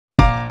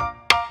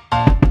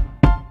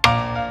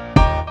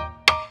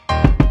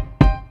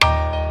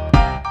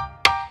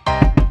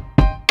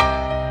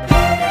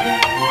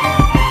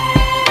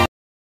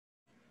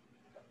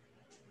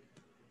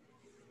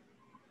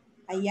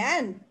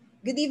Ayan.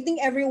 Good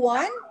evening,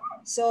 everyone.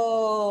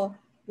 So,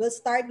 we'll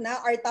start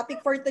now. Our topic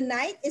for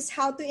tonight is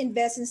how to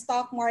invest in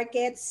stock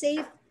market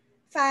safe,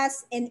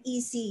 fast, and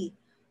easy.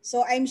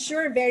 So, I'm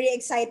sure very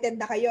excited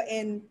na kayo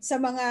and sa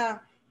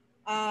mga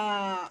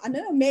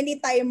many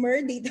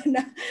timer dito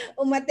na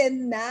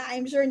umattend na.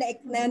 I'm sure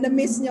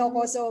na-miss nyo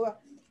ako. So,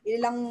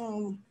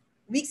 ilang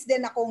weeks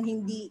din akong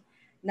hindi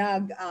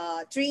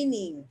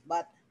nag-training.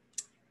 But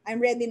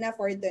I'm ready na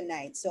for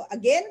tonight. So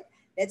again,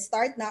 let's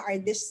start na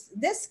our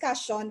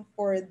discussion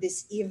for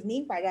this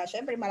evening para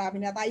syempre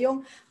marami na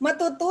tayong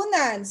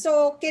matutunan.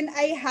 So can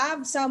I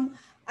have some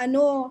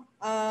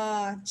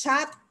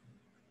chat?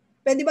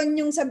 Pwede bang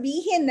yung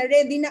sabihin na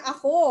ready na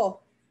ako?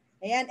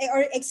 Ayan,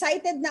 or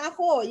excited na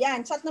ako.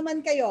 Yan, chat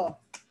naman kayo.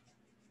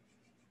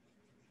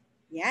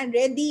 Yan,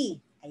 ready.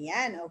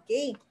 Ayan,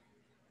 okay.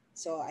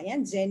 So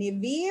ayan,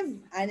 Genevieve,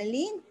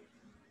 Annalyn.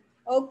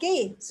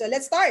 Okay, so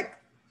let's start.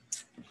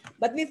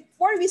 But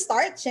before we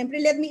start, syempre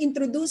let me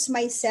introduce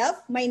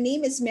myself. My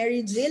name is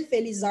Mary Jill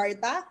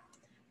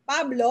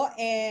Felizarta-Pablo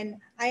and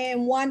I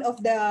am one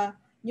of the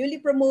newly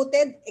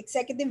promoted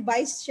Executive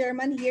Vice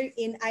Chairman here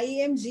in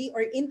IMG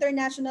or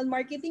International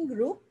Marketing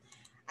Group.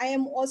 I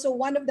am also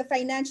one of the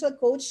financial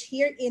coach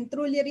here in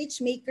Truly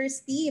Rich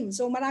Makers team.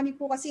 So marami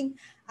po kasing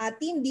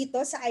team dito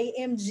sa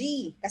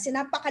IMG kasi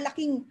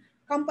napakalaking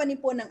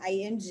company po ng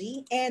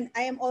IMG and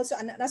I am also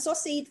an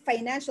associate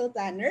financial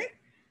planner.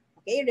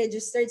 Okay,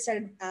 registered sa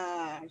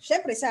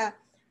syempre sa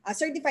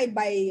certified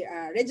by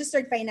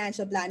registered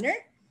financial planner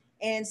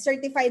and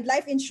certified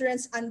life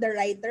insurance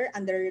underwriter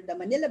under the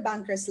Manila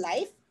Bankers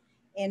Life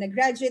and a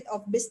graduate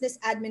of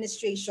business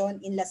administration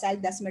in La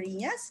Salle,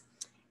 Dasmariñas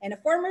and a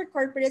former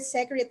corporate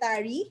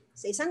secretary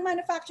sa isang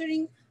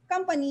manufacturing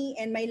company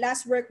and my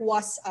last work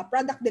was a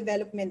product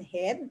development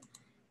head.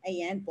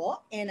 Ayan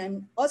po. And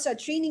I'm also a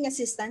training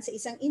assistant sa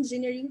isang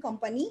engineering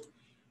company.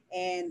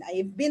 And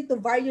I've been to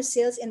various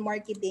sales and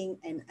marketing,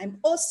 and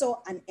I'm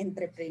also an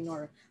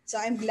entrepreneur. So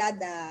I'm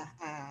glad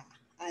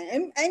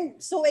I'm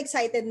so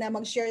excited na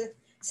mag-share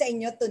sa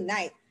inyo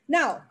tonight.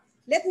 Now,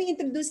 let me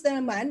introduce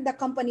naman the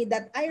company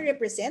that I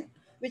represent,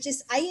 which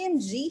is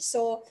IMG.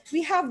 So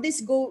we have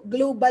this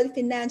global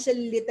financial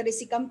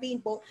literacy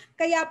campaign po.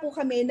 Kaya po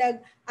kami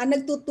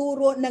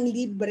nagtuturo ng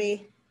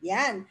libre.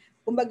 Yan.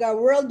 Kumbaga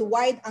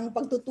worldwide ang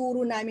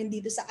pagtuturo namin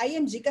dito sa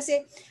IMG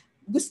kasi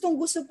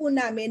gustong-gusto po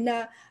namin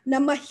na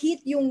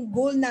ma-hit yung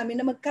goal namin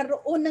na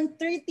magkaroon ng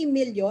 30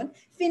 million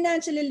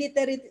financially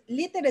literate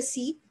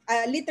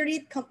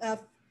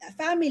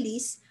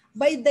families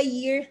by the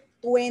year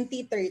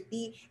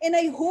 2030. And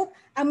I hope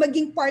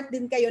maging part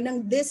din kayo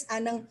ng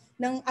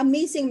ng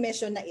amazing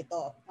mission na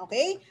ito.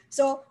 Okay?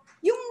 So,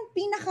 yung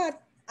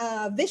pinaka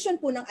vision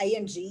po ng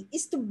IMG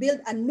is to build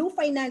a new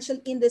financial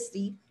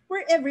industry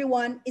where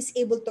everyone is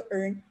able to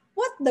earn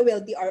what the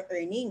wealthy are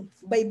earning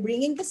by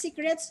bringing the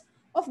secrets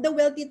of the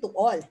wealthy to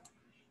all.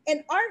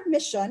 And our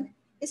mission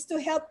is to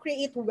help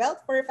create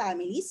wealth for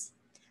families,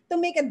 to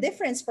make a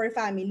difference for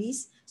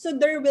families, so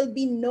there will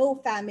be no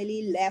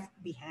family left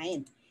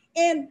behind.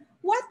 And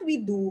what we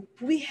do,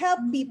 we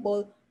help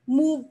people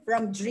move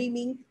from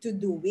dreaming to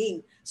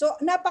doing. So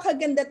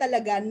napakaganda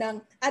talaga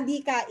ng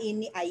adhikain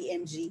ni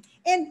IMG.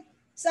 And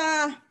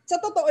sa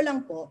totoo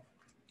lang po,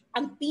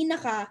 ang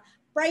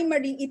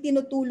primary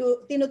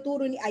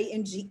tinuturo ni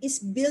IMG is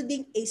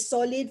building a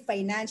solid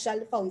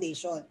financial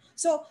foundation.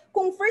 So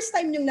kung first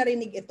time yung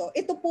narinig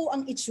ito po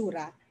ang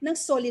itsura ng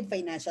solid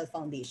financial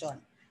foundation.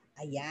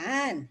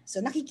 Ayan.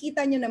 So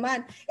nakikita nyo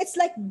naman, it's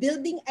like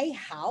building a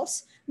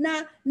house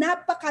na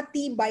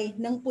napakatibay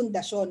ng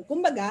pundasyon.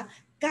 Kumbaga,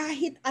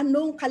 kahit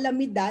anong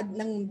kalamidad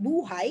ng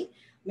buhay,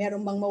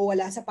 meron bang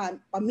mawala sa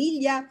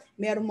pamilya,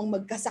 meron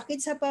bang magkasakit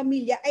sa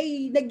pamilya,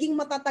 ay naging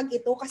matatag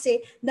ito kasi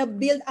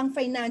na-build ang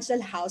financial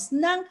house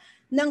ng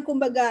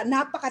kumbaga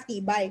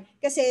napakatibay.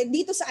 Kasi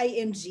dito sa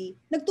IMG,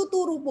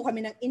 nagtuturo po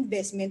kami ng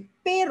investment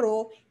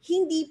pero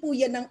hindi po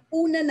yan ang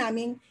una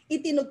naming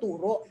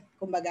itinuturo.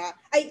 Kumbaga,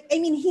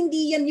 I mean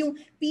hindi yan yung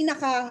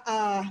pinaka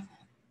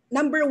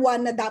number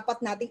one na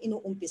dapat nating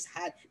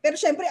inuumpisahan. Pero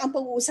syempre, ang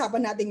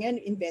pag-uusapan natin ngayon,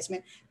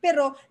 investment.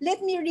 Pero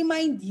let me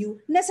remind you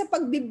na sa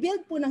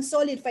pagbibuild po ng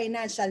solid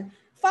financial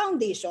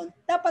foundation,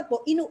 dapat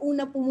po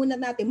inuuna po muna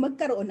natin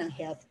magkaroon ng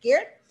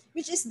healthcare,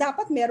 which is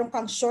dapat meron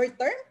kang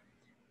short-term,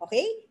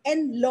 okay,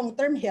 and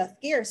long-term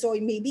healthcare. So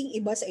maybe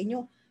iba sa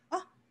inyo,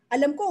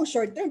 alam ko ang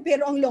short-term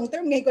pero ang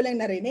long-term ngayon ko lang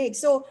narinig.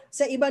 So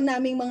sa iba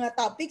naming mga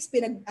topics,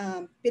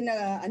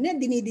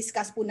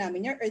 dinidiscuss po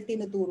namin yan or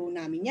tinuturo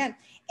namin yan.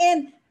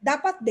 And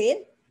dapat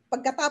din,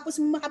 pagkatapos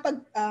mo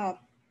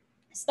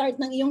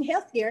start ng iyong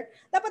healthcare,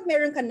 dapat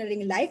meron ka na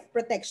ring life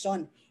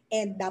protection.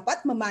 And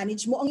dapat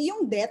ma-manage mo ang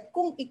iyong debt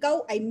kung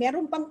ikaw ay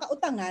meron pang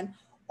kautangan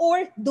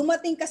or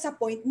dumating ka sa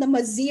point na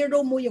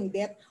ma-zero mo yung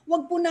debt.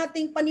 Huwag po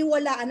nating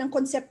paniwalaan ang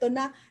konsepto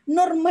na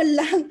normal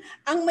lang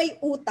ang may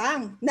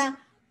utang, na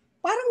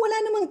parang wala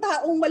namang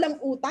taong walang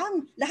utang.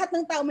 Lahat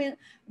ng tao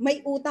may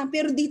utang.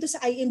 Pero dito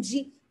sa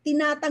IMG,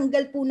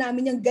 tinatanggal po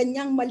namin yung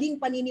ganyang maling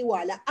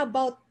paniniwala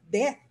about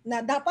death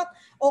na dapat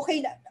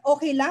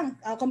okay lang,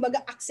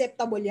 kumbaga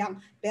acceptable yan.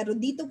 Pero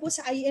dito po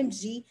sa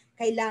IMG,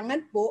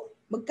 kailangan po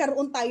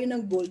magkaroon tayo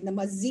ng goal na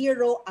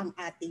ma-zero ang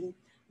ating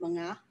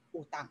mga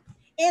utang.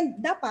 And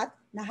dapat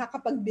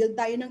nakakapag-build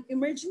tayo ng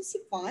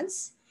emergency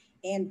funds.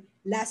 And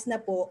last na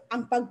po,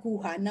 ang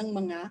pagkuha ng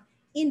mga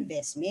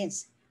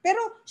investments. Pero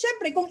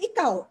syempre kung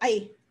ikaw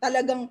ay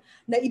talagang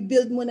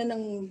na-build mo na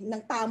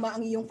ng tama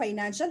ang iyong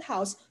financial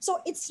house, so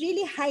it's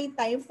really high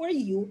time for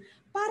you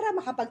para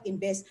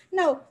makapag-invest.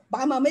 Now,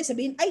 baka mamaya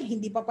sabihin, ay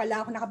hindi pa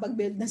pala ako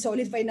nakapag-build ng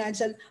solid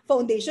financial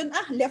foundation.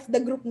 Left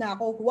the group na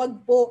ako.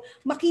 Huwag po.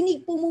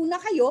 Makinig po muna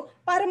kayo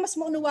para mas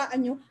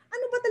maunawaan nyo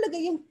ano ba talaga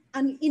yung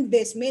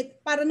investment.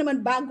 Para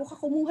naman bago ka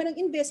kumuha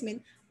ng investment,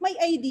 may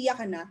idea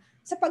ka na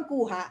sa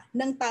pagkuha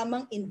ng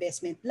tamang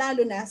investment.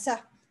 Lalo na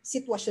sa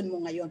sitwasyon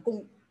mo ngayon.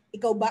 Kung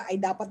ikaw ba ay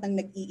dapat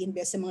nang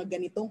nag-i-invest sa mga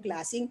ganitong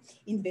klaseng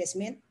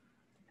investment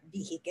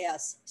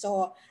vehicles.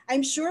 So,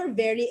 I'm sure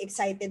very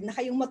excited na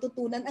kayong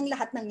matutunan ang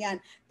lahat ng yan.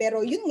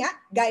 Pero yun nga,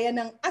 gaya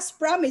ng as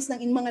promised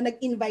ng mga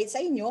nag-invite sa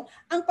inyo,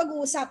 ang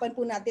pag-uusapan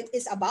po natin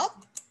is about,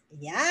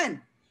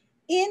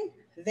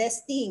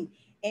 investing.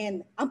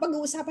 And ang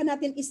pag-uusapan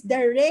natin is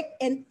direct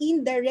and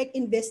indirect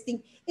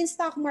investing in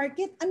stock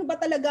market. Ano ba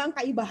talaga ang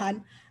kaibahan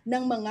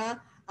ng mga,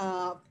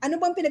 ano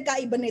bang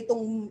pinagkaiba na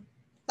itong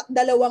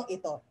dalawang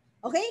ito?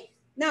 Okay?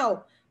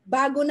 Now,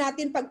 bago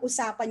natin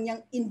pag-usapan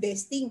yung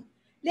investing,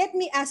 let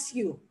me ask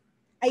you,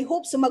 I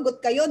hope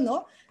sumagot kayo,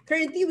 no?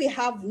 Currently, we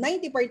have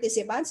 90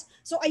 participants.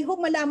 So I hope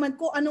malaman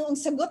ko ano ang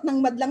sagot ng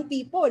madlang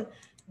people.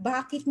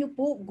 Bakit nyo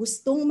po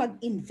gustong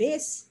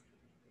mag-invest?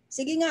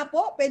 Sige nga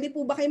po, pwede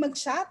po ba kayo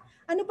mag-chat?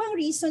 Ano ba ang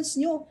reasons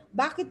nyo?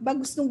 Bakit ba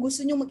gusto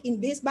nyo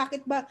mag-invest?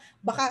 Bakit ba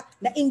baka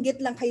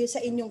nainggit lang kayo sa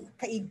inyong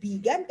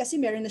kaibigan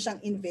kasi meron na siyang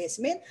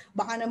investment?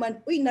 Baka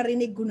naman,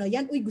 narinig ko na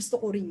yan. Gusto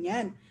ko rin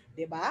yan.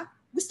 'Di ba?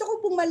 Gusto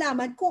ko pong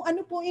malaman kung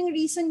ano po yung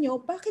reason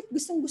nyo, bakit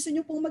gusto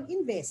nyo pong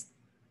mag-invest.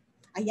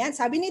 Ayan,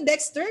 sabi ni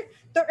Dexter,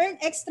 to earn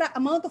extra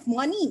amount of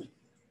money.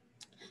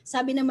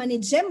 Sabi naman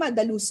ni Gemma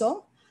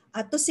Daluso,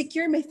 to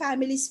secure my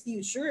family's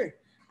future.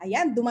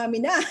 Ayan,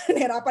 dumami na.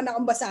 Nahirapan na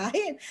akong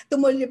basahin. To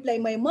multiply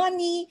my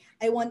money.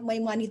 I want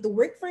my money to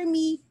work for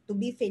me, to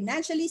be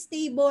financially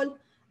stable.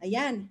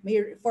 Ayan,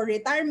 for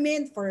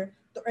retirement,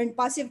 to earn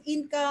passive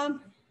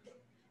income,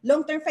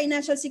 long-term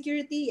financial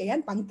security,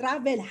 ayan,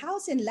 pang-travel,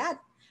 house and lot.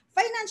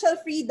 Financial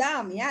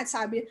freedom, yan,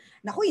 sabi,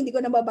 naku, hindi ko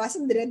nababasa,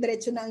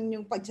 dire-diretso na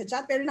yung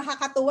pag-chat, pero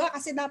nakakatuwa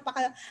kasi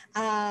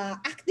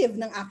napaka-active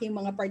ng aking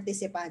mga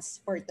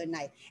participants for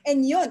tonight.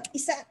 And yun,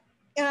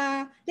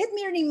 let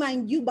me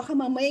remind you, baka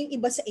mamaya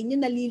yung iba sa inyo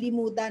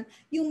nalilimutan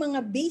yung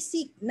mga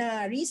basic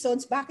na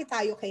reasons bakit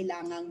tayo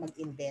kailangang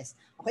mag-invest.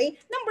 Okay?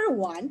 Number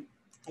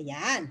 1,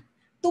 ayan,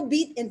 to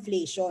beat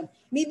inflation.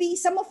 Maybe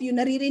some of you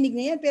naririnig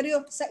na yan,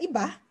 pero sa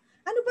iba,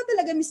 ano ba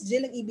talaga, Miss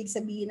Jill, ang ibig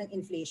sabihin ng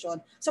inflation?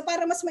 So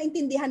para mas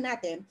maintindihan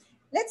natin,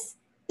 let's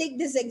take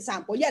this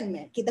example.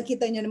 Yan,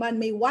 kita-kita nyo naman,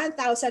 may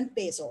 1,000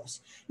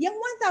 pesos. Yung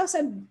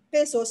 1,000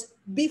 pesos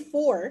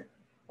before,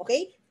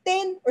 okay,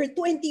 10 or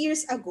 20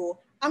 years ago,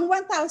 ang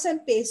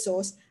 1,000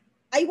 pesos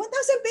ay 1,000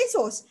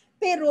 pesos.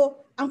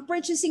 Pero ang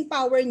purchasing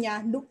power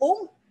niya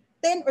noong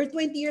 10 or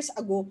 20 years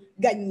ago,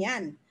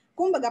 ganyan.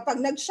 Kung baga,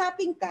 pag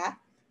nag-shopping ka,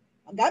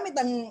 gamit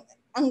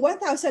ang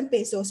 1,000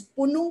 pesos,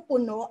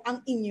 punong-puno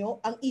ang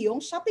iyong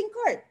shopping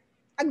cart.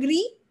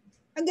 Agree?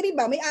 Agree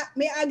ba?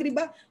 May agree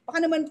ba? Baka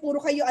naman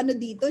puro kayo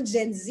dito,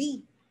 Gen Z.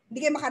 Hindi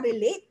kayo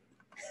makarelate.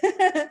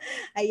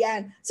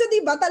 Ayan. So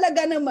 'di ba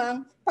talaga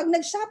namang pag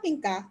nag-shopping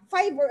ka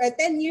 5 or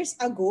 10 years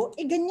ago,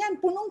 ganyan,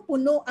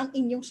 punong-puno ang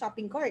inyong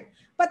shopping cart.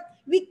 But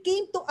we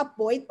came to a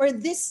point or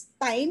this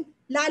time,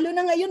 lalo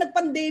na ngayon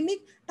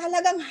nag-pandemic,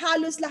 talagang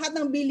halos lahat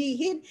ng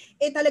bilihin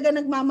talaga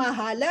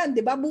nagmamahalan,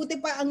 'di ba? Buti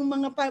pa ang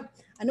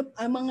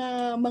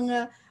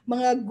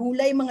mga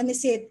gulay, mga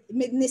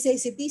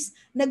necessities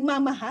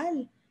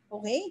nagmamahal.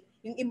 Okay?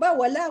 Yung iba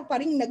wala pa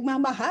ring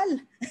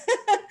nagmamahal.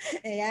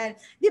 Ayan.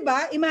 'Di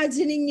ba?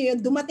 Imagine niyo 'yun,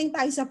 dumating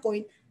tayo sa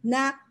point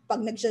na pag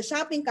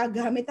nagsha-shopping ka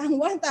gamit ang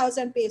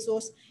 1,000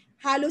 pesos,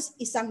 halos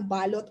isang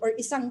balot or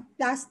isang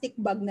plastic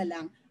bag na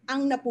lang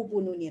ang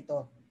napupuno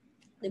nito.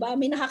 'Di ba?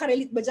 May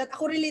nakaka-relate ba diyan?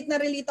 Ako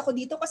relate ako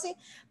dito kasi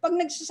pag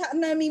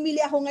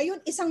namimili ako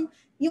ngayon,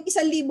 yung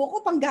 1,000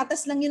 ko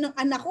panggatas lang yun ng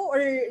anak ko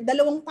or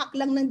 2 pack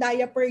lang ng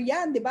diaper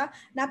yan, 'di ba?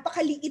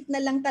 Napakaliit na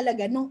lang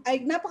talaga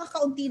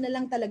napakakaunti na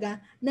lang talaga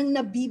ng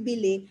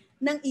nabibili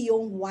ng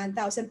iyong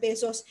 1,000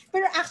 pesos.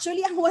 Pero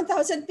actually ang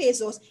 1,000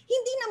 pesos,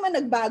 hindi naman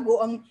nagbago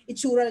ang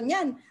itsura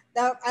niyan.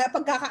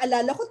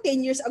 Pagkakaalala ko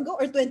 10 years ago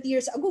or 20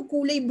 years ago,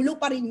 kulay blue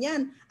pa rin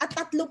yan. At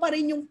 3 pa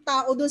rin yung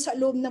tao doon sa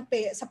loob ng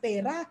sa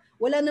pera.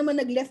 Wala naman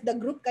nag-left the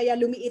group kaya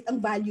lumiit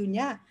ang value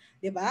niya.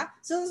 'Di ba?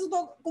 So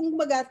kung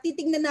baga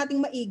titingnan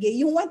nating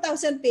maigi, yung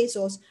 1,000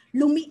 pesos,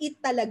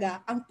 lumiit talaga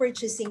ang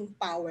purchasing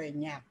power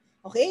niya.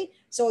 Okay?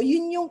 So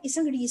yun yung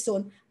isang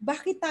reason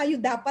bakit tayo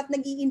dapat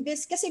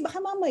nag-i-invest kasi baka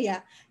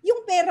mamaya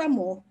yung pera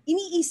mo,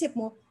 iniisip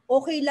mo,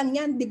 okay lang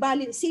yan, di ba?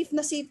 Safe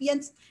na safe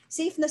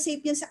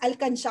yan sa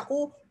alkansya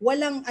ko.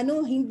 Walang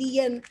hindi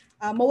yan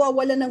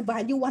mawawala ng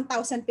value,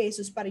 1,000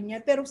 pesos pa rin yan.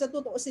 Pero sa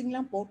tutuusin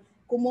lang po,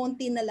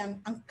 kumonti na lang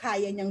ang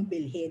kaya niyang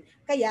bilhin.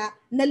 Kaya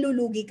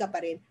nalulugi ka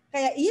pa rin.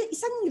 Kaya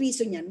isang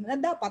reason yan na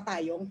dapat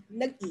tayong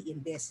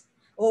nag-i-invest.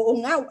 Oo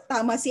nga,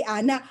 tama si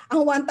Ana.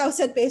 Ang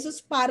 1,000 pesos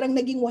parang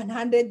naging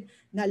 100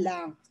 na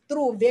lang.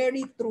 True,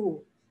 very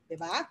true.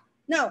 Diba?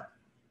 Now,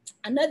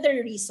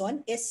 another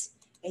reason is,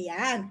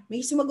 ayan,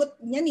 may sumagot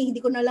niyan eh,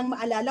 hindi ko na lang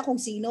maalala kung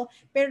sino,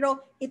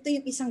 pero ito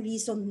yung isang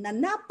reason na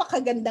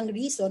napakagandang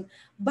reason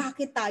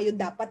bakit tayo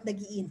dapat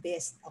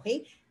nag-i-invest.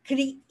 Okay?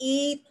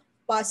 Create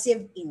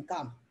passive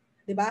income.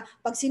 'Di ba?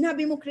 Pag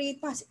sinabi mo create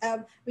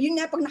yun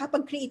nga, pag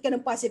nakapag-create ka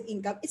ng passive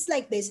income, it's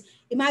like this.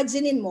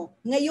 Imaginein mo,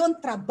 ngayon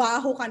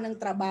trabaho ka ng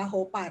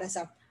trabaho para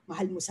sa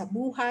mahal mo sa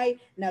buhay,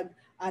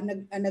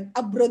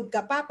 nag-abroad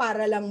ka pa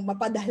para lang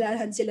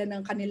mapadalahan sila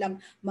ng kanilang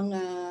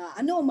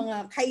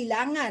mga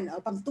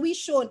kailangan, pang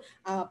tuition,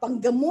 pang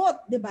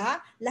gamot, 'di ba?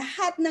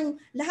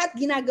 Lahat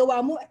ginagawa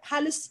mo,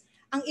 halos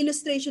ang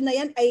illustration na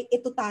yan ay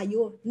ito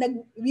tayo.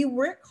 We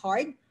work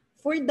hard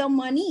for the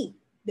money.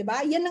 'Di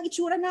ba? Yan ang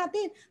itsura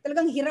natin.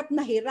 Talagang hirap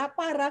na hirap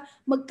para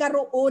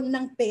magkaroon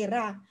ng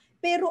pera.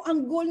 Pero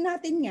ang goal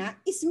natin nga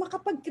is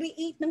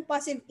makapag-create ng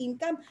passive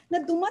income na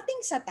dumating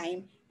sa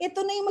time,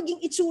 ito na yung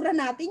maging itsura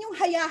natin, yung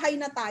hayahay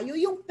na tayo,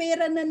 yung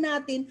pera na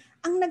natin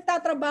ang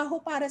nagtatrabaho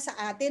para sa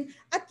atin.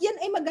 At yan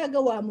ay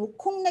magagawa mo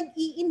kung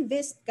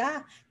nag-i-invest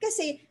ka.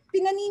 Kasi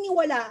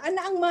pinaniniwalaan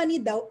na ang money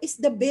daw is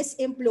the best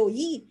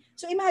employee.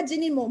 So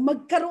imagine mo,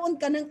 magkaroon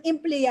ka ng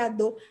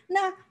empleyado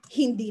na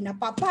hindi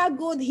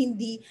napapagod,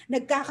 hindi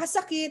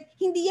nagkakasakit,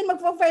 hindi yan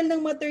magpa-file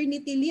ng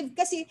maternity leave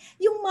kasi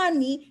yung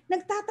money,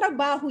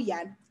 nagtatrabaho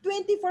yan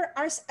 24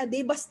 hours a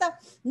day, basta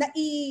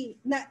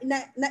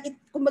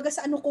kumbaga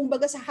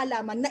sa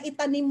halaman, na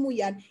itanim mo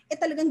yan,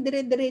 talagang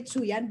dire-diretso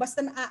yan,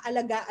 basta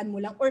naaalagaan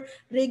mo lang or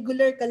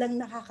regular ka lang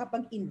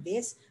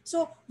nakakapag-invest.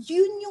 So,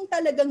 yun yung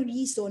talagang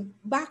reason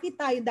bakit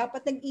tayo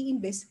dapat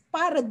nag-i-invest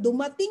para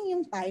dumating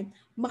yung time,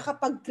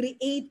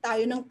 makapag-create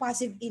tayo ng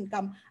passive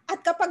income.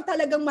 At kapag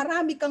talagang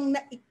marami kang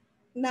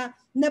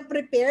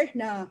na-prepare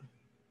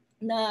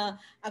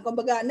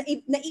kumbaga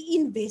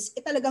na-i-invest,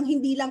 talagang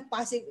hindi lang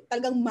passive,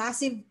 talagang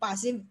massive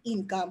passive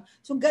income.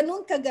 So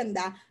ganun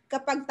kaganda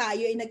kapag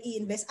tayo ay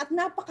nag-i-invest, at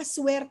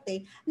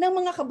napakaswerte ng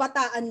mga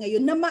kabataan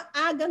ngayon na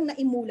maagang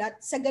naimulat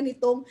sa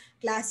ganitong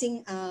klaseng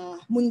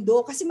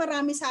mundo, kasi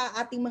marami sa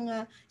ating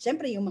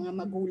syempre yung mga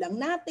magulang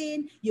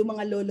natin, yung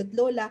mga lolo't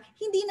lola,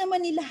 hindi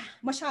naman nila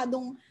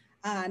masyadong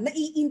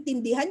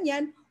naiintindihan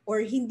yan or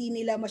hindi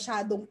nila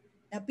masyadong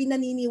na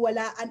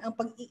pinaniniwalaan ang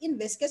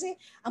pag-i-invest, kasi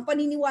ang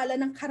paniniwala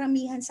ng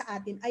karamihan sa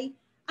atin ay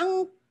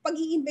ang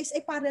pag-i-invest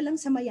ay para lang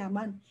sa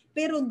mayaman.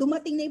 Pero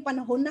dumating na yung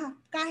panahon na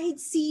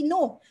kahit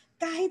sino,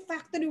 kahit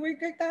factory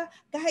worker ka,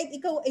 kahit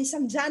ikaw ay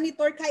isang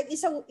janitor, kahit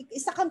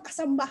isa kang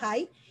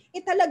kasambahay,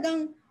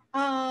 talagang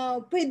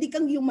pwede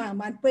kang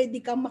yumaman, pwede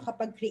kang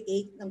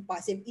makapag-create ng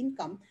passive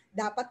income.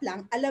 Dapat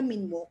lang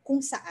alamin mo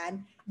kung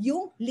saan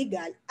yung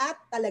legal at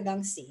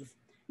talagang safe.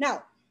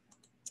 Now,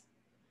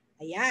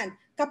 ayan,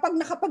 kapag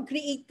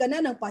nakapag-create ka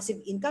na ng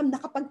passive income,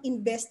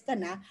 nakapag-invest ka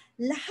na,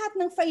 lahat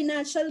ng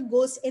financial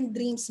goals and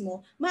dreams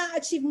mo,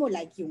 ma-achieve mo,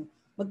 like yung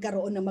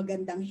magkaroon ng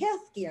magandang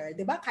healthcare,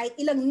 'di ba? Kahit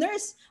ilang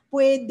nurse,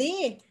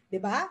 pwede, 'di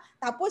ba?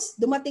 Tapos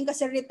dumating ka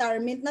sa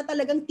retirement na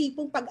talagang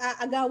tipong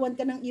pag-aagawan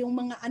ka ng iyong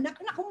mga anak.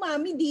 Naku,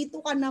 mami,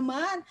 dito ka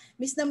naman.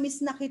 Miss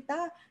na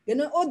kita.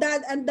 Ganun. O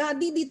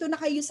daddy, dito na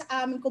kayo sa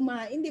amin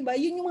kumain, 'di ba?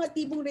 Yun yung mga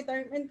tipong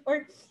retirement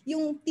or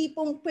yung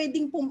tipong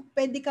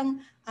pwede kang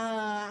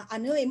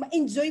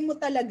ma-enjoy mo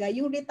talaga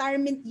yung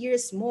retirement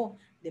years mo,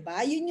 'di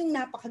ba? Yun yung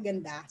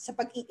napakaganda sa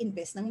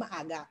pag-i-invest ng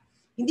maaga.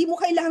 Hindi mo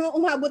kailangan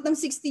umabot ng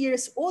 60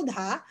 years old,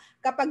 ha?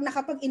 Kapag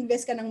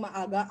nakapag-invest ka ng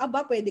maaga,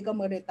 pwede ka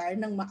mag-retire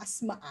ng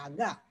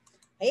maaga.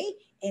 Okay?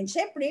 And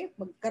syempre,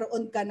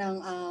 magkaroon ka ng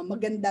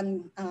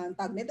magandang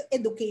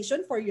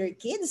education for your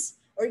kids.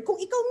 Or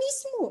kung ikaw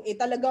mismo,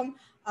 talagang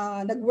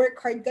nag-work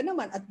hard ka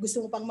naman at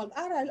gusto mo pang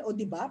mag-aral, o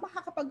di ba,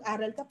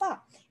 makakapag-aral ka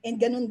pa.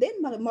 And ganun din,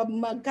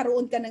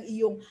 magkaroon ka ng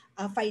iyong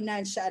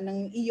financial,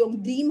 ng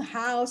iyong dream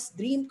house,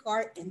 dream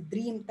car, and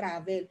dream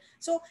travel.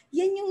 So,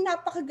 yan yung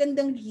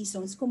napakagandang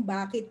reasons kung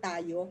bakit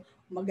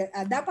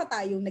dapat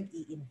tayong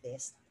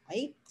nag-i-invest.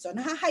 Okay? So,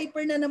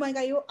 naha-hyper na naman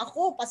kayo.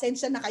 Ako,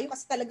 pasensya na kayo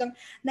kasi talagang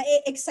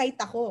na-excite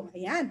ako.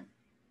 Ayan.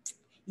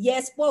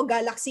 Yes po,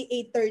 Galaxy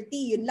A30,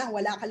 yun lang,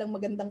 wala ka lang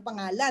magandang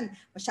pangalan.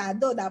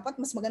 Masyado, dapat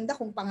mas maganda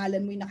kung pangalan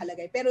mo yung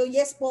nakalagay. Pero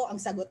yes po ang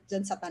sagot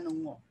dyan sa tanong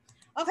mo.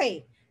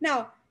 Okay,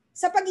 now,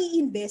 sa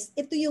pag-i-invest,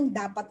 ito yung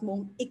dapat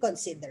mong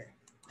i-consider.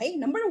 Okay,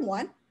 number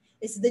 1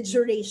 is the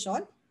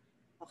duration.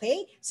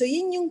 Okay? So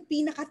yun yung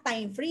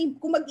pinaka-time frame.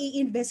 Kung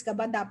mag-i-invest ka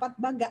ba, dapat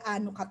ba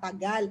gaano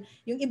katagal?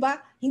 Yung iba,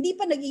 hindi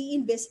pa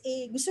nag-i-invest,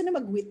 gusto na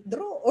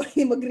mag-withdraw or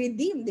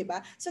mag-redeem, di ba?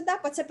 So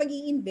dapat sa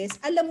pag-i-invest,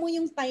 alam mo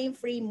yung time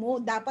frame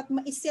mo. Dapat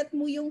ma-set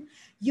mo yung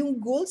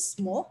goals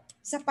mo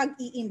sa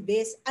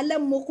pag-i-invest.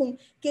 Alam mo kung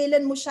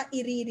kailan mo siya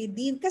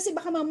i-redeem. Kasi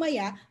baka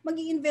mamaya,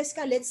 mag-i-invest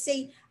ka, let's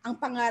say, ang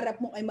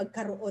pangarap mo ay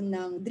magkaroon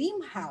ng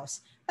dream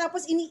house.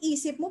 Tapos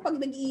iniisip mo, pag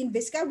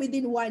nag-i-invest ka,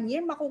 within 1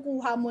 year,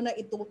 makukuha mo na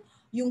ito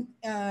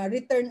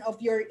return of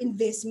your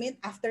investment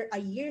after a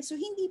year. So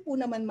hindi po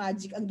naman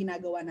magic ang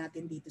ginagawa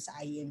natin dito sa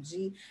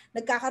IMG.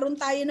 Nagkakaroon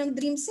tayo ng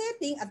dream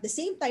setting, at the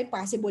same time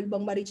possible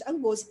bang ma-reach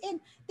ang goals, and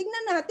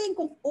tingnan natin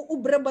kung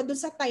uubra ba dun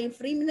sa time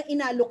frame na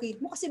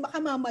inallocate mo, kasi baka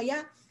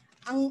mamaya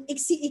ang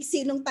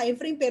iksi-iksi ng time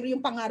frame pero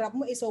yung pangarap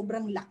mo is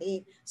sobrang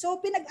laki. So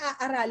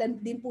pinag-aaralan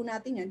din po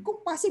natin yan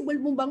kung possible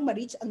mo bang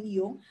ma-reach ang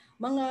iyong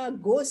mga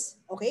goals.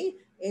 Okay?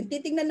 And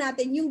titingnan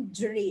natin yung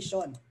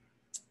duration.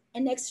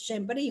 And next,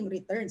 syempre, yung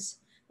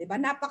returns. Diba?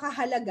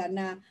 Napakahalaga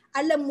na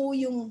alam mo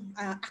yung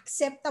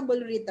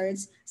acceptable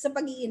returns sa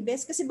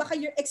pag-i-invest, kasi baka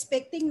you're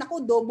expecting,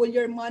 naku, double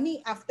your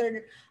money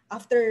after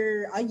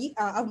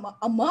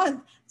a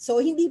month.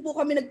 So hindi po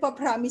kami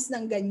nagpa-promise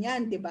ng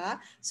ganyan, 'di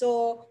ba?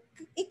 So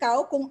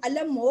ikaw, kung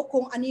alam mo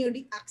kung ano yung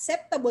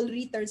acceptable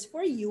returns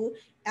for you,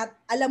 at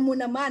alam mo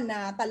naman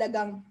na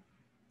talagang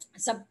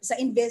sa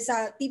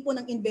tipo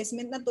ng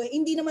investment na to,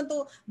 hindi naman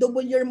to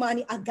double your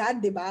money agad,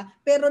 'di ba?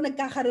 Pero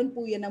nagkakaroon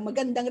po 'yan ng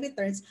magandang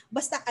returns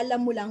basta alam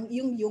mo lang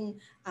yung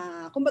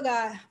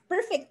kumbaga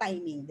perfect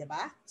timing, 'di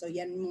ba? So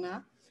yan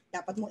mga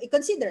dapat mong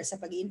i-consider sa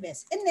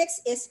pag-i-invest. And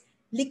next is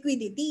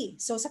liquidity.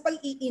 So sa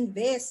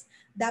pag-i-invest,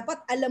 dapat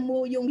alam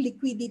mo yung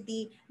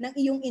liquidity ng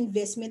iyong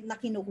investment na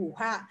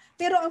kinukuha.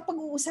 Pero ang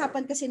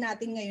pag-uusapan kasi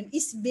natin ngayon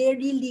is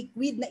very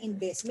liquid na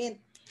investment.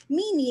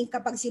 Meaning,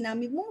 kapag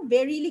sinabi mong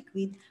very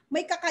liquid,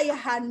 may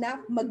kakayahan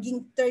na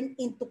maging turn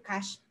into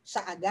cash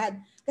siya agad.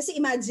 Kasi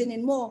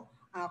imaginein mo,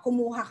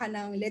 kumuha ka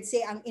ng, let's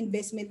say, ang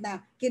investment na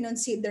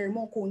kinonsider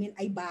mo kunin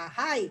ay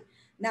bahay.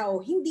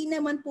 Now, hindi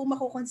naman po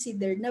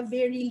mako-consider na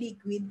very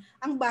liquid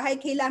ang bahay.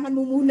 Kailangan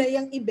mo muna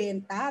yung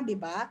ibenta, di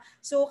ba?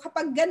 So,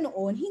 kapag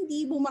ganoon,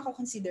 hindi mo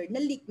mako-consider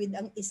na liquid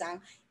ang isang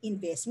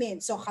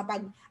investment. So,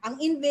 kapag ang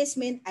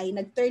investment ay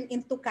nag-turn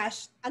into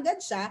cash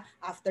agad siya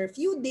after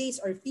few days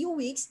or few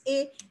weeks,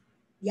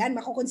 yan,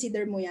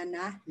 mako-consider mo yan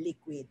na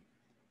liquid.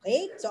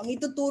 Okay? So, ang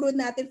ituturo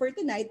natin for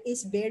tonight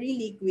is very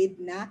liquid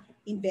na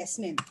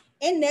investment.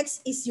 And next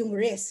is yung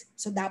risk.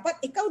 So, dapat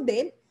ikaw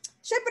din,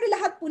 syempre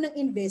lahat po ng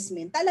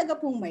investment, talaga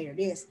pong may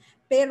risk.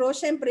 Pero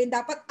syempre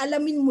dapat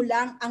alamin mo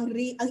lang ang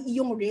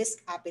iyong risk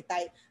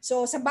appetite.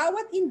 So sa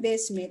bawat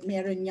investment,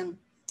 meron niyang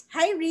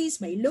high risk,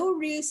 may low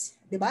risk,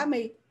 'di ba?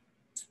 May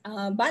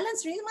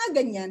balance risk, mga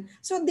ganyan.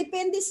 So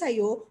depende sa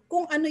iyo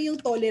kung ano yung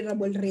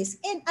tolerable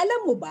risk. And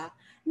alam mo ba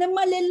na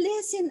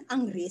malelesen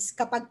ang risk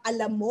kapag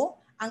alam mo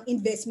ang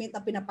investment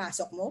na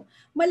pinapasok mo,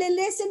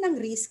 malelesen ng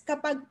risk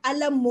kapag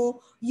alam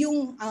mo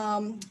yung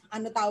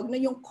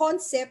yung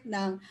concept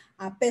ng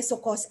peso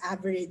cost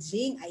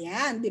averaging.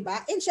 Ayan, 'di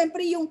ba? And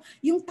syempre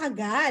yung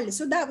tagal.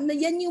 So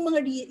yan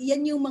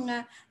yung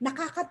mga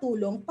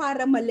nakakatulong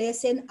para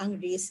malesen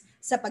ang risk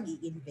sa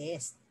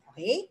pag-i-invest.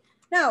 Okay?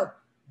 Now,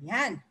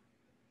 yan.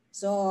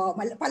 So,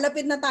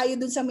 palapit na tayo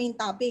dun sa main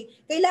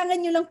topic. Kailangan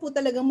nyo lang po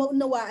talagang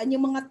maunawaan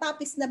yung mga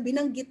topics na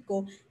binanggit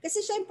ko, kasi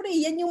syempre,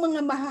 yan yung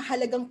mga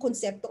mahahalagang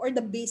konsepto or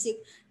the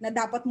basic na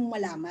dapat mong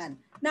malaman.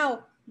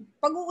 Now,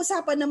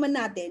 pag-uusapan naman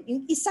natin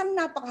yung isang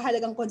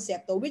napakahalagang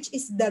konsepto, which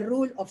is the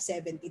rule of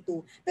 72.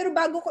 Pero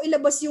bago ko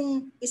ilabas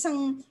yung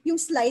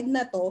slide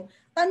na to,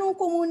 tanong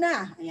ko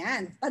muna,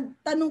 ayan,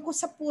 tanong ko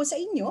sa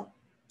inyo,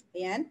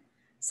 ayan,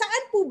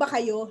 saan po ba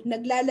kayo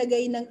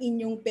naglalagay ng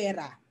inyong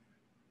pera?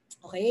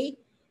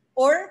 Okay?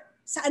 Or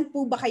saan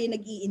po ba kayo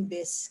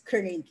nag-i-invest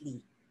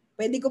currently?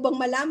 Pwede ko bang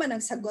malaman ang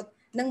sagot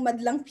ng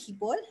madlang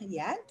people?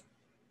 Ayan.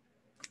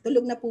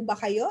 Tulog na po ba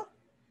kayo?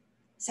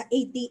 Sa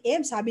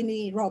ATM, sabi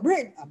ni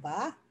Robert.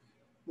 Aba,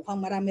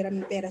 mukhang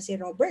marami-raming pera si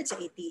Robert sa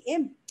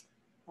ATM.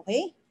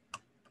 Okay?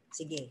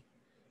 Sige.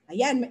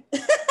 Ayan.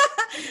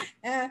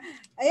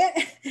 Ayan,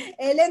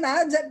 Ellen,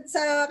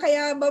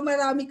 kaya ba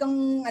marami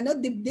kang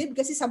dibdib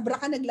kasi sabra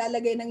ka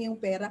naglalagay ng iyong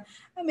pera?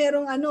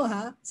 Merong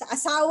sa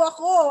asawa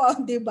ko,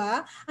 'di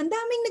ba? Ang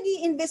daming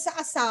nag-i-invest sa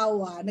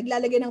asawa,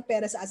 naglalagay ng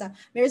pera sa asawa.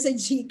 Meron sa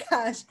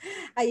GCash.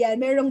 Ayan,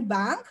 merong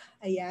bank.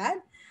 Ayan.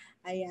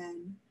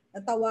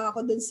 Natawa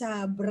ako dun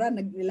sa bra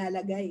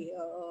naglalagay.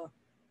 Oo.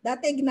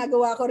 Dati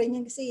ginagawa ko rin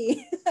yan kasi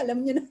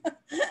alam niyo na.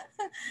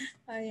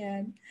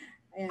 Ayan.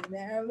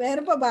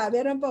 Meron pa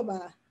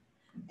ba?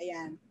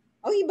 Ayan.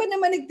 Iba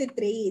naman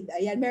nagtitrade.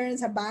 Ayan, meron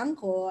sa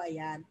bangko.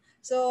 Ayan.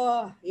 So,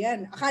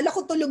 ayan. Akala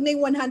ko tulog na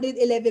yung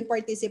 111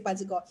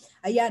 participants ko.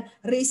 Ayan,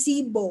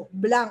 resibo,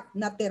 blank,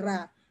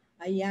 natira.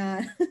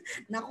 Ayan.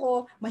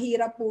 Nako,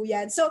 mahirap po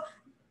yan. So,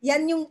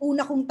 yan yung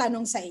una kong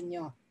tanong sa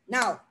inyo.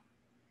 Now,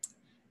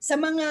 sa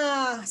mga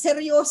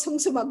seryosong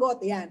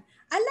sumagot, ayan.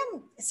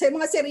 Sa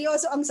mga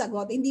seryoso ang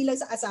sagot, hindi lang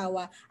sa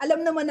asawa.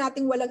 Alam naman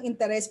nating walang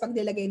interest pag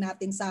nilagay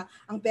natin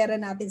ang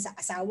pera natin sa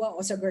asawa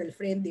o sa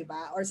girlfriend, di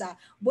ba? Or sa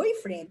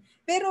boyfriend.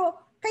 Pero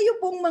kayo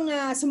pong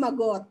mga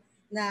sumagot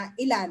na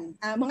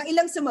mga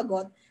ilang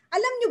sumagot,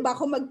 alam nyo ba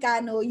kung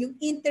magkano yung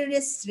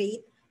interest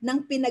rate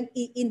ng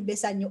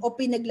pinag-i-investan nyo o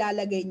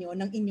pinaglalagay nyo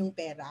ng inyong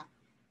pera?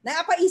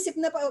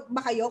 Napaisip na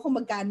ba kayo kung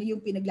magkano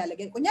yung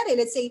pinaglalagay? Kunyari,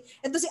 let's say,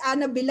 ito si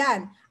Ana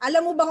Bilan.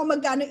 Alam mo ba kung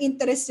magkano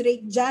interest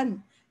rate dyan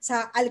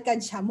sa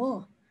alkansya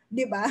mo?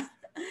 Di ba?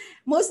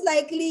 Most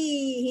likely,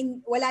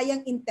 wala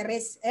yang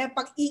interest.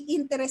 Pag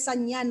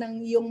i-interesan niya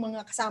ng yung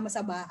mga kasama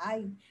sa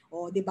bahay.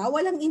 O, di ba?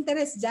 Walang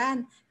interest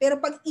dyan. Pero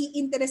pag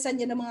i-interesan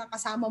niya ng mga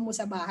kasama mo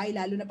sa bahay,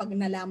 lalo na pag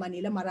nalaman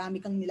nila, marami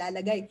kang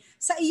nilalagay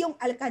sa iyong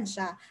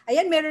alkansya.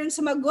 Ayan, meron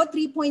sumagot,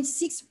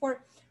 3.6%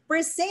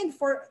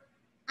 for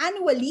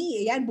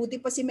annually. Ayan,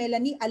 buti pa si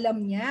Melanie, alam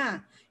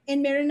niya.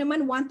 And meron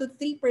naman 1 to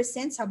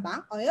 3% sa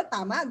bank. O, yun,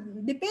 tama.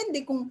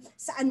 Depende kung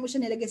saan mo siya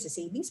nilagay, sa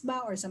savings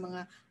ba or sa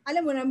mga,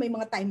 alam mo na may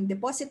mga time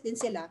deposit din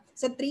sila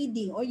sa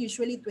trading o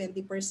usually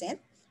 20%.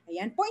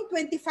 Ayan,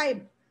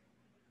 0.25.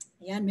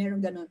 Ayan, meron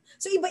ganun.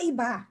 So,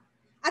 iba-iba.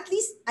 At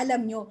least,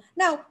 alam nyo.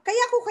 Now,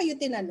 kaya ko kayo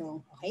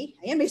tinanong, okay?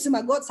 Ayan, may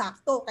sumagot,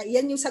 sakto. Kaya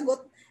yan yung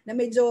sagot na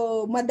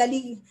medyo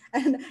madali,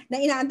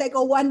 na inaantay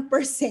ko 1%.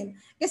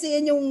 Kasi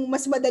yan yung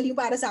mas madali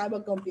para sa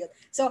akin mag-compute.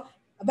 So,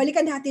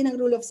 balikan natin ang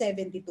Rule of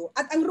 72.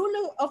 At ang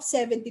Rule of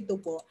 72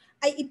 po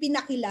ay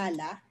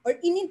ipinakilala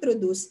or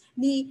inintroduce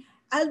ni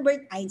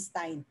Albert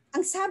Einstein.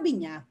 Ang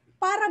sabi niya,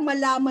 para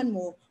malaman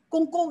mo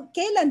kung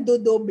kailan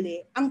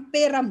dodoble ang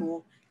pera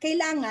mo,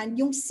 kailangan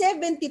yung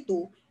 72,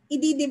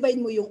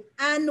 i-divide mo yung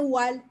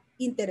annual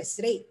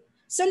interest rate.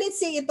 So let's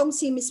say itong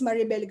si Miss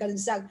Maribel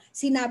Calzag,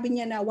 sinabi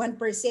niya na 1%.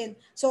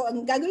 So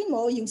ang gagawin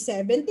mo, yung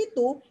 72,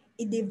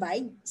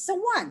 i-divide sa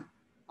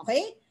 1.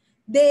 Okay?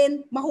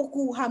 Then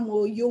makukuha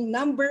mo yung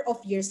number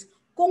of years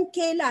kung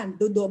kailan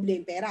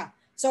dodoble yung pera.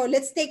 So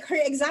let's take her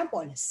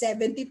example,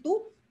 72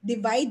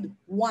 divide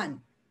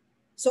 1.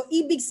 So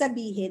ibig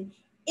sabihin,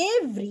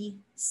 every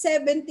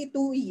 72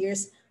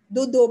 years,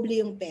 dodoble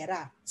yung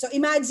pera. So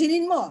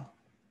imaginein mo,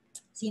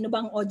 sino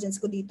bang audience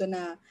ko dito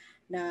na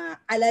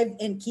alive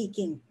and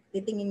kicking?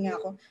 Titingin nga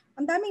ako.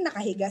 Ang daming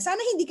nakahiga. Sana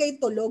hindi kayo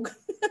tulog.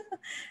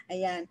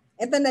 Ayan.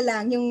 Ito na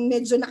lang, yung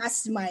medyo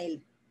nakasmile.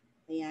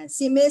 Ayan.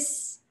 Si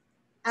Miss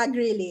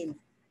Agrilyn.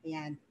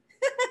 Ayan.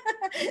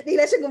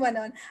 Tingnan siya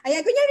gumanon.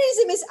 Ayan, kunyari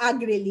si Miss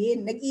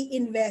Agrilyn,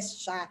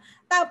 nag-i-invest siya.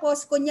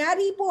 Tapos,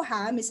 kunyari po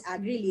ha, Miss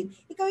Agrilyn,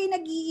 ikaw yung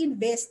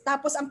nag-i-invest,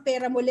 tapos ang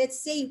pera mo, let's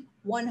say,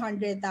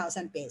 100,000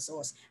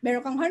 pesos.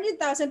 Meron kang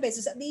 100,000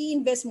 pesos at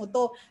i-invest mo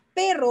to,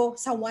 pero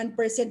sa 1%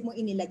 mo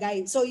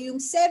inilagay. So, yung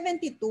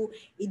 72,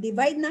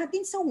 i-divide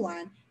natin sa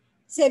 1,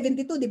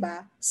 72, di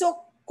ba? So,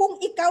 kung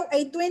ikaw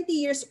ay 20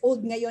 years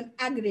old ngayon,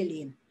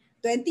 Agrilyn,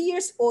 20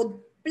 years old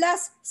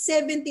plus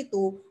 72,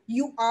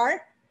 you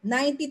are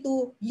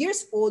 92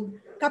 years old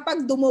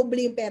kapag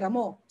dumoble yung pera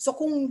mo. So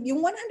kung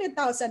yung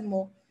 100,000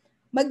 mo,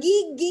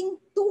 magiging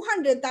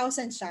 200,000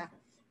 siya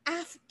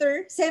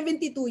after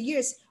 72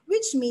 years,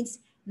 which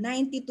means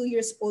 92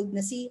 years old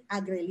na si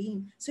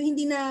Agrilyn. So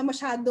hindi na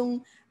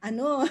masyadong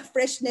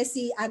freshness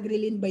si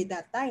Agrilyn by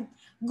that time.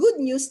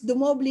 Good news,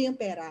 dumoble yung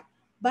pera.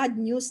 Bad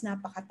news,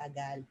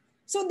 napakatagal.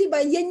 So 'di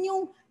ba, yan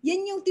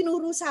yung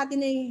tinuro sa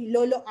atin ni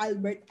Lolo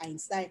Albert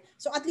Einstein.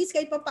 So at least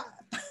kahit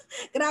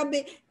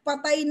grabe,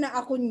 patay na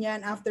ako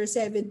niyan after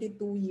 72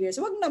 years.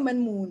 Wag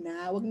naman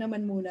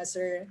muna,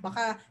 sir.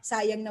 Baka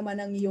sayang naman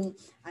ang iyong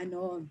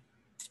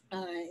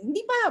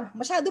hindi pa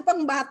masyado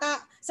pang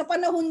bata. Sa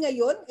panahon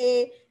ngayon,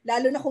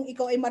 lalo na kung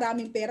ikaw ay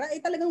maraming pera,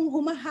 talagang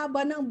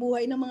humahaba na ang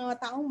buhay ng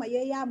mga taong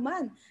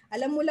mayayaman.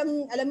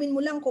 Alamin mo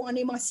lang kung ano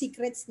yung mga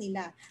secrets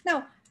nila.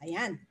 Now,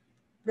 ayan.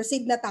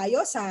 Proceed na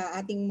tayo sa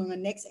ating mga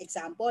next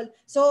example.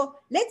 So,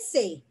 let's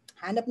say,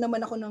 hanap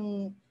naman ako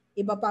ng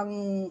iba pang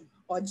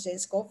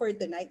audience ko for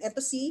tonight.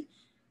 Ito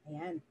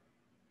ayan,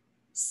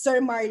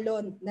 Sir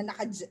Marlon, na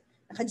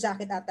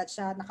naka-jacket ata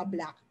siya,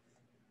 naka-black.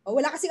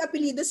 Wala kasing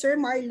apelido Sir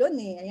Marlon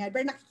eh. Ayan,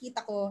 pero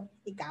nakikita ko,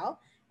 ikaw.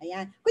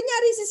 Ayan.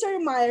 Kunyari si Sir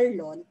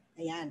Marlon,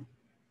 ayan.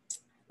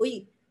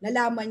 Uy,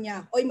 nalaman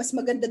niya, mas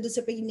maganda doon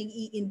sa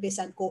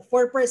pinag-i-investan ko.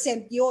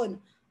 4%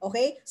 yun.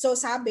 Okay? So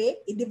sabi,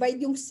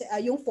 i-divide yung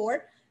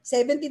 4,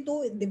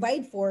 72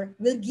 divide 4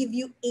 will give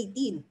you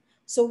 18.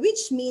 So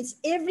which means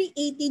every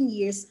 18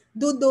 years,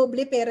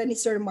 dodoble pera ni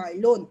Sir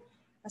Marlon.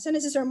 Nasaan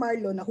na si Sir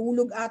Marlon?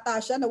 Nahulog ata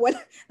siya,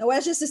 nawala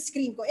siya sa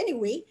screen ko.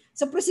 Anyway,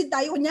 so proceed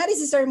tayo. Kunyari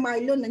si Sir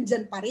Marlon,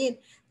 nandyan pa rin.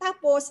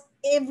 Tapos,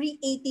 every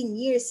 18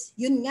 years,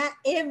 yun nga,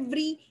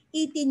 every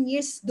 18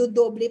 years,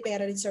 dodoble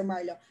pera ni Sir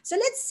Marlon. So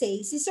let's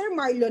say, si Sir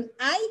Marlon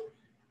ay,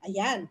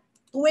 ayan,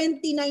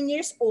 29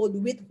 years old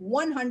with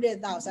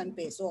 100,000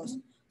 pesos.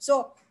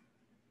 So,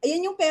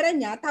 ayan yung pera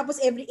niya,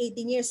 tapos every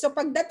 18 years. So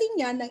pagdating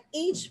niya ng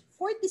age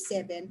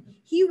 47,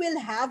 he will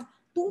have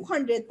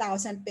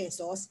 200,000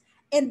 pesos.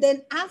 And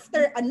then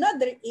after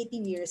another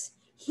 18 years,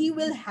 he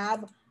will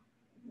have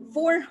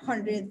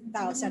 400,000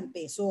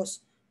 pesos.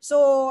 So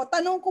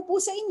tanong ko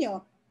po sa inyo,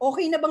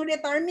 okay na bang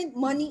retirement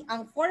money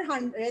ang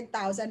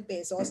 400,000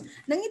 pesos?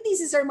 Nangiti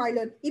si Sir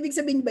Marlon, ibig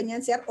sabihin ba niyan,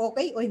 sir,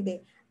 okay o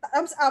hindi?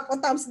 Thumbs up o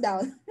thumbs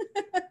down?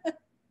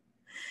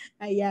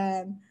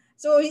 Ayan.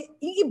 So,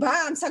 yung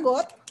iba, ang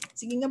sagot,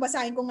 sige nga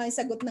basahin ko nga yung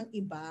sagot ng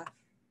iba.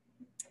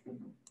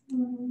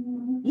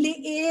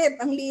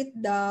 Liit, ang liit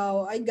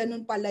daw. Ay,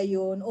 ganun pala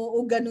yun. Oo,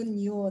 ganun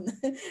yun.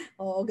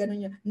 Oo,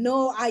 ganun yun.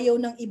 No, ayaw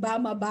ng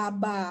iba,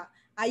 mababa.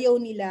 Ayaw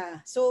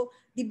nila. So,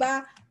 'Di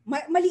ba?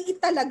 Maliit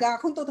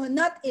talaga kung totoo,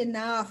 not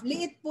enough.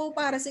 Liit po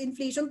para sa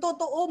inflation.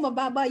 Totoo,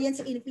 mababa yan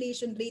sa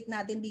inflation rate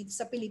natin dito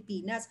sa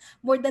Pilipinas.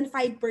 More than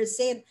 5%.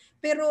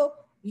 Pero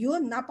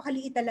yun,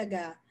 napakaliit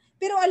talaga.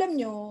 Pero alam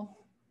nyo,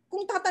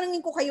 kung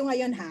tatanungin ko kayo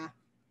ngayon ha,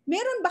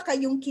 meron ba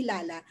kayong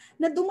kilala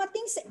na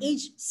dumating sa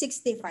age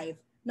 65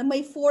 na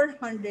may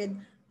 400,000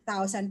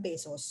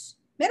 pesos?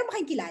 Meron ba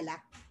kayong kilala?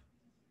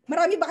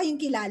 Marami ba kayong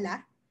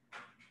kilala?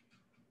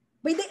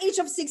 By the age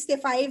of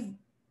 65,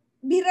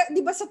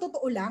 di ba sa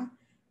totoo lang,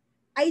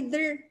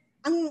 either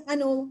ang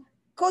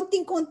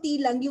konting-konti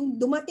lang yung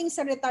dumating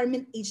sa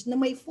retirement age na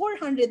may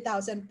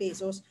 400,000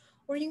 pesos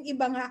or yung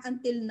iba nga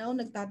until now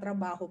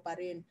nagtatrabaho pa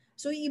rin.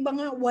 So yung iba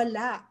nga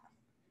wala.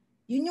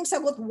 Yun yung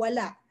sagot,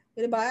 wala.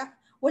 Di ba?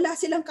 Wala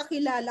silang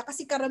kakilala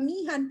kasi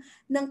karamihan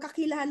ng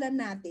kakilala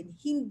natin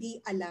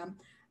hindi alam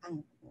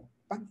ang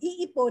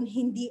pag-iipon,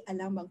 hindi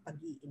alam ang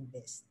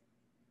pag-i-invest.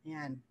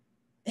 Yan.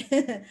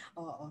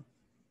 Oo.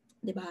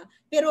 'Di ba?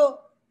 Pero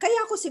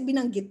kaya ko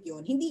binanggit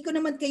 'yon. Hindi ko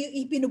naman kayo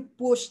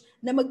ipinupush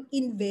na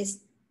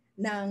mag-invest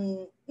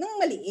ng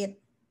maliit,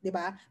 'di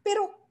ba?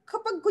 Pero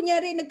kapag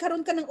kunyari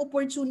nagkaroon ka ng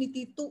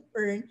opportunity to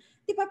earn,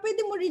 'di ba?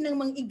 Pwede mo rin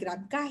namang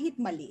i-grab kahit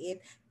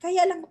maliit.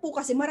 Kaya lang po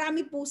kasi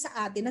marami po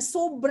sa atin na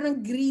sobrang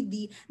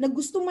greedy, na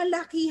gusto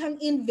malakihang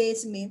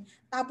investment,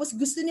 tapos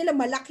gusto nila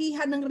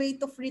malakihan ng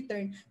rate of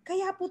return.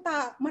 Kaya po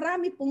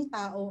marami pong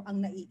tao ang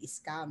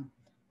nai-scam.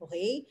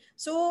 Okay?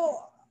 So,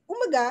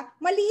 umaga,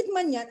 maliit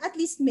man yan, at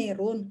least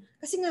meron.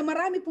 Kasi nga,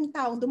 marami pong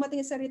taong dumating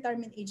sa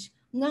retirement age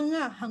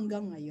nga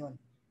hanggang ngayon.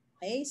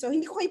 Okay? So,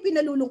 hindi ko kayo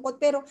pinalulungkot,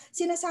 pero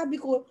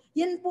sinasabi ko,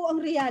 yan po ang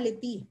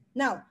reality.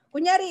 Now,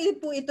 kunyari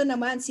po ito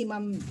naman, si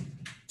Ma'am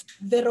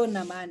Veron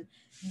naman.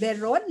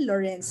 Veron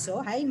Lorenzo.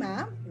 Hi,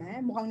 ma'am.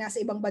 Mukhang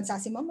nasa ibang bansa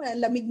si ma'am.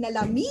 Lamig na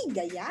lamig.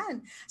 Ayan.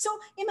 So,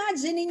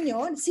 imagine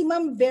niyo si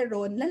Ma'am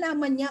Veron,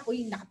 nalaman niya,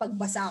 uy,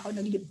 nakapagbasa ako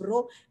ng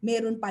libro,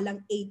 meron palang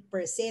 8%.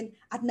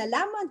 At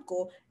nalaman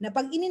ko na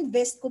pag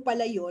ininvest ko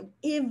pala yon,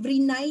 every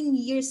 9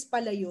 years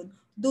pala yon,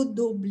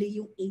 dodoble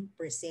yung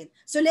 8%.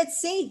 So, let's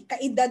say,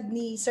 kaedad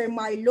ni Sir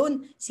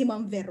Marlon, si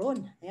Ma'am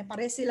Veron. Ayan,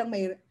 pare silang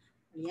may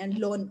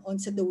loan on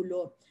sa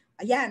dulo.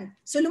 Ayan.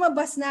 So,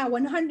 lumabas na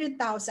 100,000.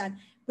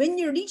 When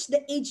you reach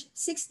the age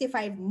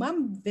 65,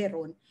 Ma'am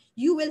Veron,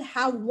 you will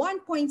have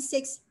 1.6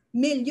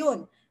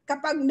 million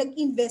kapag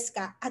nag-invest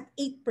ka at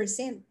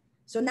 8%.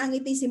 So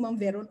nangiti si Ma'am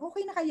Veron,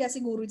 okay na kaya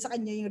siguro sa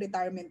kanya yung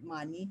retirement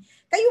money?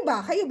 Kayo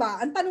ba?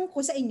 Ang tanong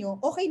ko sa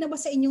inyo, okay na ba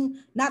sa inyong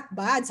not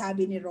bad,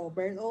 sabi ni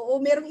Robert? O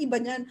merong iba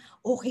niyan,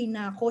 okay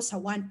na ako sa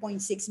 1.6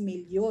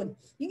 million.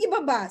 Yung iba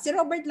ba? Si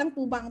Robert lang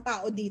po ba ang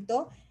tao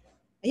dito?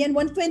 Ayan,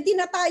 120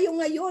 na tayo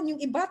ngayon.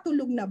 Yung iba,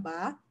 tulog na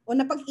ba? O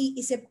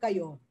napag-iisip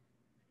kayo?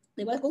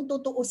 Diba? Kung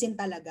tutuusin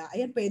talaga,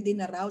 ayan, pwede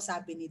na raw,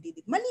 sabi ni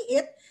Didit.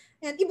 Maliit.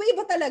 Ayan,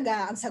 iba-iba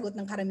talaga ang sagot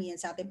ng karamihan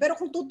sa atin. Pero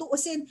kung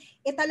tutuusin,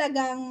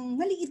 talagang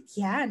maliit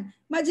yan.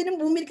 Imagine,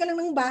 bumili ka lang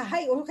ng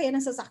bahay o kaya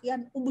ng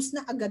sasakyan, ubus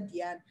na agad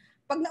yan.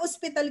 Pag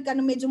na-hospital ka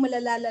na medyo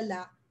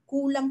malalalala,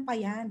 kulang pa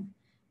yan.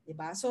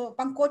 Diba? So,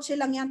 pang-kotse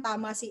lang yan,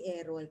 tama si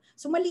Errol.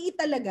 So, maliit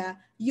talaga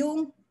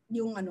yung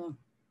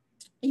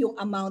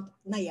amount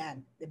na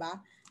yan.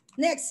 Diba?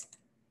 Next,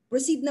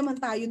 proceed naman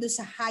tayo doon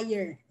sa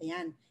higher.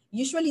 Ayan.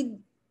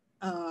 Usually,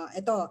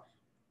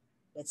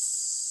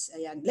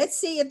 let's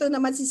say ito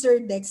naman si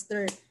Sir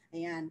Dexter.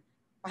 Ayan.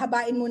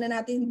 Pahabain muna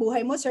natin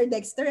buhay mo, Sir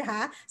Dexter,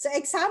 ha? Sa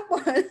example,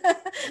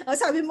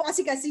 sabi mo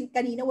kasi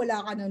kanina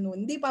wala ka na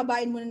noon. Hindi,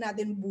 pahabain muna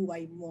natin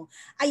buhay mo.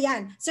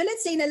 Ayan. So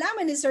let's say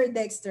nalaman ni Sir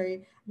Dexter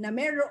na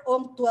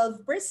mayroong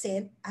 12%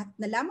 at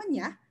nalaman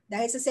niya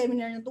dahil sa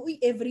seminar na ito,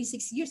 every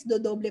 6 years,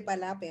 dodoble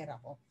pala pera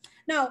ko.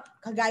 Now,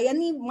 kagaya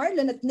ni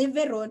Marlon at ni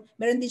Veron,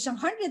 meron din siyang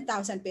 100,000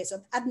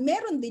 pesos at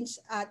meron din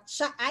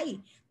siya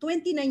ay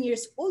 29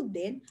 years old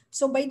din.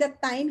 So by the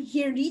time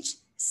he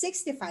reached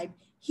 65,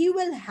 he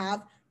will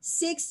have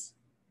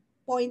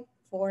 6.4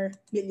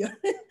 million.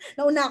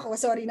 Nauna ako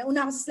sa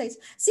slides.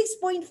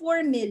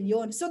 6.4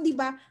 million. So 'di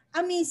ba?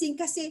 Amazing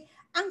kasi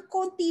ang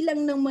konti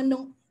lang naman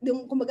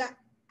yung kumbaga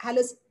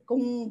halos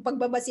kung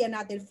pagbabasihan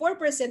natin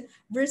 4%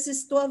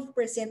 versus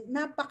 12%,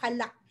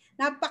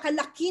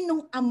 napakalaki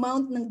nung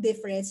amount ng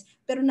difference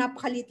pero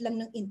napakalit lang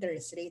ng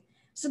interest rate.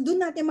 So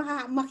doon natin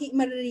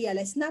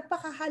ma-realize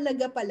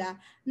napakahalaga pala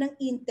ng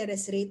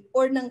interest rate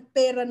or ng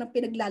pera na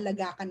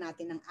pinaglalagakan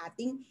natin ng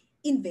ating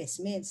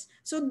investments.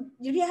 So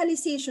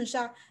realization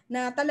siya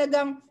na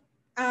talagang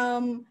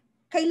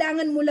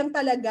kailangan mo lang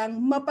talagang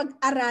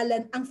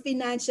mapag-aralan ang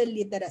financial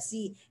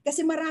literacy.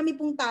 Kasi marami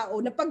pong tao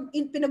na pag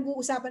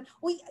pinag-uusapan,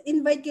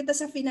 invite kita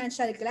sa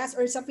financial class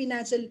or sa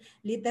financial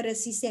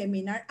literacy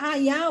seminar.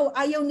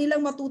 Ayaw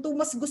nilang matuto.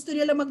 Mas gusto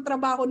nila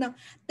magtrabaho ng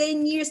 10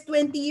 years,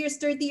 20 years,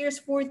 30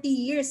 years, 40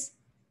 years.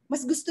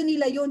 Mas gusto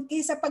nila yon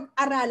kaysa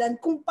pag-aralan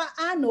kung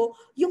paano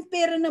yung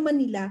pera naman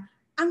nila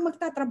ang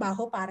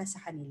magtatrabaho para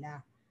sa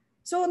kanila.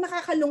 So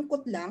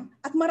nakakalungkot lang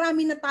at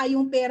marami na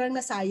tayong perang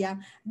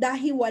nasayang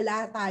dahil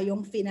wala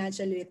tayong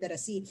financial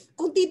literacy.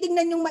 Kung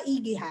titingnan yung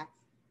maigi ha,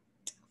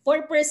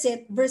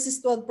 4%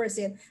 versus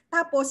 12%,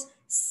 tapos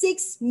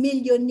 6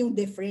 million yung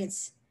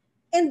difference.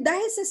 And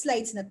dahil sa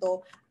slides na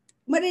to,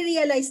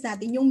 marirealize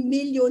natin yung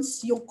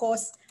millions yung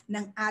cost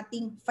ng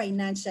ating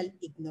financial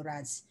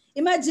ignorance.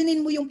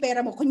 Imaginein mo yung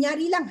pera mo.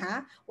 Kunyari lang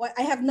ha,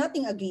 I have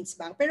nothing against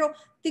bank, pero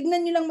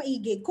tignan nyo lang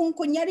maigi. Kung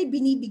kunyari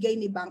binibigay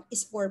ni bank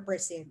is 4%.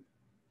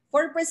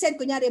 4%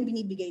 kunyari ang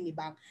binibigay ni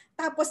bank.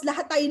 Tapos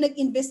lahat tayo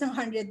nag-invest ng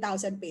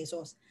 100,000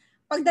 pesos.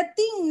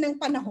 Pagdating ng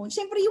panahon,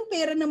 syempre yung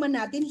pera naman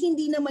natin,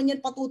 hindi naman yan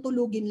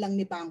patutulugin lang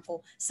ni bangko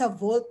sa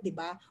vault, di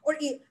ba? Or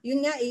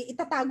yun nga,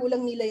 itatago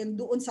lang nila yan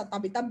doon sa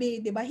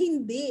tabi-tabi, di ba?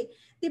 Hindi.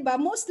 Di ba?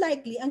 Most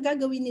likely, ang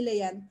gagawin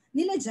nila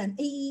dyan,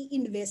 ay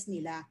i-invest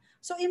nila.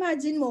 So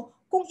imagine mo,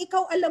 kung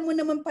ikaw alam mo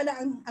naman pala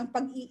ang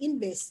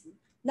pag-i-invest,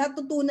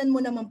 natutunan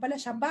mo naman pala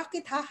siya,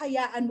 bakit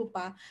hahayaan mo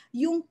pa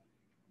yung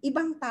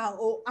ibang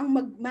tao ang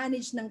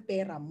mag-manage ng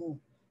pera mo?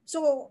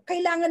 So,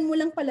 kailangan mo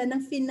lang pala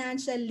ng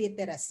financial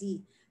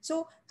literacy.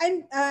 So,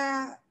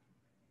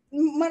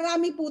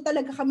 marami po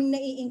talaga kaming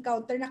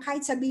nai-encounter na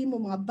kahit sabihin mo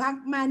mga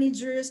bank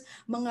managers,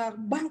 mga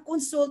bank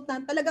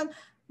consultant, talagang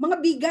mga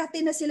bigate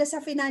na sila sa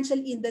financial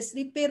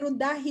industry, pero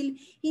dahil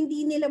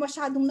hindi nila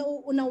masyadong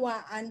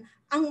nauunawaan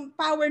ang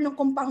power ng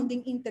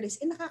compounding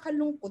interest,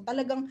 nakakalungkot.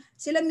 Talagang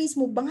sila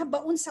mismo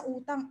baon sa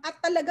utang at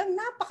talagang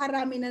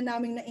napakarami na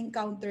naming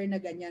na-encounter na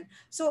ganyan.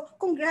 So,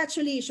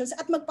 congratulations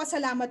at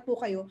magpasalamat po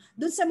kayo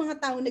dun sa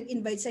mga taong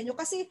nag-invite sa inyo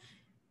kasi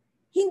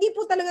hindi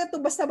po talaga ito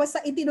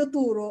basta-basta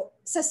itinuturo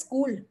sa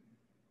school.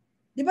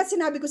 Di ba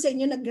sinabi ko sa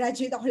inyo,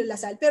 nag-graduate ako ng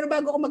Lasal, pero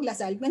bago ako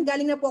maglasal,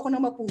 nanggaling na po ako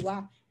ng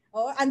Mapua.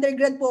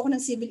 Undergrad po ako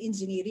ng civil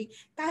engineering.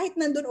 Kahit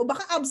nandun,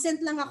 baka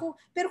absent lang ako,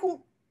 pero kung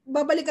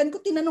babalikan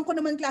ko, tinanong ko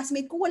naman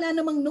classmate ko, wala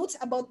namang notes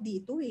about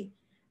dito eh.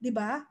 Di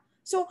ba?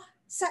 So,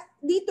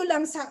 dito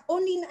lang sa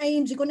only in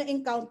IMG ko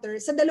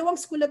na-encounter, sa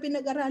dalawang school na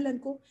pinag-aralan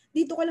ko,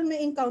 dito ko lang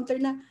na-encounter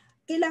na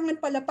kailangan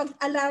pala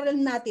pag-alaran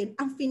natin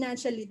ang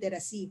financial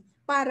literacy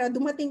para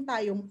dumating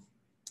tayong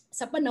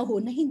sa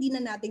panahon na hindi na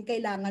natin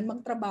kailangan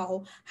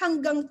magtrabaho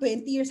hanggang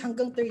 20 years,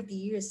 hanggang 30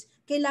 years.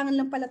 Kailangan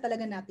lang pala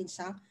talaga natin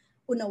siya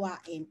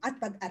unawain at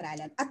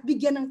pag-aralan at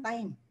bigyan ng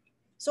time.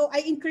 So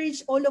I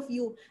encourage all of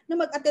you na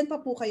mag-attend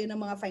pa po kayo ng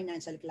mga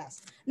financial class.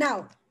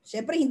 Now,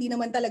 syempre hindi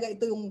naman talaga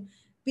ito yung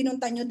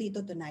pinunta nyo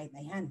dito tonight.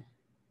 Ayan.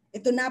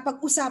 Ito na,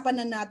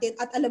 pag-usapan na natin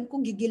at alam ko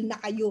gigil na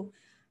kayo.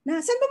 Na,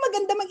 saan ba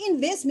maganda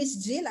mag-invest, Miss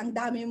Jill? Ang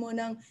dami mo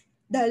ng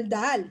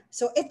daldal.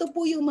 So ito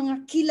po yung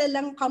mga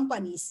kilalang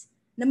companies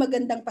na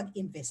magandang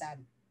pag-investan.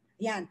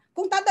 Yan.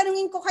 Kung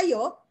tatanungin ko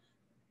kayo,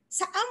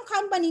 saang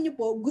company niyo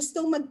po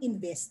gustong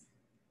mag-invest?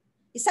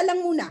 Isa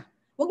lang muna.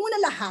 Huwag muna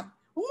lahat.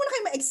 Huwag muna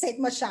kayo ma-excite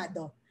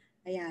masyado.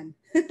 Ayan.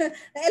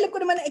 Alam ko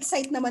naman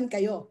na-excite naman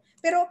kayo.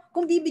 Pero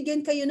kung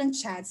bibigyan kayo ng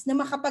chance na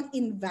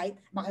makapag-invest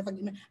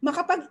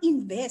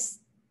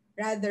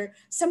rather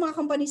sa mga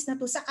companies na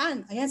to,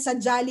 saan? Ayan, sa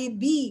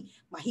Jollibee.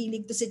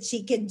 Mahilig to sa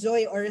Chicken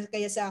Joy or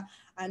kaya sa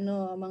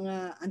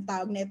mga ang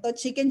tawag nito,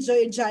 Chicken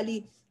Joy or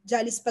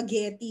Jolly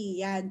Spaghetti.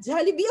 Yan.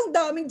 Jollibee, ang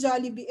daming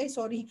Jollibee.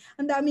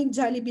 Ang daming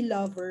Jollibee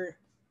lover.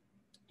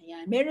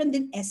 Ayan. Meron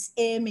din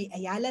SM, may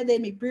Ayala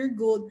din, may Pure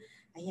Gold.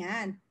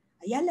 Ayan.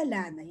 Ayala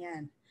Land.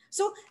 Ayan.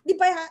 So, di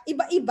ba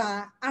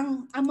iba-iba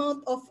ang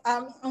amount of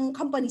ang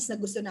companies na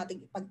gusto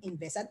nating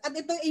ipag-invest. At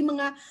ito ay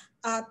mga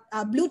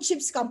blue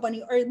chips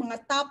company or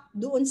mga top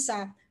doon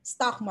sa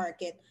stock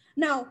market.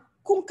 Now,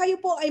 kung kayo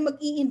po ay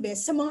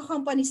mag-i-invest sa mga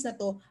companies na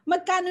to,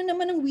 magkano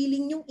naman ang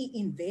willing nyong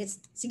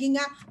i-invest? Sige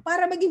nga,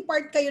 para maging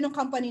part kayo ng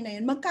company na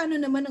yun, magkano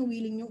naman ang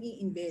willing nyong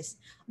i-invest?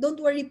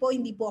 Don't worry po,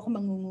 hindi po ako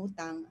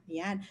mangungutang.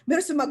 Ayan.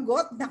 Meron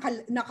sumagot,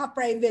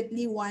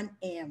 naka-privately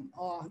 1M.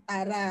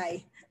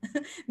 Taray.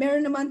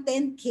 Meron naman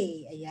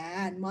 10K.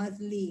 Ayan,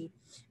 monthly.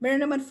 Meron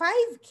naman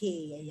 5K.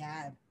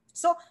 Ayan.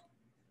 So,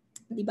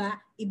 di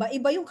ba?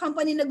 Iba-iba yung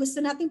company na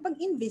gusto nating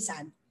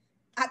pag-investan.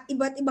 At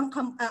iba't ibang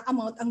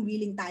amount ang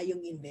willing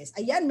tayong invest.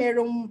 Ayan,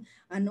 merong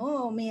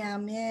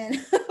mayaman,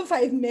 5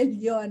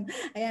 million.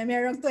 Ayan,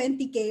 merong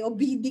 20K o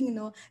bidding,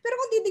 no? Pero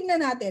kung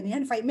titingnan natin,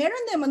 ayan,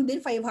 meron naman din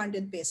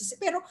 500 pesos.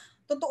 Pero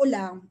totoo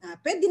lang,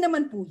 pwede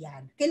naman po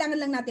yan. Kailangan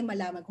lang natin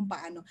malaman kung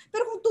paano.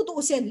 Pero kung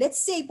tutuusin,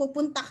 let's say,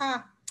 pupunta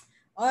ka,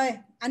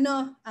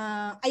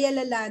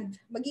 Ayala Land,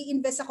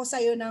 mag-i-invest ako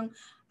sa'yo ng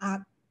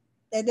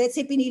let's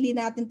say pinili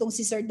natin tong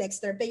si Sir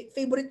Dexter.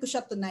 Favorite ko siya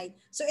tonight.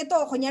 So ito,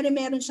 kunyari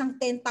meron siyang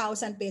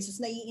 10,000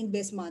 pesos na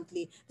i-invest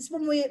monthly. Tapos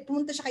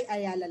pumunta siya kay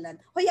Ayala Land.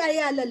 Hoy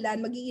Ayala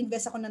Land,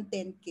 mag-i-invest ako ng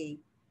 10K.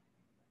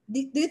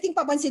 Do you think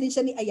papansinin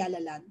siya ni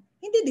Ayala Land?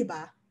 Hindi, di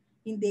ba?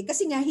 Hindi.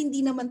 Kasi nga,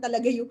 hindi naman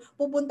talaga yung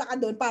pupunta ka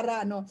doon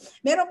para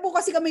Meron po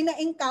kasi kami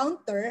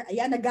na-encounter.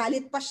 Ayan,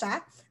 nagalit pa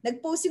siya.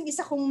 Nag-post yung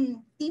isa kong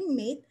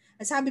teammate.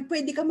 Sabi,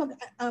 pwede ka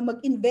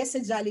mag-invest sa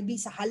Jollibee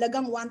sa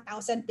halagang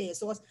 1,000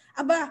 pesos.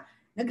 Aba,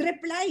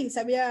 nag-reply,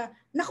 sabi niya,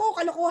 naku,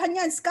 kalokohan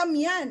yan, scam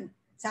yan.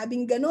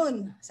 Sabing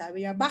ganun.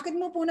 Sabi niya, bakit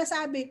mo po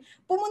nasabi?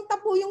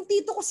 Pumunta po yung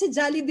tito ko sa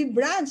Jollibee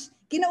branch.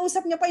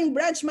 Kinausap niya pa yung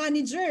branch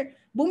manager.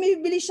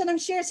 Bumibili siya ng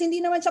shares,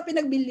 hindi naman siya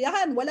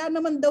pinagbilihan. Wala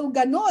naman daw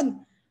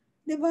ganun.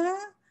 Diba?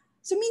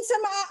 So minsan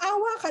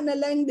maaawa ka na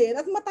lang din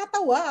at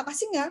matatawa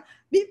kasi nga,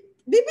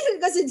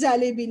 bibili ka sa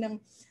Jollibee ng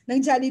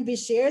Jollibee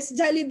shares,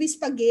 Jollibee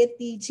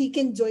spaghetti,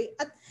 Chicken Joy,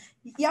 at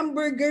yung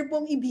burger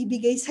pong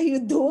ibibigay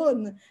sa'yo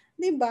doon.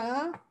 'Di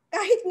ba?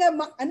 Kahit nga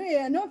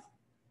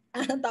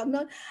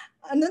tama,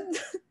 ano,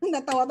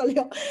 natawa tuloy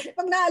ako.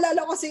 Pag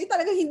naalala ko kasi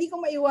talagang hindi ko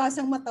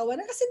maiwasang matawa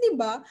na kasi 'di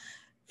ba?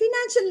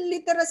 Financial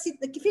literacy,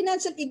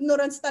 financial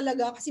ignorance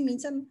talaga kasi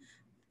minsan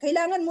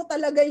kailangan mo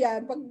talaga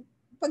 'yan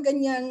pag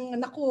ganyang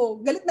nako,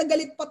 galit na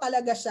galit pa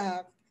talaga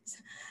siya.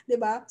 'Di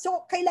ba?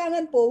 So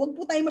kailangan po, wag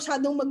po tayo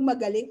masyadong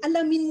magmagaling.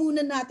 Alamin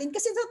muna natin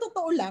kasi sa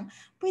totoo lang,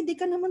 pwede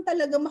ka naman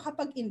talaga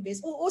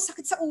makapag-invest. Oo,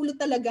 sakit sa ulo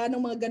talaga ng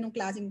mga ganong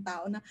klaseng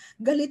tao na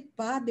galit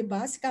pa, 'di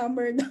ba?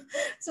 Scammer.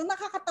 So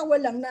nakakatawa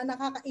lang na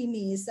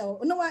nakakainis. So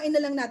unawain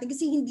na lang natin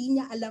kasi hindi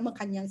niya alam ang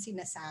kanyang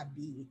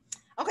sinasabi.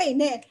 Okay,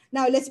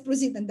 now let's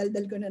proceed. Ang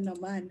daldal ko na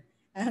naman.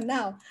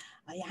 Now,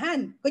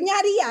 ayan.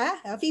 Kunyari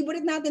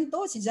favorite natin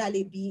to, si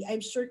Jollibee. I'm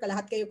sure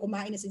lahat kayo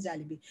kumain na si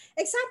Jollibee.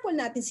 Example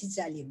natin si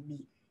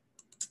Jollibee.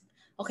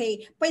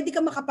 Okay, pwede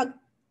ka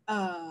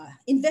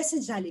invest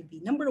sa Jollibee.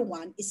 Number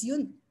one is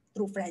yun,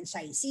 through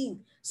franchising.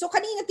 So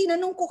kanina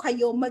tinanong ko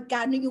kayo,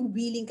 magkano yung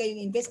willing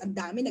kayong invest? Ang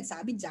dami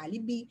nagsabi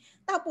Jollibee.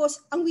 Tapos,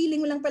 ang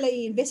willing mo lang pala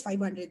i-invest,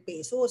 500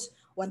 pesos.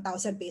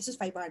 1,000 pesos,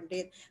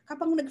 500.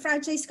 Kapag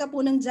nag-franchise ka po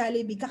ng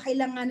Jollibee,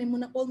 kakailanganin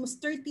mo ng almost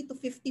 30 to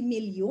 50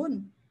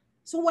 million.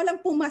 So walang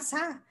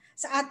pumasa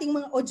sa ating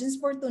mga audience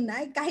for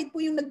tonight. Kahit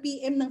po yung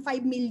nag-PM ng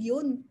 5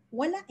 million,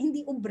 wala,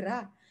 hindi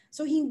obra.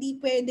 So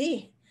hindi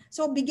pwede.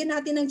 So bigyan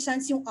natin ng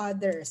chance yung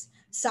others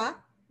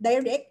sa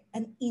direct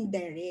and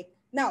indirect.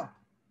 Now,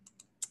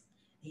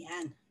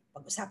 ayan,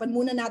 pag-usapan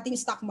muna natin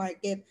yung stock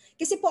market.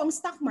 Kasi po ang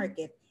stock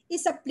market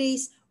is a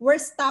place where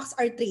stocks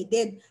are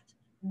traded,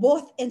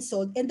 both and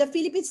sold. And the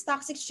Philippine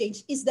Stock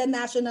Exchange is the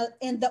national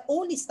and the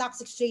only stock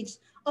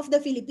exchange of the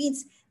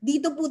Philippines.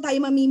 Dito po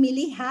tayo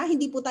mamimili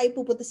hindi po tayo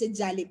pupunta sa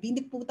Jollibee,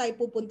 hindi po tayo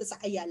pupunta sa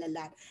Ayala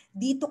Land.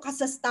 Dito ka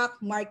sa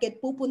stock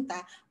market pupunta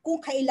kung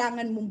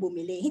kailangan mong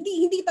bumili.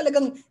 Hindi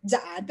talagang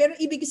dyan, pero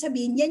ibig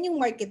sabihin yan yung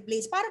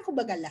marketplace. Parang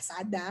kumbaga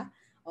Lazada.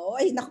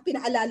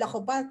 Pinaalala ko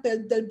pa,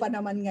 12 pa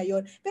naman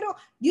ngayon. Pero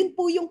yun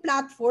po yung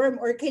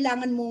platform or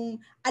kailangan mong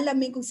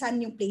alamin kung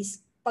saan yung place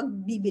pag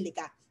bibili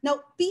ka. Now,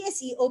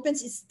 PSE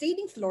opens its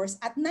trading floors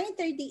at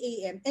 9:30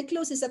 a.m. and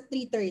closes at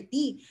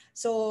 3:30.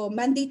 So,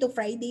 Monday to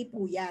Friday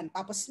po yan.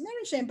 Tapos,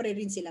 meron syempre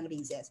rin silang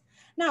recess.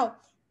 Now,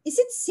 is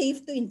it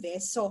safe to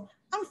invest? So,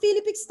 ang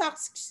Philippine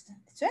Stocks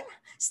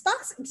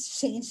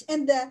Exchange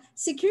and the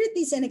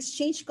Securities and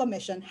Exchange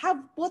Commission have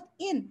put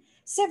in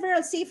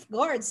several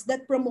safeguards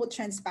that promote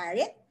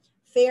transparent,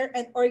 fair,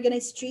 and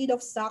organized trade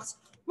of stocks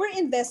where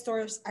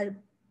investors are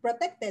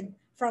protected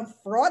from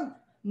fraud,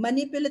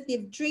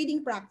 manipulative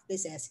trading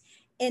practices,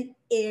 and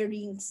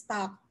erring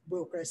stock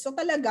brokers. So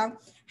talagang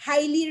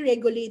highly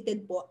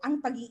regulated po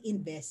ang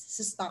pag-i-invest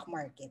sa stock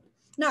market.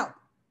 Now,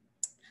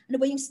 ano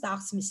ba yung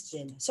stocks, Ms.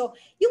 Jen? So,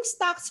 yung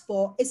stocks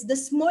po is the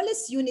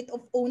smallest unit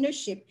of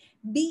ownership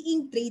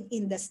being traded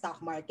in the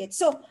stock market.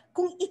 So,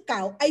 kung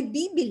ikaw ay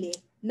bibili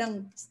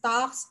ng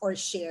stocks or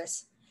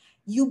shares,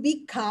 you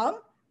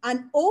become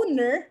an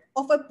owner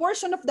of a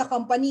portion of the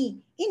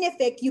company. In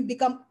effect, you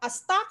become a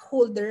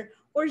stockholder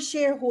or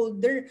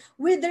shareholder,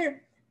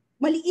 whether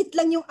maliit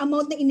lang yung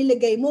amount na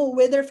inilagay mo,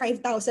 whether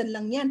 5,000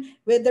 lang yan,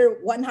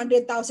 whether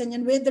 100,000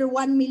 yan, whether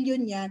 1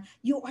 million yan,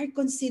 you are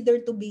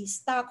considered to be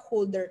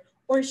stockholder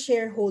or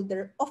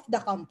shareholder of the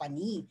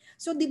company.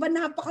 So di ba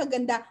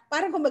napakaganda,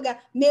 parang kumbaga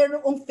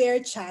merong fair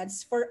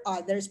chance for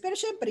others, pero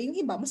syempre yung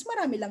iba, mas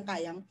marami lang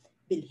kayang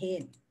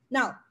bilhin.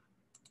 Now,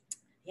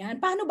 yan,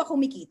 paano ba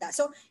kumikita?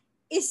 So,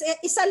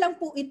 isa lang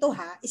po ito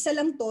isa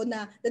lang to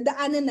na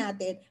dadaanan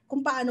natin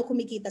kung paano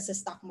kumikita sa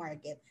stock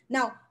market.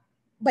 Now,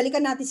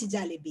 balikan natin si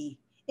Jollibee.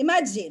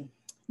 Imagine,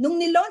 nung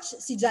nilaunch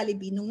si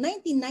Jollibee nung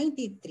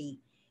 1993,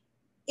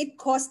 it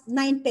cost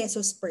 9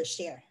 pesos per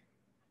share.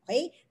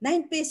 Okay?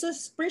 9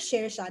 pesos per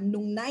share siya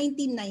nung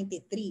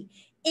 1993.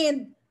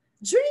 And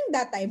during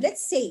that time,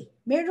 let's say,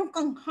 meron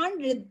kang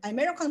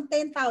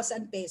 10,000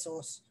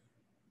 pesos.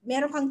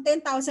 Meron kang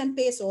 10,000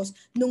 pesos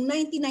nung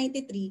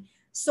 1993.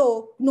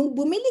 So, nung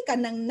bumili ka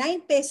ng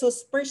 9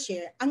 pesos per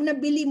share, ang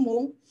nabili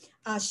mong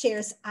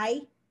shares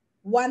ay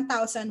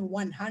 1,111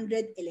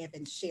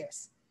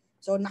 shares.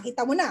 So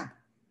nakita mo na.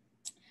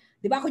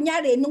 'Di ba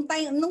kunyari nung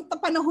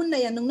panahon na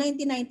yan nung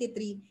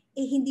 1993,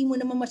 hindi mo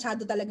naman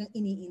masyado talagang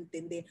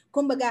iniintindi.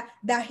 Kumbaga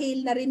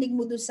dahil narinig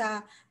mo doon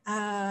sa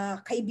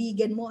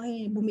kaibigan mo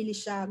bumili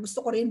siya,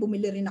 gusto ko rin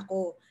bumili rin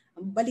ako.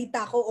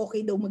 Balita ko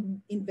okay daw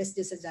mag-invest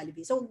din sa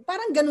Jollibee. So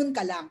parang ganun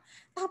ka lang.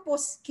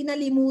 Tapos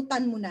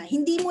kinalimutan mo na,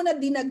 hindi mo na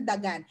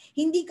dinagdagan,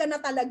 hindi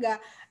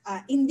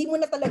mo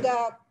na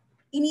talaga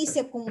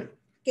inisip kung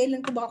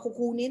kailan ko ba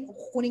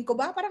kukunin ko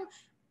ba? Parang,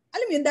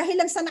 alam mo yun, dahil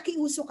lang sa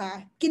nakiuso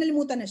ka,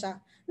 kinalimutan na siya.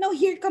 Now,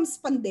 here comes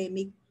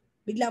pandemic.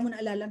 Bigla mo na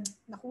alala,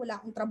 naku,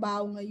 wala akong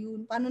trabaho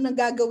ngayon. Paano nang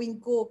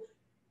gagawin ko?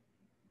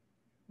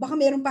 Baka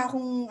meron pa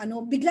akong,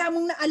 bigla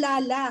mong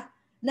naalala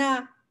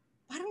na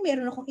parang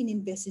meron akong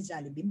ininvest sa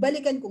Jollibee.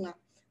 Balikan ko nga.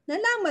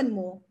 Nalaman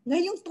mo,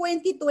 ngayong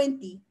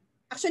 2020,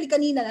 actually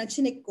kanina lang,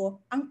 chinek ko,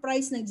 ang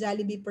price ng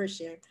Jollibee per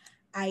share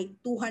ay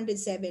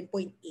 207.8.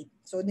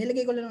 So,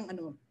 nilagay ko lang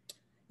ng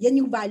yan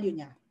yung value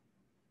niya.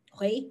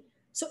 Okay?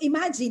 So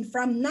imagine,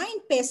 from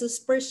 9 pesos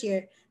per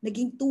share,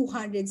 naging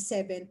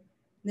 207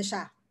 na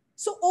siya.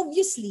 So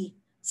obviously,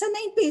 sa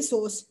 9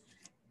 pesos,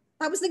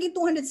 tapos naging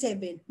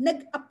 207,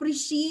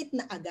 nag-appreciate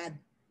na agad.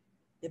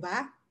 'Di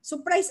ba? So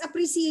price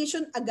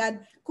appreciation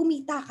agad,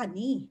 kumita ka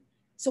ni.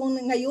 So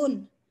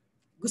ngayon,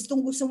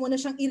 gustong-gusto mo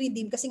na siyang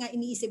i-redeem kasi nga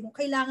iniisip mo,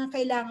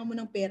 kailangan mo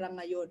ng pera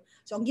ngayon.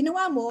 So ang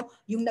ginawa mo,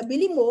 yung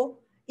nabili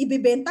mo,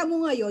 ibebenta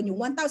mo ngayon, yung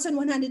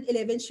 1,111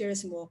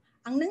 shares mo,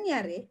 ang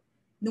nangyari,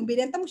 nung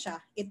binenta mo siya,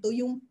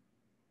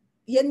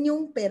 yan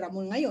yung pera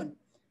mo ngayon.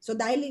 So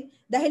dahil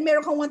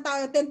meron kang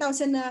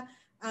 10,000 na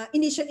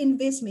initial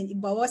investment,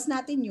 ibawas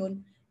natin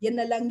yun,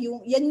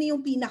 yan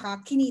yung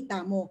pinaka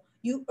kinita mo.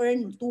 You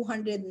earn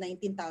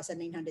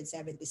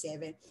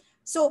 219,977.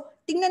 So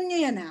tingnan nyo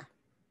yan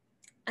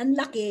ang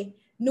laki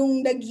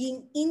nung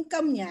naging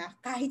income niya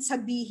kahit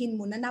sabihin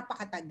mo na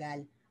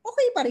napakatagal.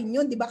 Okay pa rin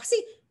yun, di ba? Kasi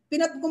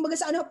kumbaga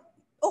sa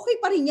okay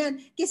pa rin yan.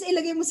 Kasi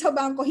ilagay mo sa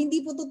bangko,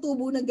 hindi po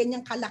tutubo ng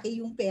ganyang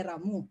kalaki yung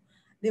pera mo.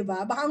 'Di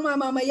ba? Baka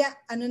mamaya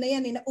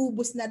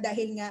naubos na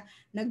dahil nga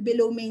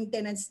nag-below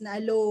maintenance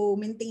na, low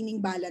maintaining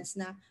balance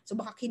na. So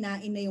baka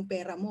kinain na yung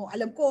pera mo.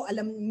 Alam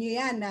niyo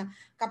yan na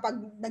kapag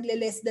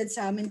nagle-less than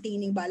sa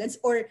maintaining balance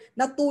or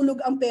natulog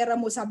ang pera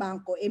mo sa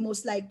bangko,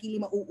 most likely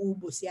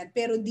mauubos yan.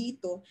 Pero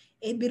dito,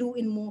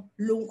 biruin mo,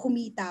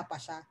 kumita pa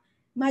siya.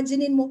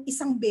 Imaginein mo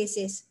isang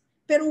beses.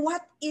 Pero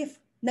what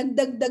if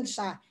nagdagdag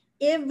siya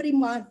every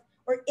month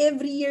or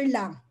every year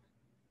lang?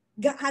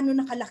 Gaano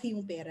nakalaki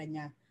yung pera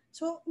niya?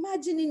 So,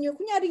 imagine niyo,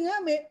 kunyari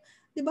nga,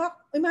 'di ba?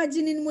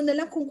 Imagine mo na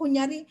lang kung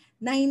kunyari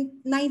 90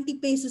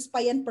 pesos pa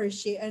yan per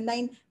share,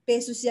 9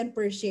 pesos yan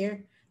per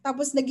share.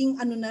 Tapos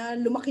naging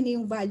lumaki na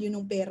yung value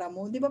ng pera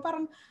mo. 'Di ba?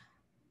 Parang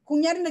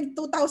kunyari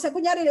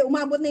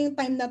umabot na yung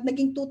time na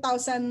naging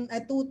 2070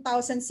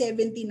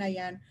 na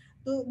yan.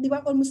 'Di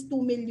ba? Almost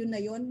 2 million na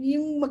yon.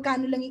 Yung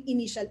magkano lang yung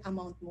initial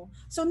amount mo.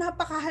 So,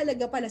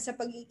 napakahalaga pala sa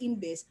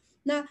pag-i-invest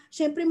na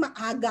syempre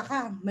maaga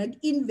ka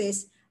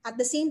mag-invest. At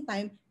the same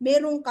time,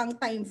 meron kang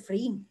time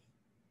frame.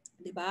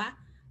 'Di ba?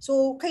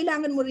 So,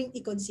 kailangan mo ring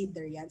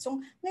i-consider 'yan. So,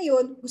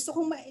 ngayon, gusto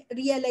kong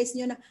ma-realize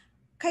niyo na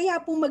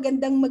kaya po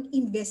magandang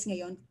mag-invest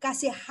ngayon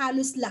kasi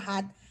halos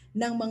lahat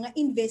ng mga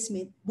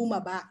investment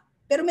bumaba.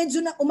 Pero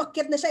medyo na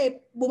umakyat na siya,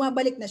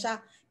 bumabalik na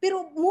siya.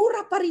 Pero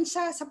mura pa rin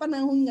siya sa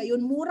panahon ngayon,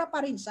 mura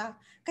pa rin siya.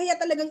 Kaya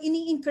talagang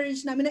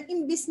ini-encourage namin na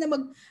imbis na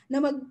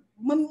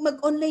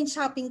mag-online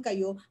shopping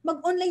kayo,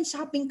 mag-online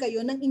shopping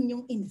kayo ng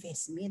inyong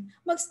investment.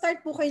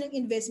 Mag-start po kayo ng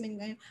investment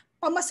ngayon.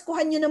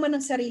 Pamaskuhan nyo naman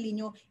ang sarili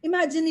nyo.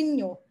 Imagine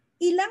niyo,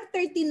 ilang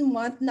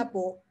 13-month na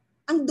po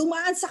ang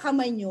dumaan sa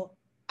kamay nyo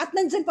at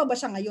nandyan pa ba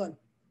siya ngayon?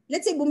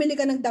 Let's say bumili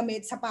ka ng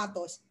damit,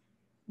 sapatos,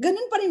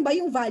 ganun pa rin ba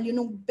yung value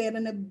ng pera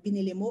na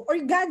binili mo? Or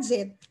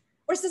gadget,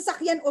 or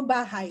sasakyan o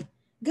bahay,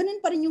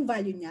 ganun pa rin yung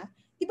value niya?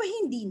 Diba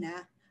hindi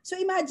na? So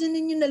imagine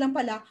niyo na lang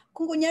pala,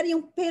 kung kunyari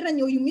yung pera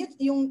nyo,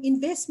 yung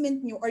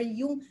investment nyo, or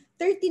yung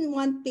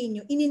 13-month pay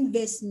nyo,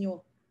 ininvest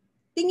nyo,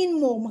 tingin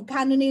mo,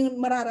 magkano na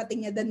yung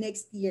mararating niya the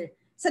next year?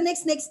 Sa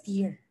next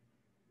year,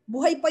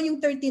 buhay pa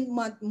yung 13th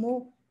month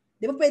mo.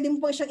 Di ba pwede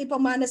mo pa siyang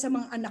ipamana sa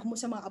mga anak mo,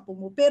 sa mga apo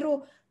mo.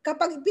 Pero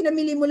kapag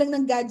pinamili mo lang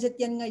ng gadget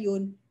yan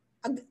ngayon,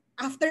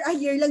 after a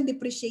year lang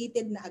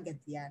depreciated na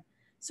agad yan.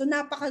 So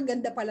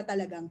napakaganda pala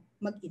talagang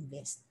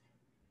mag-invest.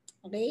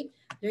 Okay?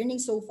 Learning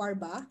so far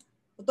ba?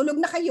 Tulog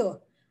na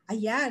kayo.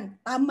 Ayan,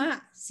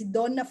 tama. Si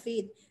Donna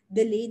Faith,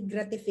 delayed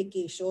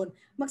gratification.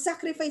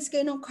 Mag-sacrifice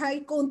kayo ng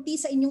kahit konti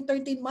sa inyong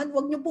 13 month.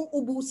 Huwag niyo pong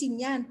ubusin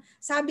yan.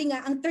 Sabi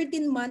nga, ang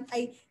 13 month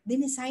ay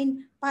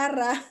dinesign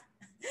para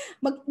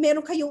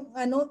meron kayong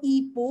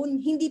ipon,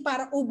 hindi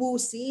para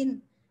ubusin.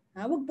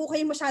 Huwag po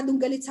kayong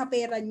masyadong galit sa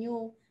pera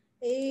nyo.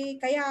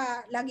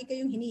 Kaya lagi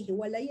kayong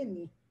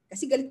hinihiwalayan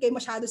Kasi galit kayo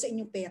masyado sa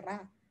inyong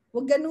pera.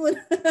 Huwag ganun.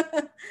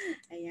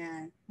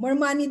 Ayan. More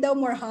money daw,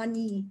 more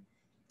honey.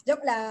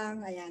 Joke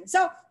lang. Ayan.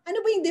 So, ano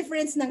ba yung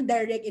difference ng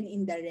direct and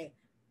indirect?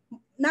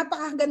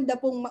 Napakaganda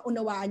pong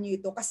maunawaan nyo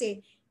ito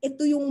kasi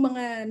ito yung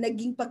mga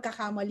naging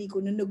pagkakamali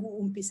ko nung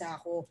nag-uumpisa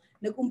ako.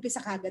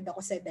 Nag-umpisa kagad ako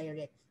sa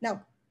direct.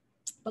 Now,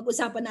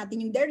 pag-usapan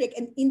natin yung direct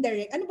and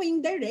indirect. Ano ba yung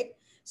direct?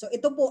 So,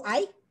 ito po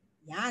ay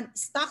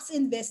stocks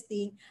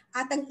investing,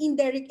 at ang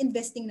indirect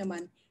investing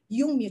naman,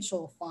 yung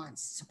mutual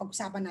funds. So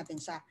pag-usapan natin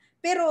siya.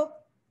 Pero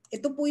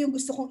ito po yung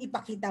gusto kong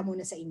ipakita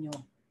muna sa inyo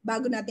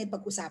bago natin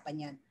pag-usapan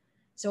yan.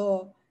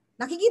 So,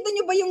 nakikita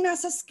nyo ba yung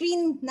nasa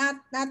screen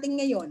natin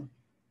ngayon?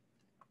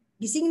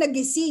 Gising na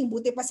gising,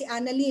 buti pa si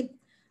Annalyn.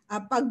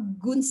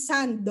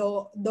 Paggunsan,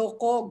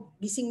 dokog,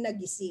 gising na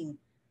gising.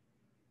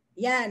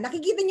 Yan,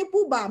 nakikita niyo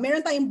po ba?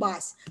 Meron tayong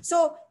bus.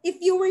 So, if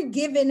you were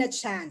given a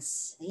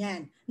chance,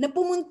 na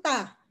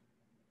pumunta,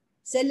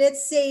 so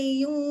let's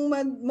say, yung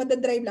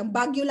madadrive lang,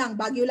 Baguio lang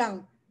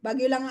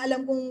ang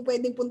alam kong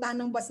pwedeng puntahan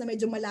ng bus na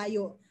medyo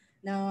malayo,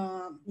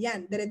 na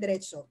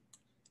dire-diretso.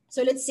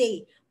 So let's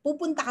say,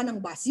 pupunta ka ng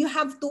bus, you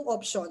have two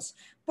options.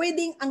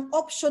 Pwedeng ang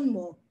option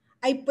mo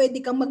ay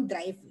pwede kang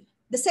mag-drive.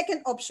 The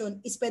second option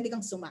is pwede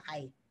kang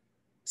sumakay.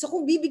 So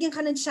kung bibigyan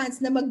ka ng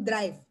chance na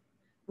mag-drive,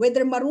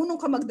 whether marunong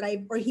ka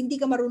mag-drive or hindi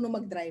ka marunong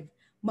mag-drive,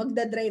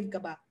 magda-drive ka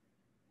ba?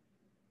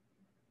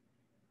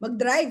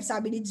 Mag-drive,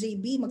 sabi ni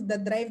JB,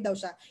 magda-drive daw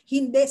siya.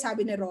 Hindi,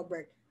 sabi ni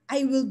Robert.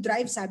 I will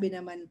drive, sabi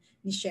naman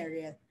ni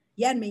Cheryl.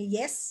 Yan, may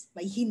yes,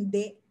 may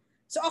hindi.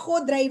 So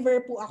ako,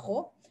 driver po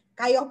ako.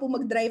 Kaya ko po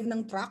mag-drive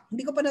ng truck.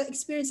 Hindi ko pa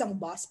na-experience ang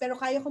bus, pero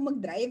kaya ko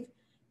mag-drive.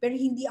 Pero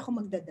hindi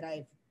ako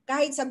magda-drive.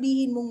 Kahit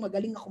sabihin mong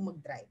magaling ako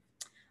mag-drive.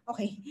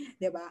 Okay,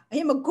 'di ba?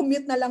 Ay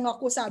mag-commute na lang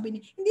ako, sabi ni.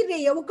 Hindi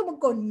Rhea, wag ka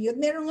mag-commute.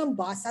 Meron ng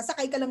bus,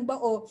 sasakay ka lang ba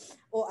o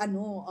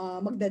ano,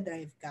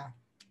 magda-drive ka.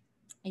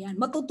 Ayan,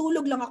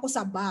 matutulog lang ako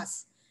sa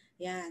bus.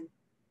 Ayan.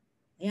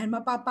 Ayan,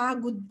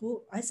 mapapagod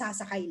po. Ay,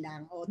 sasakay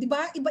lang. O, di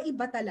ba?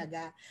 Iba-iba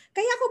talaga.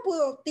 Kaya ko po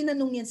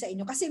tinanong yan sa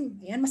inyo. Kasi,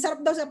 ayan,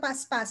 masarap daw sa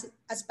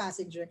as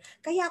passenger.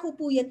 Kaya ko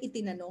po yan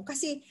itinanong.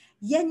 Kasi,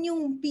 yan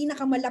yung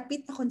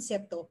pinakamalapit na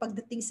konsepto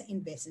pagdating sa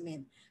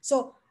investment.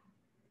 So,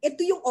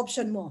 ito yung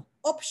option mo.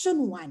 Option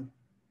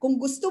 1. Kung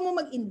gusto mo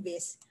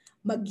mag-invest,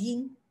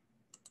 maging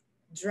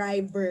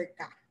driver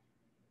ka.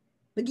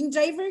 Maging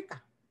driver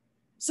ka.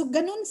 So,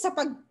 ganun sa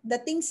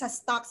pagdating sa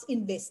stocks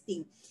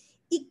investing.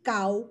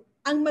 Ikaw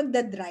ang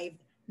magdadrive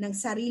ng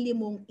sarili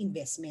mong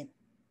investment.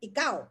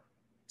 Ikaw.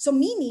 So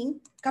meaning,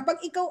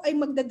 kapag ikaw ay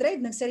magdadrive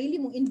ng sarili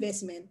mong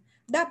investment,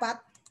 dapat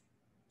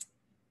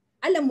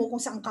alam mo kung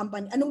saan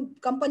company, anong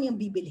company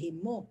ang bibilhin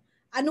mo,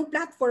 anong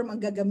platform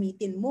ang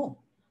gagamitin mo.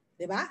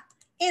 'Di ba?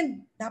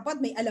 And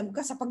dapat may alam ka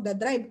sa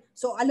pagdadrive.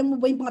 So alam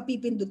mo ba yung mga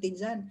pipindutin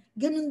dyan?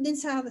 Ganun din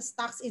sa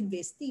stocks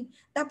investing.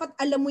 Dapat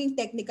alam mo yung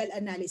technical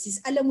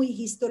analysis, alam mo yung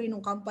history ng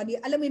company,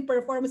 alam mo yung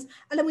performance,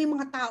 alam mo yung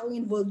mga taong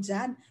involved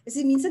dyan.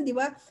 Kasi minsan, di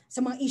ba, sa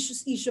mga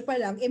issue pa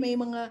lang, may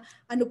mga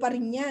ano pa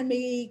rin yan,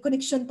 may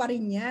connection pa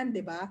rin yan,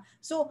 di ba?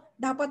 So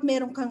dapat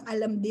meron kang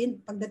alam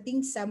din pagdating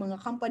sa mga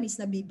companies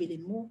na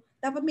bibilin mo.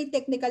 Dapat may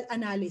technical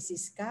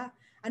analysis ka.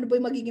 Ano ba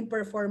yung magiging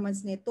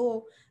performance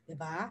nito?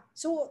 Diba?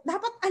 So,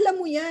 dapat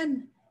alam mo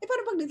yan.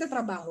 Paano pag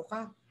nagtatrabaho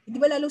ka? Hindi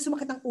ba lalong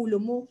sumakit ang ulo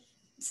mo?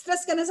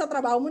 Stress ka na sa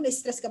trabaho mo,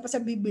 na-stress ka pa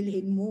sa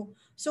bibilhin mo.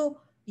 So,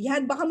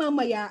 yan, baka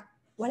mamaya,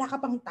 wala ka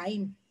pang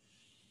time.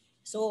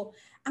 So,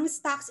 ang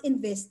stocks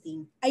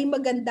investing ay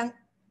magandang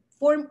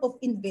form of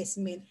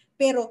investment.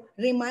 Pero,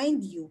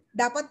 remind you,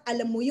 dapat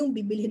alam mo yung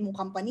bibilhin mong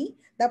company,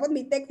 dapat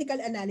may technical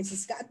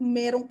analysis ka at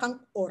meron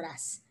kang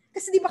oras.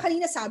 Kasi di ba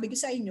kanina sabi ko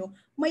sa inyo,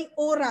 may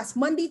oras,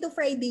 Monday to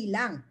Friday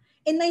lang.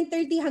 And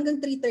 9:30 hanggang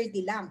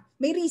 3:30 lang.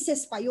 May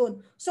recess pa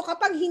yun. So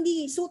kapag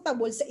hindi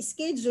suitable sa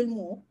schedule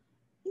mo,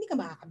 hindi ka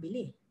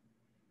makakabili.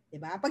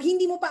 Diba? Pag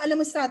hindi mo pa alam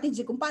ang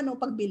strategy kung paano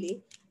pagbili,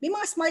 may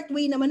mga smart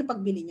way naman ng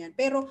pagbili niyan.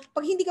 Pero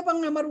pag hindi ka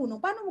pang marunong,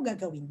 paano mo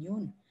gagawin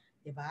yun?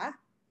 Diba?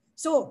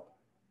 So,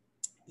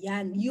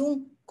 yan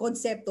yung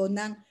konsepto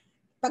ng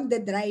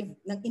pagdadrive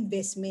ng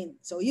investment.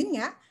 So yun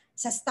nga,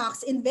 sa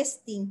stocks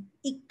investing,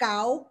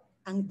 ikaw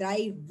ang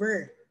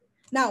driver.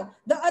 Now,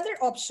 the other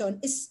option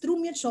is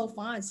through mutual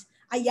funds.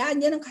 Ayan,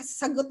 yan ang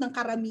sagot ng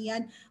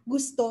karamihan.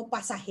 Gusto,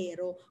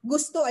 pasahero.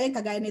 Gusto, ayan,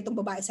 kagaya na itong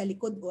babae sa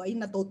likod, ay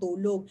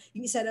natutulog.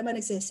 Yung isa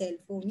naman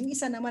nagse-cellphone. Yung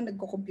isa naman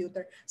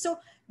nagko-computer. So,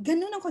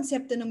 ganun ang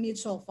konsepto ng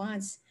mutual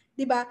funds.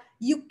 'Di ba?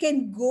 You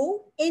can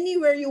go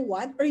anywhere you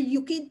want or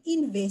you can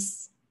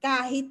invest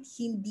kahit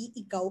hindi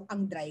ikaw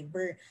ang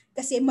driver.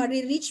 Kasi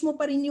marireach mo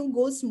pa rin yung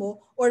goals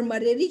mo or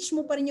marireach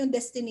mo pa rin yung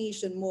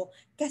destination mo.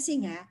 Kasi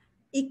nga,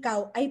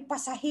 ikaw ay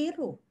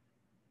pasahero.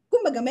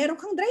 Kumbaga, meron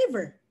kang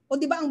driver. O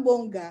di ba ang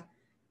bongga,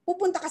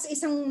 pupunta ka sa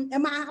isang,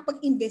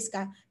 makakapag-invest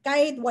ka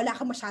kahit wala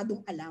ka masyadong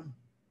alam.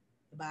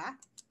 Diba?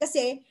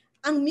 Kasi,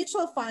 ang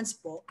mutual funds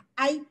po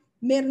ay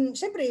meron,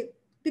 syempre,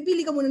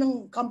 pipili ka muna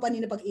ng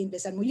company na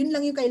pag-investan mo. Yun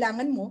lang yung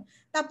kailangan mo.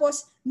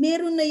 Tapos,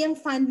 meron na yung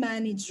fund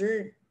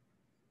manager.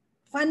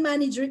 Fund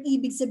manager,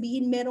 ibig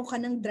sabihin meron ka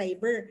ng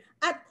driver.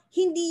 At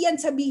hindi yan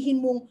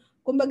sabihin mong,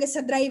 kumbaga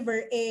sa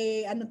driver,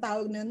 ano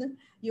tawag na,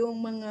 yung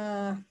mga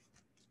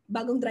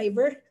bagong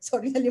driver,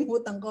 sorry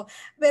nalimutan ko.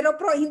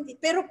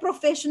 Pero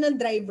professional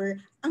driver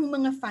ang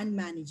mga fund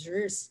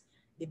managers,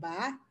 'di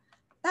ba?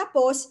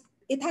 Tapos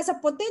it has a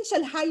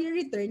potential higher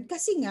return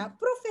kasi nga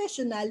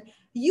professional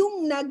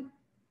yung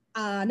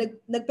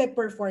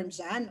nagpe-perform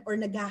diyan or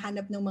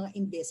naghahanap ng mga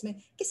investment.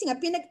 Kasi nga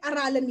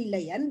pinag-aralan nila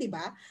 'yan, 'di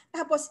ba?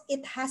 Tapos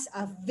it has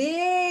a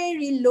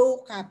very low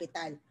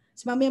capital.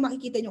 So mamaya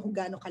makikita niyo kung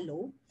gaano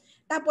ka-low.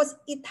 Tapos,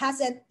 it has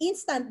an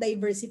instant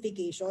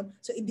diversification.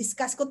 So,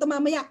 i-discuss ko ito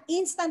mamaya.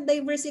 Instant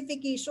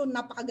diversification,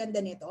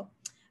 napakaganda nito.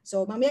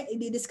 So, mamaya,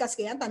 i-discuss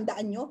ko yan,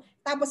 tandaan nyo.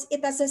 Tapos,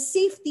 it has a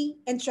safety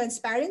and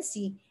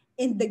transparency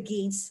and the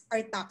gains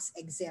are tax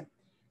exempt.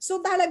 So,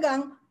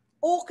 talagang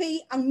okay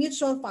ang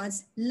mutual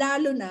funds,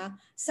 lalo na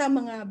sa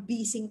mga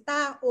bising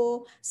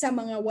tao, sa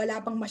mga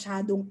wala pang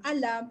masyadong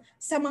alam,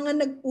 sa mga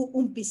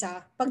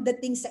nag-uumpisa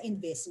pagdating sa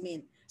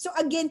investment. So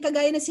again,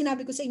 kagaya ng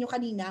sinabi ko sa inyo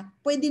kanina,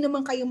 pwede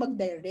naman kayong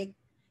mag-direct.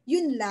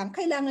 Yun lang,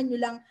 kailangan nyo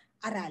lang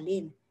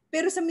aralin.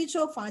 Pero sa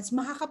mutual funds,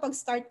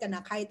 makakapag-start ka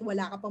na kahit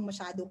wala ka pang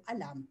masyadong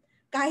alam,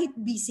 kahit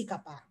busy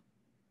ka pa.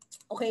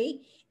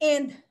 Okay?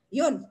 And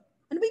yun,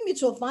 ano ba yung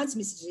mutual funds,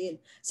 Ms. Jill?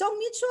 So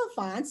mutual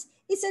funds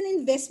is an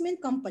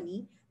investment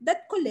company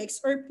that collects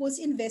or pulls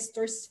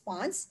investors'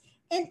 funds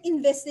and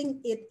investing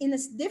it in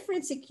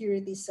different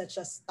securities such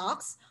as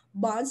stocks,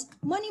 bonds,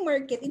 money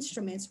market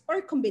instruments,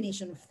 or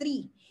combination of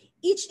three.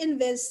 Each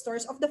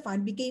investors of the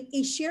fund became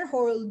a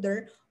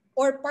shareholder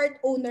or part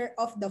owner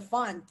of the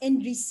fund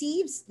and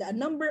receives the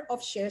number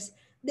of shares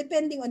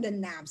depending on the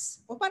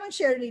NAVs. O parang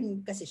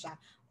sharing kasi siya.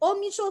 All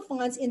mutual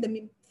funds in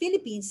the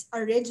Philippines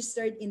are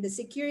registered in the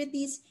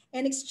Securities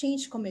and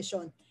Exchange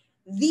Commission.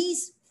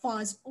 These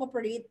funds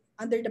operate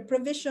under the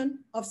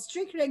provision of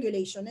strict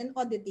regulation and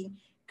auditing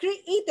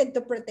created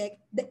to protect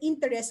the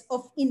interest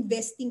of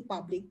investing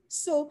public.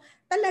 So,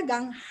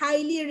 talagang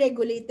highly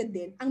regulated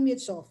din ang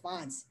mutual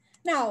funds.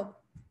 Now,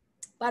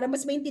 para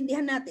mas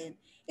maintindihan natin,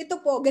 ito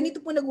po,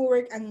 ganito po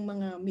nag-work ang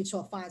mga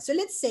mutual funds. So,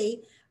 let's say,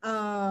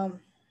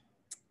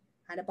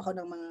 hanap ako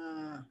ng mga,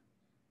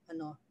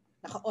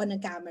 naka-on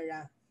ng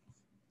camera.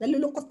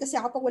 Nalulungkot kasi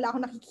ako pag wala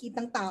akong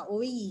nakikitang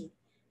tao eh.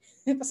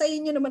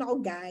 Pasayin nyo naman ako,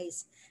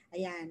 guys.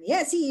 Ayan.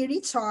 Yan, si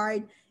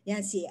Richard.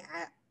 Yan, si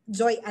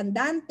Joy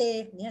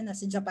Andante. Yan,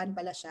 nasa Japan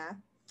pala siya.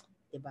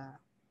 Diba?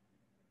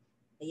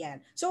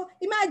 Ayan. So,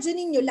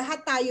 imagine niyo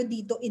lahat tayo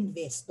dito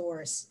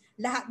investors.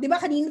 Lahat, 'di ba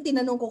kanina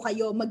tinanong ko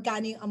kayo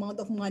magkano yung amount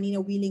of money na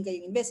willing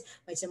kayong invest?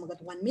 May isa magot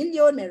 1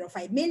 million, may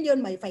 5 million,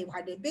 may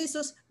 500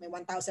 pesos, may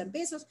 1,000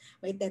 pesos,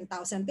 may 10,000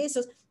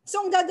 pesos.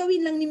 So, ang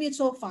gagawin lang ni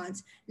mutual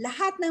funds,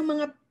 lahat ng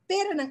mga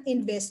pera ng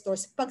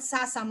investors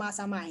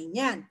pagsasama-samahin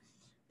 'yan.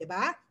 'Di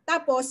ba?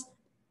 Tapos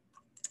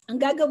ang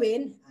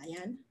gagawin,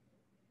 ayan.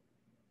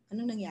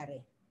 Anong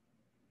nangyari?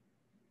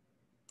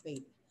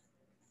 Wait.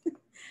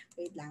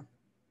 Wait lang.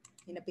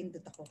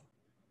 Pinapindot ako.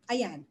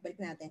 Ayan, balik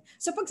natin.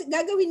 So pag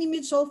gagawin ni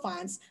mutual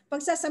funds,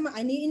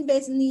 pagsasamaan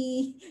ni-invest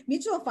ni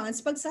mutual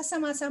funds,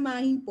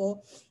 pagsasama-samahin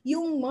po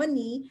yung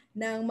money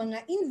ng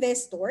mga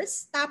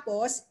investors,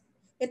 tapos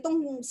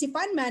itong si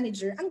fund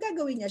manager, ang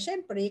gagawin niya,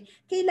 syempre,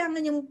 kailangan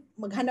niyang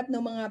maghanap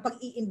ng mga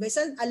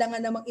pag-i-invest.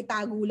 Alangan namang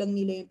itago lang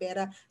nila yung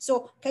pera.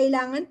 So,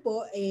 kailangan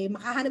po,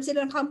 makahanap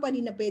sila ng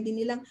company na pwede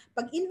nilang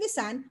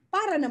pag-investan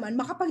para naman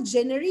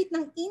makapag-generate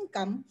ng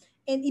income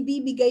and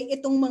ibibigay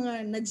itong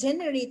mga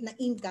na-generate na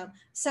income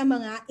sa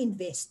mga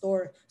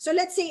investor. So,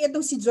 let's say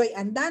itong si Joy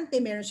Andante,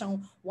 meron siyang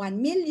 1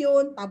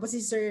 million, tapos si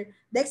Sir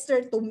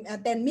Dexter 10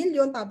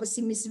 million, tapos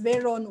si Miss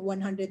Veron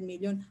 100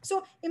 million.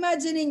 So,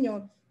 imagine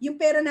niyo yung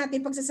pera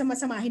natin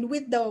pagsasama-samahin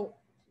with the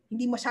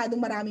hindi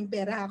masyadong maraming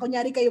pera.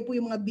 Kunyari kayo po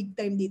yung mga big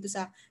time dito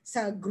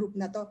sa group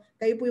na to.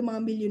 Kayo po yung mga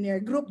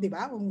millionaire group, di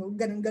ba? Kung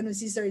ganun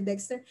si Sir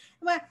Dexter.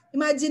 Diba?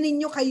 Imagine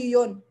niyo kayo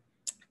yon.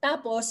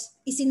 Tapos,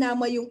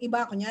 isinama yung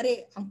iba.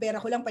 Kunyari, ang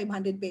pera ko lang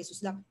 500 pesos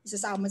lang.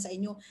 Isasama sa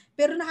inyo.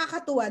 Pero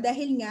nakakatuwa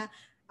dahil nga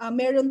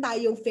meron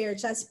tayong fair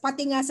chance.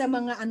 Pati nga sa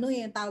mga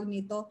tawag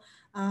nito,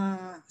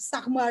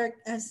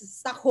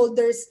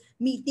 stockholders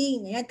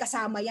meeting. Ayan,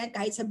 kasama yan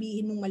kahit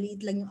sabihin mong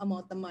maliit lang yung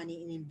amount of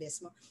money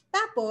in-invest mo.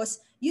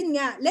 Tapos, yun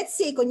nga, let's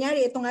say,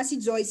 kunyari, ito nga si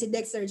Joy, si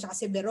Dexter, at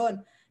si Veron,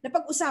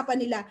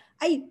 napag-usapan nila,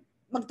 ay,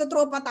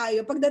 magtotropa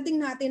tayo. Pagdating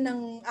natin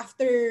ng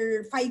after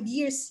 5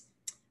 years,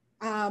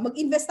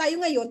 mag-invest tayo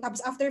ngayon,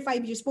 tapos after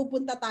 5 years,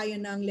 pupunta tayo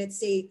ng,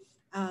 let's say,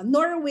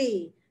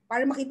 Norway,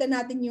 para makita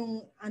natin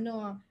yung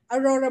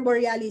Aurora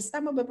Borealis.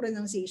 Tama ba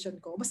pronunciation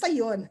ko? Basta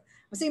yun.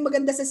 Basta yung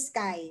maganda sa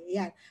sky.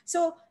 Yan.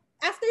 So,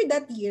 after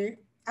that year,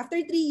 after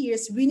 3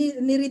 years,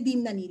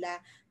 ni-redeem na nila.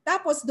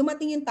 Tapos,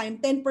 dumating yung time,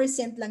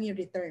 10% lang yung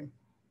return.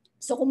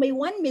 So, kung may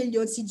 1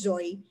 million si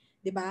Joy,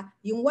 di ba?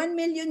 Yung 1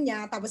 million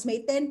niya, tapos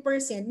may 10%,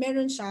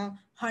 meron siyang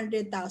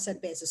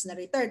 100,000 pesos na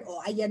return. O,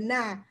 ayan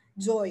na,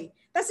 Joy.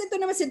 Tapos ito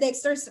naman si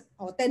Dexter, 10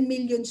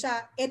 million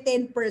siya,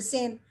 10%.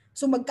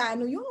 So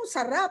magkano yun?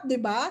 Sarap,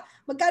 'di ba?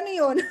 Magkano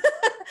 'yon?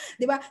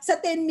 'Di ba? Sa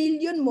 10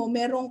 million mo,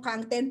 meron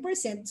kang 10%,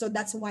 so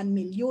that's 1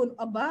 million.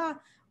 Aba,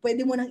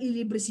 pwede mo nang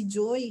ilibre si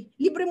Joy.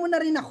 Libre mo na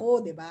rin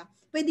ako, 'di ba?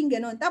 Pwedeng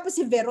ganoon. Tapos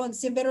si Veron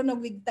na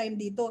big time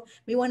dito,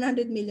 may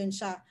 100 million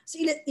siya. So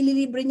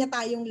ililibre niya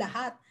tayong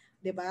lahat,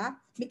 'di ba?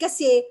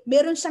 Kasi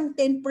meron siyang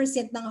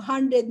 10% ng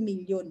 100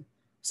 million.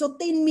 So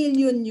 10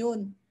 million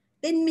 'yun.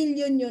 10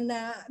 million 'yun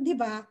na, 'di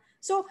ba?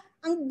 So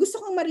ang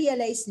gusto kong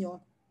ma-realize nyo,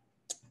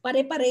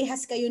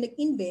 pare-parehas kayo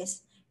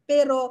nag-invest,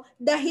 pero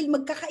dahil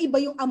magkakaiba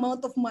yung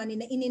amount of money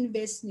na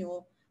in-invest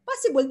nyo,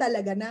 possible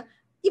talaga na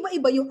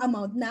iba-iba yung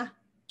amount na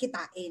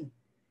kitain.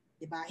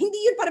 Diba?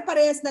 Hindi yun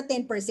pare-parehas na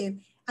 10%.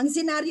 Ang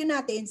senaryo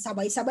natin,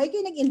 sabay-sabay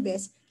kayo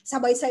nag-invest,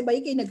 sabay-sabay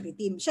kayo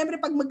nag-redeem. Siyempre,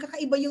 pag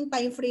magkakaiba yung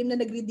time frame na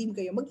nag-redeem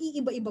kayo,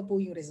 mag-iiba-iba po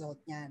yung result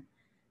niyan.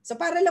 So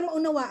para lang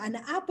maunawaan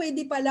na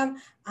pwede pa lang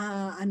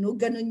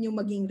ganun yung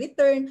maging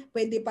return,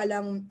 pwede pa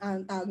lang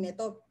tawag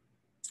nito,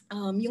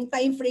 yung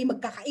time frame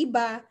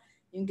magkakaiba,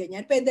 yung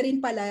ganyan. Pwede rin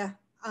pala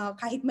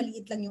kahit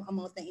maliit lang yung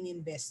amount na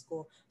ininvest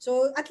ko.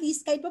 So at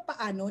least kahit pa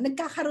paano,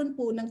 nagkakaroon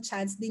po ng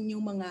chance din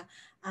yung mga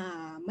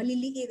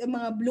maliliit,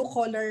 mga blue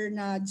collar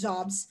na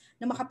jobs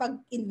na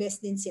makapag-invest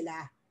din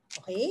sila.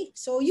 Okay?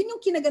 So yun yung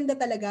kinaganda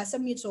talaga sa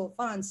mutual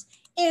funds.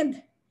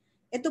 And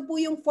ito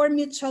po yung 4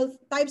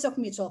 types of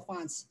mutual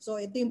funds. So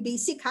ito yung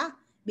basic ha.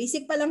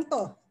 Basic pa lang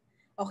to.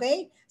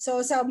 Okay?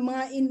 So sa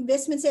mga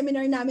investment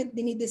seminar namin,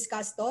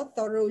 dinidiscuss to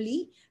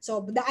thoroughly.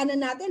 So daanan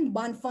natin,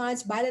 bond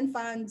funds, balance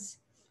funds,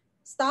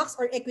 stocks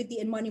or equity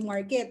and money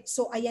market.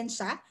 So ayan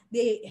siya.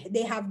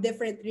 They have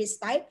different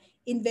risk type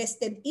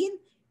invested in.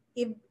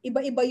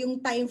 Iba-iba yung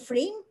time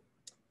frame.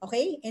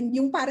 Okay? And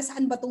yung para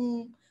saan ba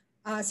tong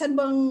saan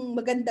bang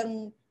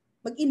magandang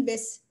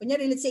mag-invest?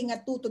 Kunyari, let's say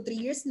nga 2 to 3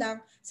 years lang,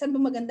 saan ba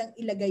magandang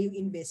ilagay yung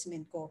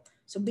investment ko?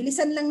 So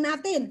bilisan lang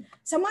natin.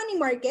 Sa money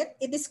market,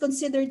 it is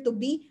considered to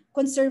be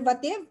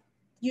conservative.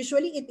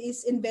 Usually, it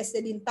is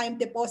invested in time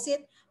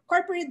deposit,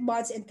 corporate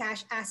bonds, and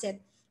cash asset.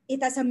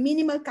 It has a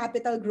minimal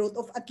capital growth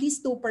of at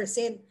least 2%.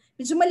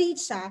 Medyo maliit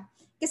siya.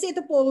 Kasi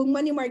ito po,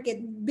 money market,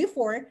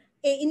 before,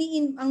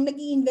 ang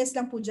nag-i-invest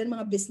lang po dyan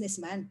mga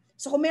businessman.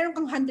 So kung meron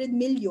kang 100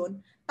 million,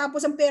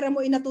 tapos ang pera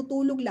mo ay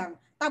natutulog lang,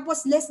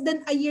 tapos less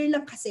than a year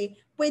lang kasi,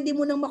 pwede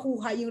mo nang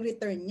makuha yung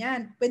return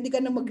niyan. Pwede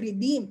ka nang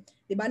mag-redeem.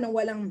 Diba? Nang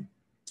walang,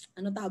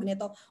 ano tawag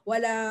nito?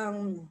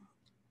 Walang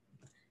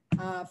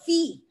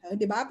fee.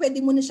 Diba? Pwede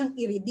mo na siyang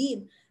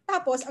i-redeem.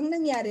 Tapos, ang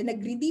nangyari,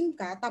 nag-redeem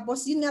ka,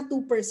 tapos yun nga 2%.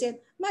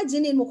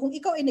 Imagine mo, kung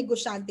ikaw ay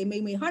negosyante,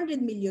 may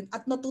 100 million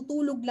at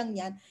natutulog lang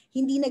yan,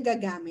 hindi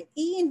nagagamit,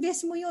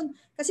 i-invest mo yun.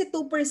 Kasi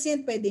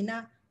 2% pwede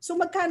na. So,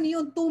 magkano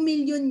yun? 2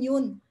 million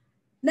yun.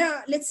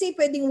 Na, let's say,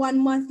 pwedeng 1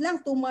 month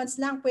lang, 2 months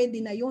lang, pwede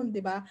na yun,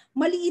 di ba?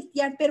 Maliit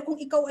yan, pero kung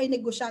ikaw ay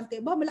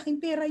negosyante, malaking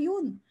pera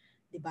yun.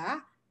 Di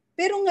ba?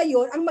 Pero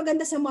ngayon, ang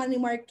maganda sa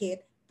money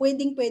market,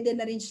 pwedeng-pwede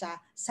na rin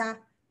siya sa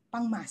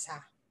pangmasa.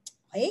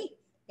 Okay?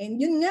 And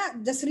yun nga,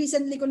 just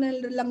recently ko na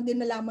lang din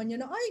nalaman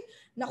yun na, ay,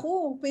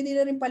 naku, pwede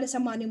na rin pala sa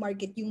money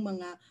market yung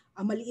mga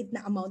maliit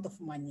na amount of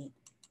money.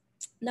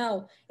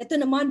 Now, ito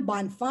naman,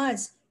 bond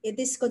funds. It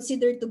is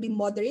considered to be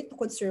moderate to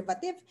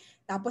conservative.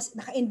 Tapos,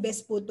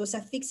 naka-invest po to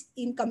sa fixed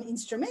income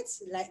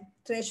instruments like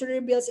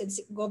treasury bills and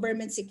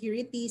government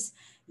securities.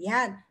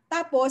 Yan.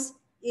 Tapos,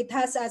 it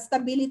has a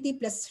stability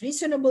plus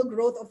reasonable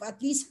growth of at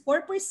least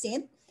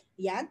 4%.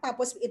 Yan.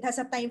 Tapos, it has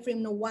a time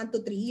frame ng 1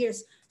 to 3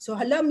 years. So,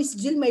 hala, Miss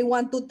Jill, may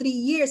 1 to 3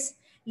 years.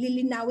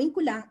 Lilinawin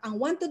ko lang, ang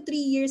 1 to 3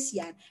 years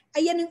yan,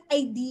 ayan ang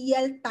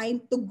ideal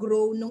time to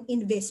grow ng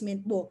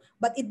investment mo.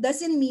 But it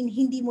doesn't mean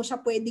hindi mo siya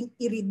pwedeng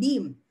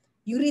i-redeem.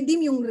 You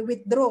redeem yung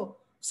withdraw.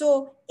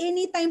 So,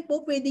 anytime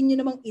po pwede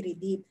nyo namang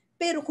i-redeem.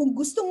 Pero kung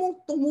gusto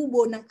mong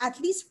tumubo ng at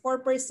least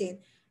 4%,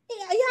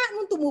 ayaan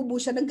mong tumubo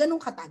siya ng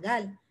ganong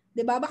katagal.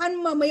 Diba? Baka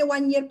mamaya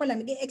 1 year pa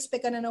lang,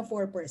 nag-expect ka na ng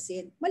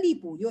 4%. Mali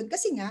po yun.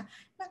 Kasi nga,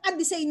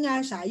 naka-design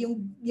nga siya,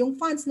 yung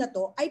funds na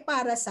to ay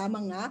para sa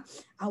mga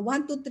 1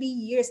 to 3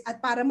 years. At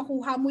para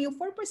makuha mo yung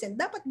 4%,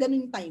 dapat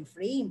ganun yung time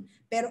frame.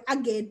 Pero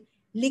again,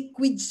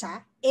 liquid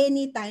siya.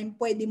 Anytime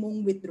pwede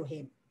mong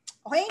withdrawin.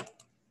 Okay?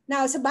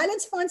 Now, sa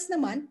balance funds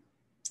naman,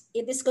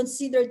 it is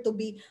considered to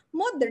be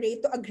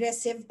moderate to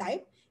aggressive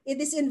type. It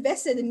is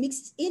invested in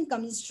mixed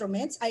income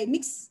instruments,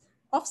 mix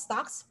of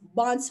stocks,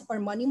 bonds, or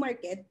money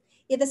market.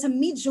 It has a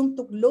medium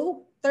to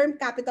low term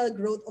capital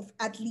growth of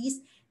at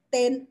least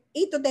 8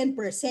 to 10%.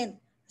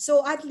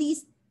 So at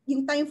least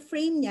yung time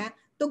frame niya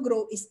to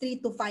grow is 3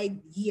 to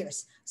 5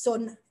 years.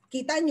 So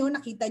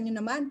nakita nyo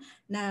naman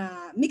na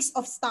mix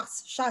of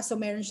stocks siya. So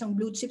meron siyang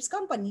blue chips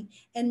company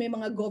and may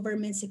mga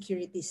government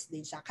securities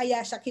din siya.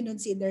 Kaya siya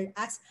kinonsider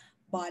as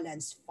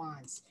balance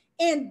funds.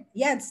 And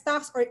yan,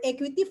 stocks or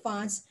equity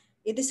funds,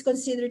 it is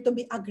considered to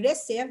be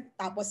aggressive.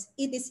 Tapos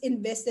it is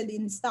invested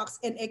in stocks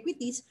and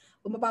equities.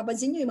 Kung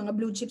mapapansin nyo, yung mga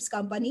blue chips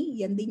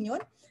company, yan din yun.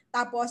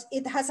 Tapos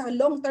it has a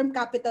long-term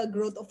capital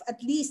growth of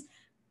at least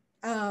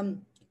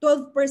 12%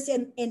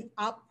 and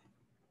up.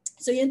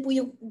 So yan po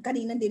yung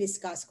kanina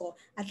diniscuss ko,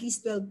 at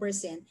least 12%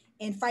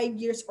 and 5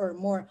 years or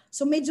more.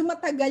 So medyo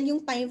matagal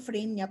yung time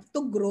frame niya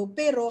to grow,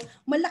 pero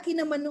malaki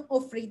naman yung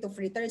rate of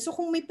return. So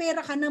kung may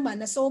pera ka naman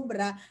na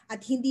sobra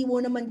at hindi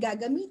mo naman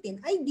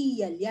gagamitin,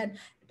 ideal yan.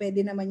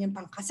 Pwede naman yan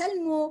pang kasal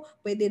mo,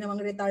 pwede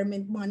namang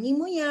retirement money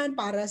mo yan,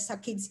 para sa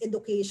kids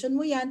education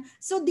mo yan.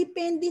 So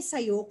depende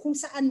sa'yo kung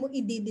saan mo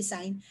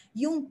i-design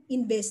yung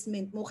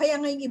investment mo. Kaya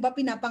ngayon iba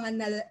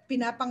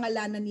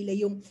pinapangalanan nila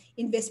yung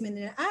investment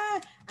nila.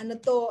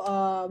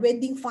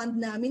 Wedding fund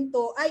namin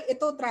to. Ay,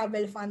 ito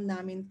travel fund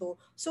namin to.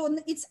 So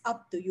it's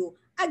up to you.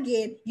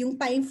 Again, yung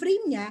time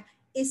frame niya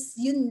is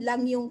yun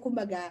lang yung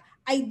kumbaga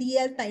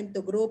ideal time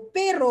to grow.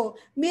 Pero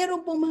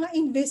meron pong mga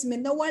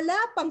investment na wala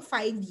pang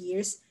 5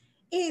 years,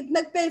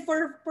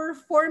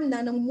 nag-perform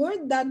na ng more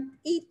than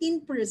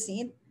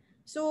 18%.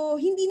 So,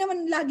 hindi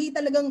naman lagi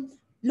talagang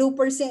low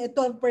percent,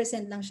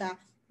 12% lang siya.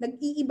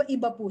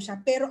 Nag-iiba-iba po siya.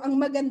 Pero ang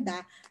maganda,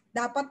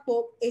 dapat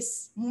po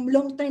is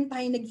long-term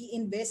tayo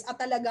nag-i-invest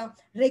at talagang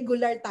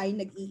regular tayo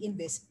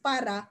nag-i-invest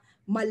para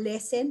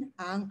ma-lessen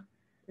ang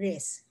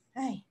risk.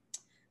 Ay,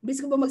 bilis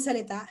ko ba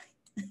magsalita?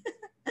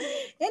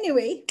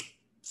 Anyway,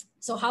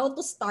 so how to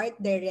start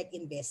direct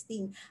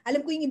investing? Alam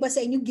ko yung iba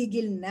sa inyo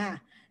gigil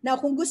na. Now,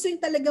 kung gusto nyo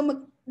talaga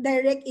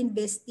mag-direct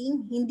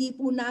investing, hindi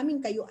po namin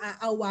kayo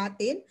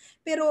aawatin,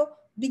 pero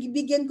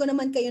bigyan ko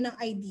naman kayo ng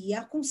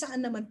idea kung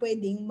saan naman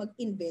pwedeng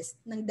mag-invest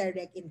ng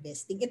direct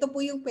investing. Ito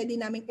po yung pwede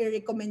namin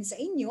i-recommend sa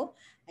inyo.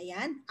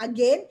 Ayan.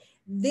 Again,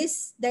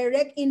 this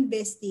direct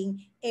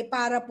investing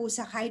para po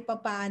sa kahit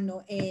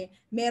papaano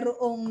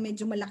merong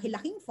medyo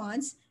malaki-laking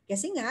funds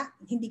kasi nga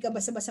hindi ka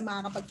basta-basta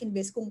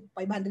makakapag-invest kung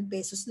 500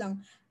 pesos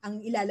lang ang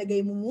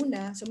ilalagay mo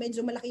muna. So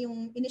medyo malaki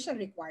yung initial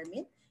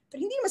requirement,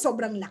 pero hindi naman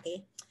sobrang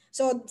laki.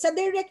 So sa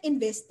direct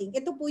investing,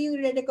 ito po yung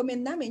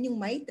re-recommend namin, yung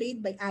My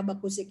Trade by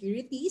Abacus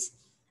Securities.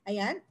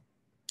 Ayan.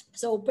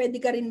 So pwede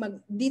ka rin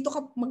dito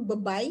ka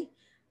magbabay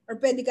or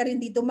pwede ka rin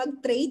dito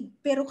mag-trade.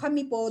 Pero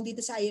kami po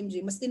dito sa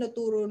IMG, mas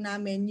tinuturo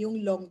namin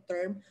yung long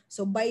term.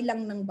 So buy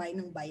lang ng buy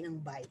ng buy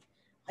ng buy.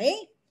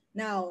 Okay?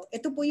 Now,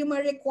 ito po yung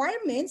mga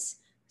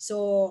requirements.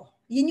 So,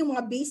 yun yung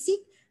mga basic.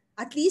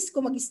 At least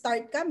kung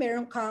mag-start ka,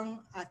 meron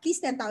kang at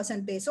least 10,000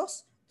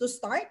 pesos to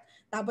start.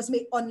 Tapos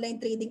may online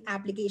trading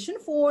application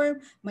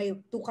form, may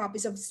 2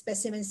 copies of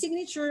specimen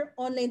signature,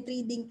 online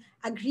trading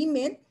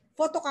agreement,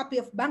 photocopy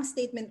of bank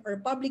statement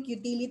or public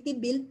utility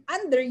bill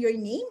under your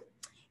name,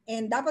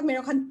 and dapat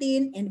meron kang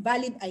TIN and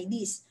valid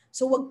IDs.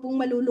 So wag pong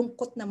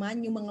malulungkot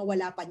naman yung mga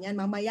wala pa niyan.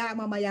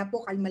 Mamaya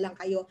po, kalma lang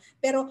kayo.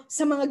 Pero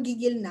sa mga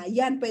gigil na,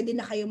 yan, pwede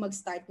na kayo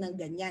mag-start ng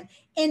ganyan.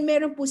 And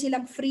meron po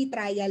silang free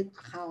trial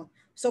account.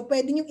 So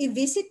pwede nyo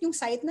i-visit yung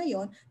site na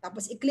yon,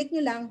 tapos i-click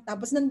nyo lang,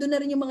 tapos nandun na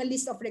rin yung mga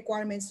list of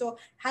requirements. So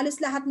halos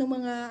lahat ng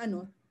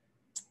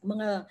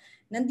mga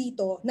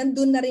nandito,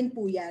 nandun na rin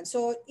po yan.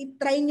 So,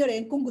 i-try nyo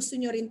rin kung gusto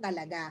nyo rin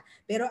talaga.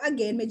 Pero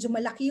again, medyo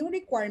malaki yung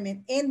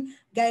requirement and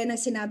gaya ng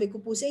sinabi ko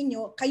po sa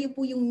inyo, kayo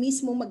po yung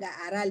mismo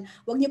mag-aaral.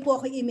 Huwag nyo po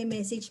ako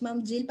i-message,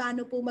 Ma'am Jill,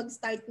 paano po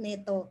mag-start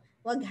neto?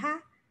 Huwag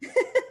ha?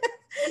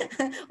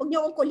 Huwag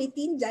nyo akong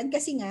kulitin dyan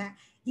kasi nga,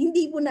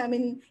 hindi po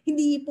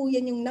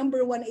yan yung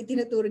number 1 na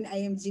itinuturo ni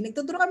IMG.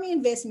 Nagtuturo kami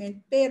investment,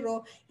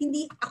 pero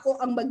hindi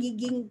ako ang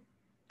magiging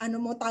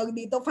tawag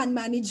dito, fund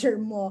manager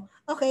mo.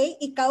 Okay?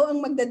 Ikaw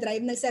ang magdadrive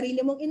ng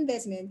sarili mong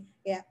investment.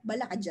 Kaya,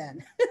 bala ka dyan.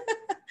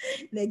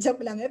 Joke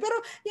lang. Pero,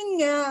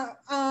 yun nga,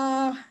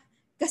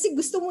 kasi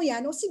gusto mo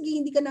yan, sige,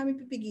 hindi ka namin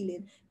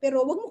pipigilin.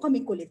 Pero, wag mo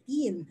kami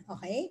kulitin.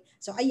 Okay?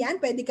 So, ayan,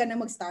 pwede ka na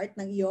mag-start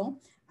ng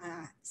iyong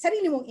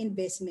sarili mong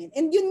investment.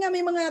 And yun nga, may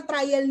mga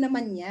trial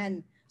naman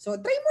yan. So,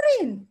 try mo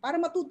rin para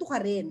matuto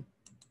ka rin.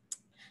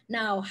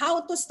 Now,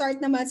 how to start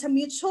naman sa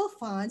mutual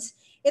funds,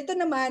 ito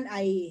naman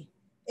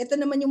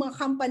yung mga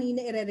company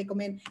na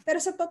i-recommend. Pero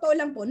sa totoo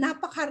lang po,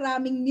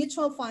 napakaraming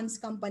mutual funds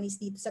companies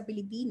dito sa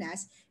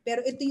Pilipinas.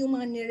 Pero ito yung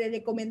mga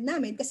nire-recommend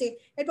namin kasi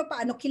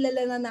paano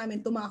kilala na namin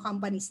itong mga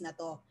companies na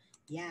to.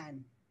 Yan.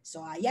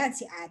 So ayan,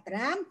 si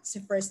Atram, si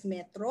First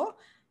Metro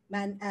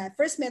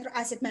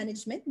Asset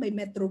Management by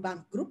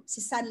Metrobank Group,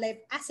 si Sun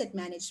Life Asset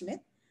Management,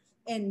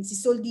 and si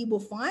Soldibo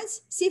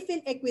Funds, si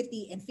Phil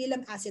Equity, and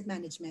Philam Asset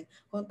Management.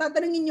 Kung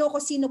tatanungin niyo ako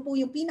sino po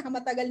yung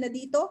pinakamatagal na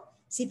dito,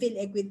 si Phil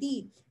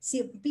Equity.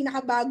 Si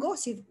pinakabago,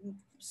 si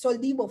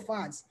Soldibo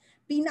Funds.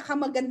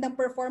 Pinakamagandang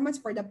performance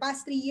for the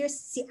past 3 years,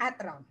 si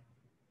Atram.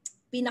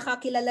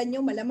 Pinakakilala nyo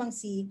malamang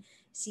si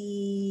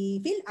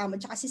Philam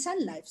at saka si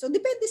Sun Life. So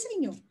depende sa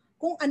inyo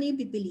kung ano yung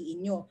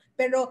pipiliin nyo.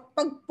 Pero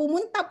pag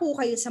pumunta po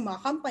kayo sa mga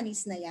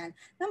companies na yan,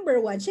 number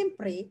 1,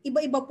 syempre,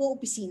 iba-iba po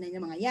opisina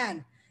ng mga yan.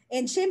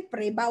 And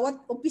syempre,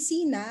 bawat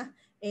opisina,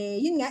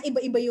 yun nga,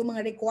 iba-iba yung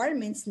mga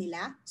requirements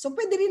nila. So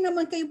pwede rin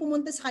naman kayo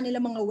pumunta sa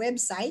kanilang mga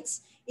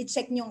websites,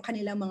 i-check nyo ang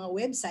kanilang mga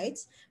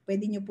websites,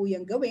 pwede nyo po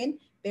yung gawin.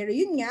 Pero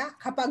yun nga,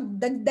 kapag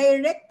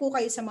direct po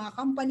kayo sa mga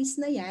companies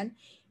na yan,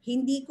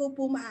 hindi ko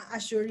po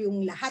ma-assure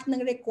yung lahat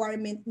ng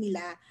requirement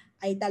nila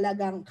ay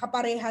talagang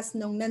kaparehas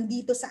nung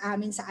nandito sa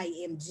amin sa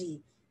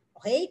IMG.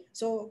 Okay?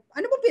 So,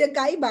 ano po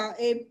pinagkaiba?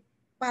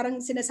 Parang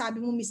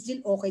sinasabi mo, Miss Jill,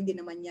 okay din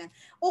naman yan.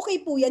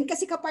 Okay po yan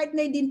kasi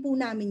kapartner din po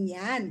namin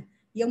yan,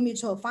 yung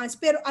mutual funds.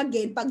 Pero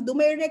again, pag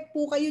dumirect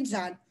po kayo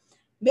dyan,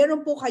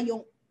 meron po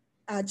kayong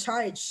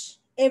charge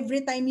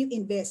every time you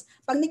invest.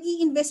 Pag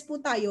nag-i-invest po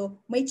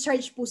tayo, may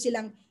charge po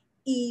silang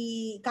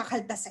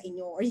ikakaltas sa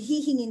inyo or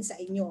hihingin sa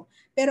inyo.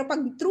 Pero pag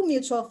through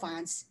mutual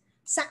funds,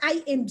 sa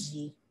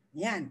IMG,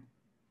 yan.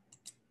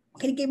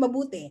 Makinig kayo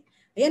mabuti.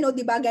 Ayan o,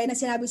 di ba, gaya na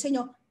sinabi sa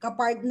inyo,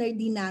 kapartner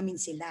din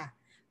namin sila.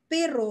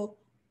 Pero,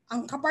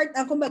 ang tawag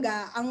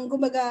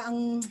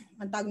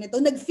nito,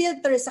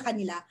 nag-filter sa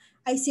kanila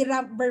ay si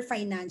Ramper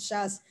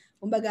Financials.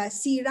 Kumbaga,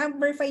 si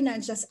Ramper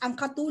Financials ang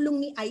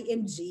katulong ni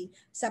IMG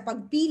sa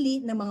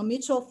pagpili ng mga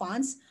mutual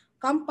funds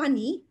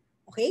company.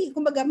 Okay?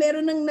 Kumbaga,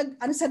 meron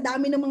sa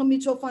dami ng mga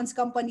mutual funds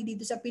company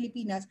dito sa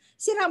Pilipinas,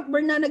 si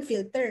Ramper na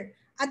nag-filter.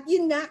 At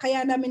yun nga,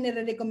 kaya namin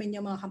nire-recommend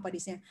yung mga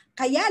companies niya.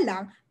 Kaya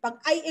lang, pag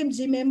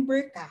IMG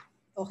member ka,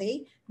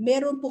 okay,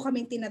 meron po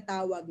kaming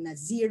tinatawag na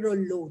zero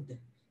load.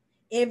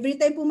 Every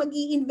time po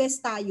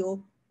mag-i-invest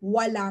tayo,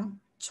 walang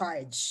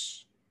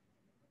charge.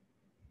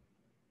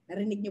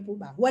 Narinig niyo po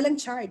ba? Walang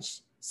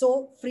charge.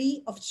 So,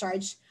 free of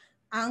charge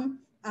ang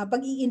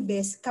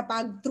pag-i-invest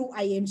kapag through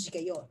IMG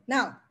kayo.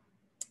 Now,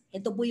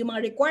 ito po yung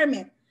mga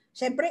requirement.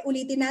 Siyempre,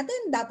 ulitin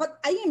natin, dapat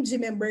IMG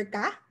member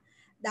ka.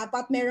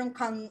 Dapat meron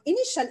kang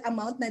initial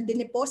amount na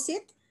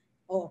dineposit.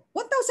 1,000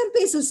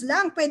 pesos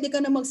lang, pwede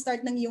ka na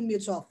mag-start ng iyong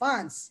mutual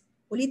funds.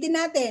 Ulitin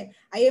natin,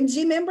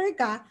 IMG member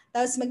ka,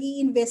 tapos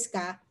mag-i-invest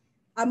ka,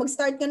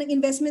 mag-start ka ng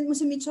investment mo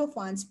sa mutual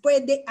funds,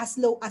 pwede as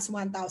low as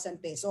 1,000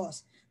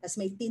 pesos. Tapos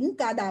may TIN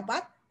ka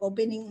dapat,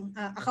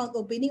 account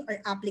opening or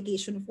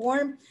application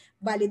form,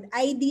 valid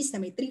IDs na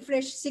may 3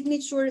 fresh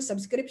signature,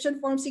 subscription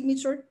form,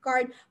 signature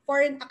card,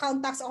 foreign account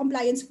tax o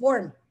compliance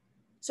form.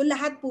 So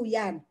lahat po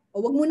yan.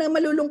 O wag mo na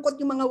malulungkot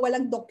yung mga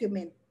walang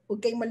document. Huwag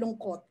kayong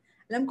malungkot.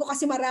 Alam ko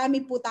kasi marami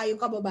po tayong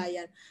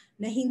kababayan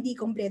na hindi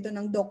kompleto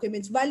ng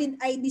documents.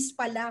 Valid IDs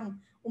pa lang,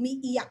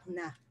 umiiyak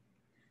na.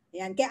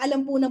 Ayan. Kaya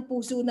alam po ng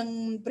puso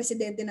ng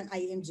presidente ng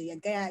IMG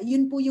yan. Kaya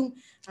yun po yung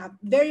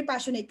very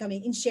passionate kami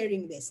in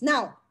sharing this.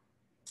 Now,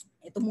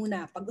 ito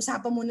muna,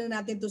 pag-usapan muna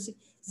natin to si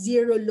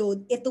zero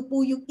load. Ito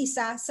po yung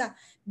isa sa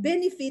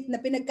benefit na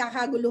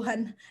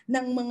pinagkakaguluhan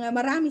ng mga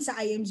marami sa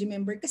IMG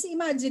member. Kasi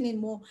imaginein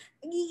mo,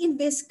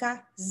 nag-i-invest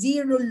ka,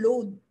 zero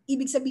load.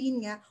 Ibig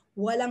sabihin nga,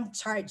 walang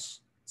charge.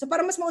 So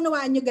para mas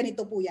maunawaan nyo,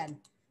 ganito po yan.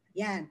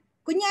 Yan.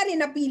 Kunyari,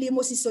 napili mo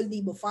si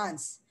Soldivo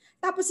Funds.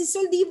 Tapos si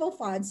Soldivo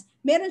Funds,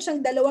 meron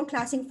siyang dalawang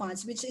klaseng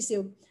funds, which is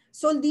yung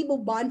Soldivo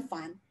Bond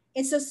Fund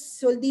and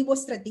Soldivo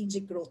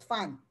Strategic Growth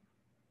Fund.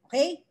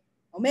 Okay?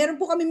 O, meron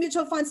po kami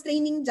mutual funds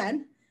training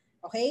dyan.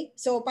 Okay?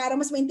 So, para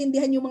mas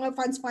maintindihan yung mga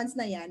funds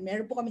na yan,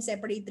 meron po kami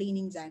separate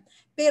training dyan.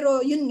 Pero,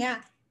 yun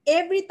nga,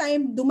 every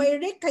time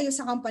dumirect kayo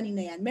sa company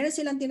na yan, meron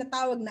silang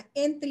tinatawag na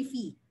entry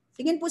fee.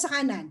 Tingin po sa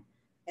kanan.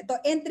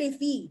 Ito, entry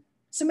fee.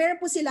 So, meron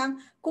po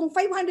silang, kung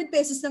 500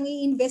 pesos nang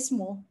i-invest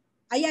mo,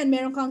 ayan,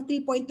 meron kang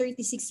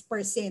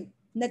 3.36%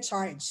 na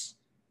charge.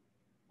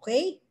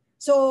 Okay?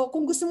 So,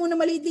 kung gusto mo na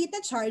maliit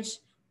na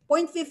charge,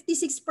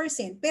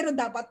 0.56%, pero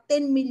dapat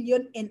 10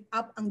 million and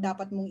up ang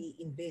dapat mong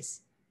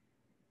i-invest.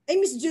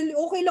 Ay, Miss Julie,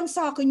 okay lang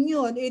sa akin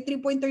yun.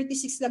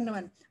 3.36 lang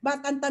naman.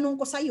 But ang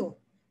tanong ko sa'yo,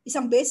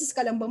 isang beses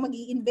ka lang ba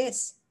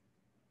mag-i-invest?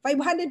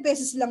 500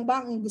 pesos lang ba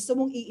ang gusto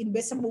mong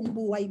i-invest sa buong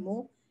buhay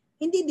mo?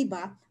 Hindi, di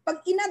ba?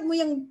 Pag inad mo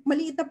yung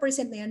maliit na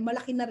percent na yan,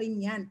 malaki na rin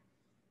yan.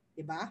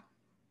 Di ba?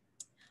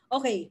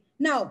 Okay,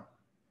 now,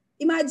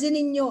 imagine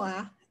niyo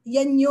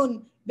yan yun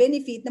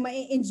benefit na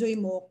ma-enjoy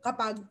mo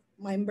kapag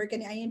member ka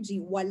ni IMG,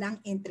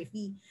 walang entry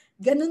fee.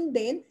 Ganun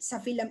din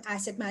sa Philam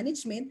Asset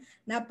Management,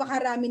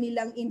 napakarami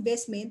nilang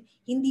investment,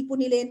 hindi po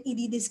nila yan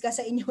i-discuss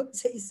sa inyo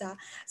sa isa.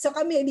 So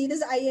kami dito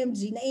sa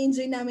IMG,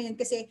 na-enjoy namin yan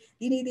kasi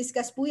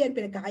dinidiscuss po yan,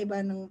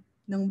 pinagkakaiba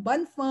ng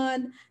bond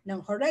fund, ng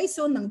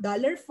horizon, ng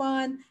dollar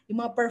fund,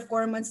 yung mga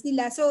performance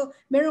nila. So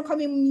meron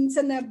kami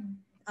minsan na,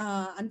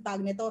 ang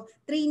tawag nito,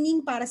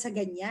 training para sa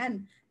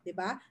ganyan. 'Di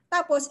ba?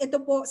 Tapos ito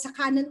po sa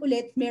kanan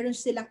ulit, meron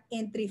silang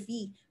entry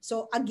fee.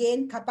 So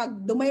again, kapag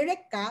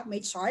dumirect ka,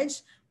 may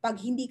charge. Pag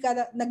hindi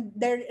ka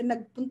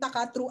nagpunta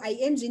ka through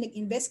IMG,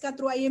 nag-invest ka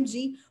through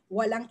IMG,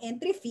 walang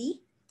entry fee.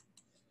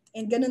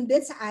 And ganun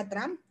din sa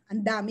Atram,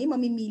 ang dami,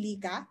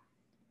 mamimili ka.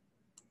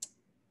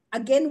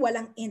 Again,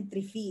 walang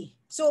entry fee.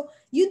 So,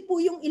 yun po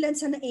yung ilan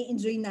sa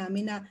na-enjoy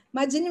namin na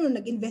imagine mo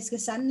nag-invest ka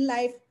sa Sun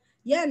Life,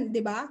 yan,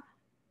 'di ba?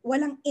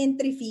 Walang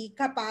entry fee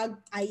kapag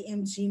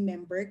IMG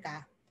member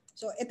ka.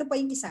 So, ito pa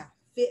yung isa,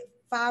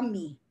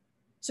 FAMI.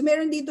 So,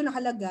 meron dito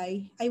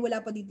nakalagay, ay wala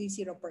pa dito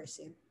yung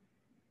 0%.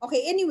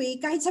 Okay, anyway,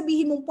 kahit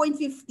sabihin mong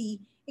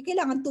 0.50,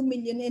 kailangan 2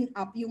 million and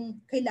up yung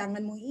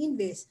kailangan mong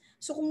i-invest.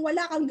 So, kung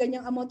wala kang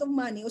ganyang amount of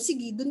money, o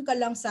sige, dun ka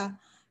lang sa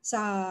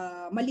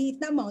maliit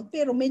na amount,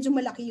 pero medyo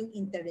malaki yung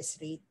interest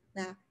rate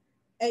na,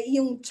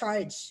 yung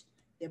charge.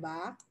 'Di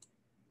ba?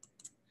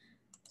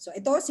 So,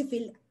 ito si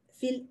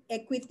Phil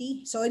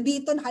Equity. So,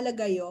 dito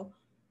nakalagay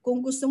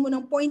kung gusto mo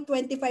ng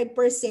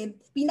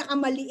 0.25%,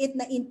 pinakamaliit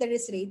na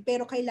interest rate,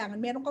 pero kailangan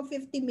meron kang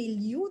 50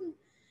 million.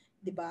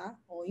 'Di ba?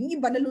 O, yung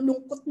iba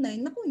nalulungkot na,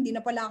 naku, hindi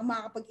na pala ako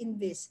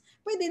makakapag-invest.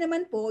 Pwede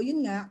naman po,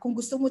 yun nga, kung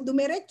gusto mo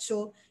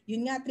dumiretso,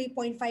 yun nga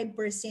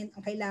 3.5%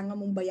 ang kailangan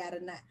mong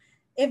bayaran na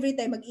every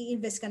time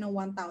mag-i-invest ka ng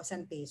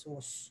 1,000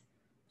 pesos.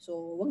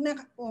 So, wag na,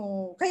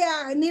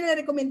 kaya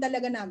nire-recommend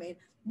talaga namin,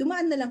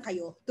 dumaan na lang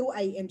kayo through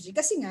IMG.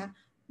 Kasi nga,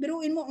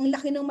 biruin mo, ang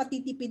laki ng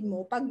matitipid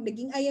mo pag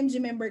naging IMG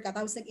member ka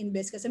tapos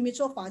nag-invest ka sa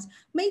mutual funds,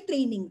 may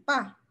training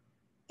pa.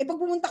 Pag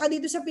pumunta ka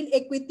dito sa Phil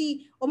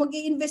Equity o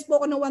mag-i-invest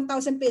po ako ng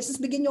 1,000 pesos,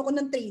 bigyan niyo ako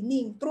ng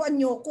training. Turuan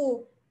niyo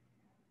ako.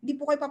 Hindi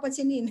po kayo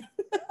papansinin.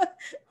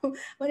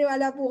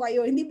 Maniwala po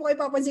kayo. Hindi po kayo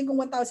papansin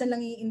kung 1,000 lang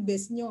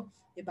i-invest niyo.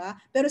 Diba?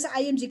 Pero sa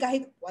IMG,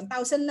 kahit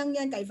 1,000 lang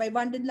yan, kahit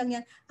 500 lang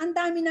yan, ang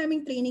dami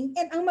naming training.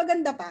 And ang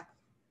maganda pa,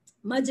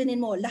 imagine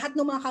mo, lahat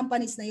ng mga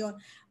companies na yon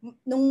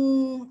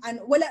nung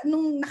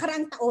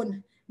nakaraang taon,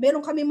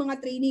 meron kami mga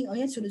training. O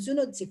yan,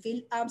 sunod-sunod, si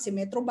Philam, si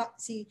Metrobank,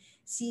 si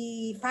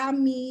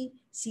FAMI,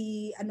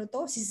 si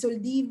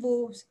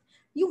Soldivo.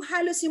 Yung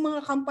halos yung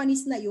mga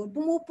companies na yon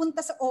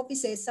pumupunta sa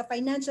offices, sa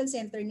financial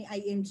center ni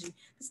IMG,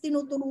 tapos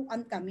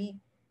tinuturuan kami.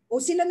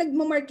 O sila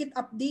nagma-market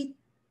update.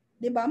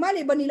 'Di ba?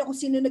 Malay ba nila kung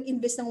sino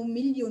nag-invest ng 1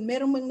 million,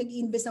 meron mang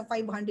nag-invest ng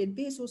 500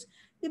 pesos,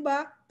 'di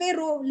ba?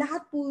 Pero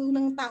lahat po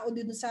ng tao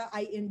dito sa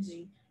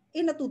IMG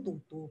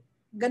natututo.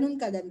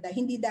 Ganun kaganda,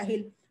 hindi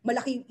dahil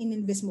malaki yung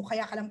ininvest mo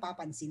kaya ka lang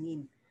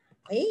papansinin.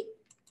 Okay?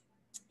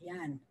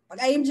 Yan.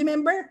 Pag IMG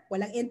member,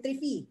 walang entry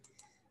fee.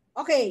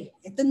 Okay,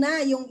 ito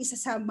na yung isa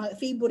sa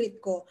favorite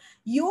ko,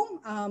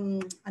 yung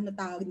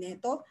tawag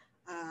nito?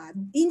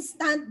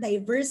 Instant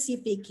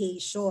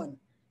diversification.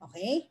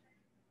 Okay?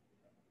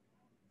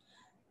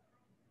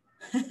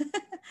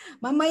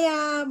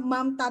 Mamaya,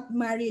 Ma'am Tat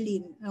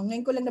Marilyn.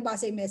 Ngayon ko lang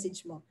nabasa yung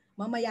message mo.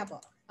 Mamaya po.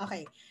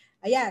 Okay.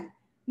 Ayan.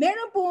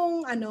 Meron pong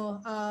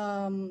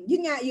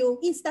yun nga,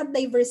 yung instant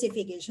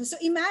diversification. So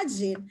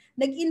imagine,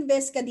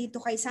 nag-invest ka dito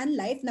kay Sun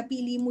Life,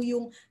 napili mo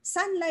yung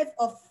Sun Life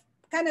of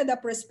Canada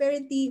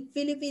Prosperity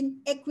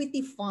Philippine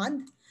Equity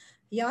Fund.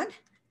 Yan.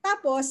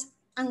 Tapos,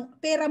 ang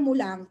pera mo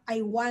lang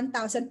ay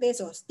 1,000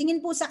 pesos. Tingin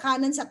po sa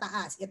kanan sa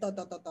taas. Ito.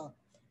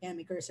 Yan,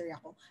 may cursor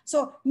ako.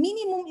 So,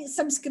 minimum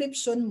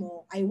subscription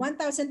mo ay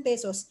 1,000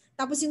 pesos.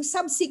 Tapos yung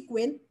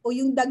subsequent o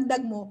yung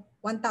dagdag mo,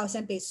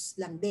 1,000 pesos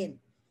lang din.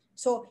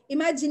 So,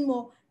 imagine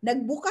mo,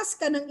 nagbukas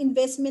ka ng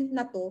investment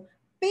na to,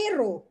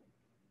 pero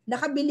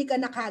nakabili ka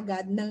na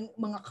kagad ng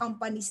mga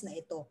companies na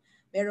ito.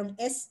 Merong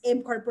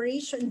SM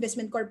Corporation,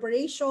 Investment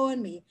Corporation,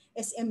 may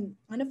SM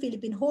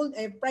Philippine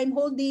Prime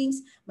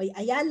Holdings, may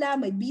Ayala,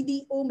 may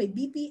BDO, may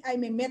BPI,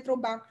 may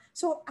Metrobank.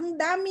 So, ang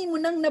dami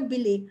mo nang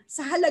nabili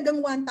sa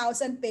halagang 1,000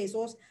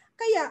 pesos.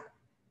 Kaya,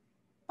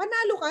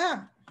 panalo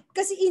ka.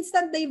 Kasi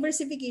instant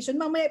diversification,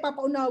 mamaya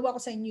ipapaunawa ko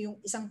sa inyo yung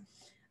isang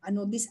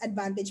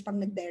disadvantage pang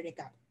nag-direct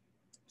ka.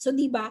 So,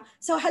 di ba?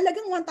 So,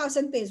 halagang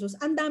 1,000 pesos,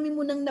 ang dami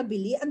mo nang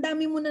nabili, ang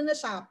dami mo na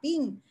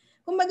shopping.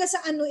 Kumbaga sa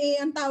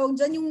ang tawag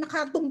dyan, yung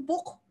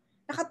nakatumpok.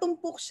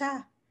 Nakatumpok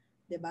siya.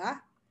 'Di ba?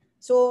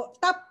 So,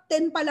 top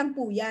 10 pa lang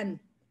po yan.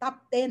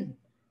 Top 10.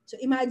 So,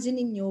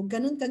 imagine niyo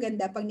ganun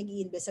kaganda pag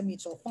nag-i-invest sa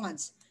mutual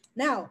funds.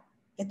 Now,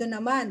 ito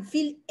naman,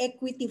 Phil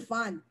Equity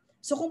Fund.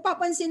 So, kung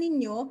papansinin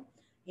niyo,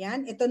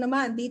 yan, ito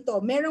naman dito,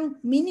 merong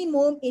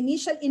minimum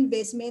initial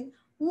investment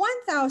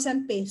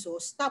 1,000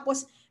 pesos.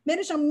 Tapos,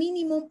 meron siyang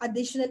minimum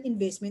additional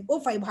investment o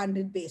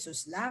 500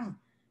 pesos lang.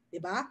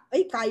 Diba?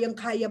 Ay,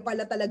 kayang-kaya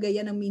pala talaga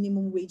yan ng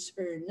minimum wage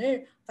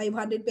earner.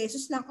 500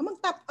 pesos lang.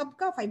 Mag-top up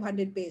ka,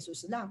 500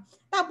 pesos lang.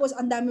 Tapos,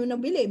 ang dami mo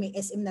nabili. May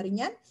SM na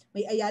rin yan.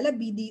 May Ayala,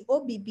 BDO,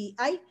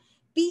 BPI,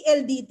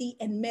 PLDT,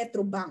 and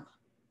Metrobank.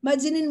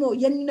 Imaginin mo,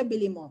 yan yung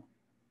nabili mo.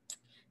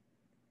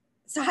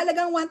 Sa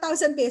halagang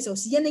 1,000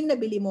 pesos, yan yung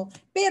nabili mo.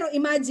 Pero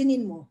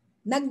imaginin mo,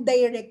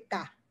 nag-direct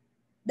ka.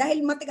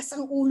 Dahil matigas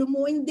ang ulo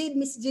mo, hindi,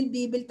 Miss Jill,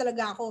 bibil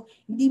talaga ako.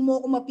 Hindi mo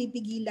ako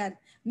mapipigilan.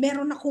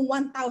 Meron akong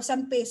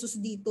 1,000 pesos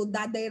dito,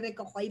 dadirect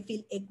ako kay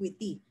Phil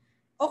Equity.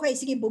 Okay,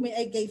 sige,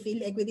 bumili kay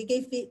Phil Equity,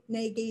 kay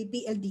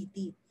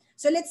PLDT.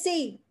 So let's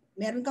say,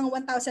 meron kang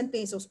 1,000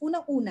 pesos,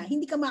 unang-una,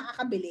 hindi ka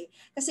makakabili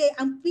kasi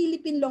ang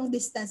Philippine Long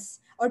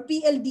Distance or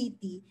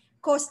PLDT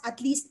cost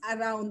at least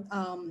around,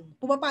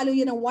 pumapalo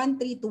yun ng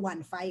 1,300 to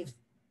 1,500.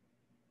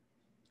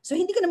 So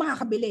hindi ka na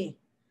makakabili.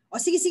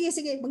 O sige,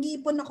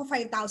 mag-iipon ako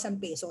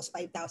 5,000 pesos,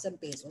 5,000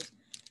 pesos.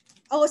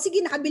 O sige,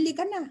 nakabili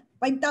ka na,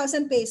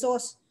 5,000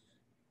 pesos.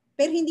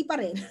 Pero hindi pa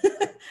rin.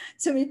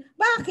 So,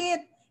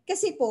 bakit?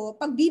 Kasi po,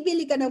 pag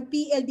bibili ka ng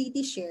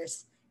PLDT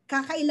shares,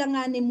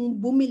 kakailanganin mong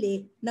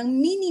bumili ng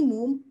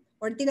minimum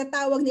or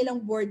tinatawag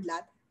nilang board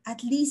lot,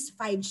 at least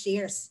 5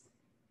 shares.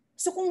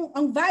 So kung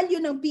ang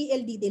value ng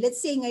PLDT, let's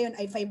say ngayon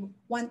ay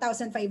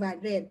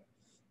 1,500.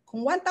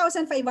 Kung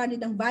 1,500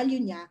 ang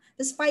value niya,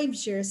 tas 5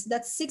 shares,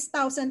 that's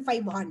 6,500.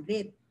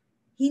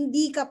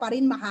 Hindi ka pa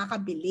rin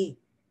makakabili.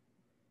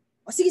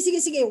 O sige,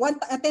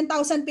 10,000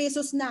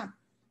 pesos na.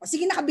 O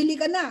sige, nakabili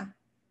ka na.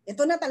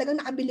 Ito na, talagang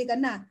nakabili ka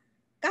na.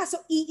 Kaso,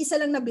 iisa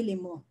lang nabili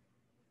mo.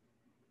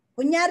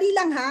 Kunyari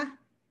lang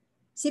ha,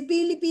 si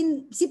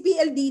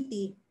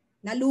PLDT,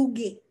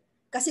 nalugi.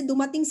 Kasi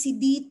dumating si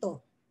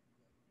Dito.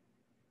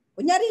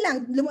 Kunyari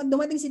lang,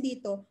 dumating si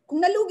Dito, kung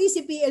nalugi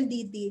si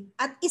PLDT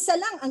at isa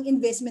lang ang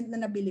investment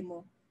na nabili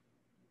mo,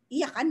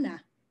 iyakan na.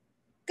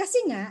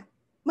 Kasi nga,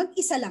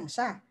 mag-isa lang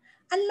siya.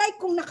 Unlike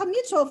kung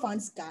naka-mutual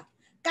funds ka,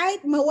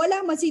 kahit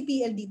mawala man si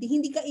PLDT,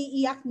 hindi ka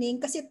iiyak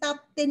kasi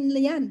top 10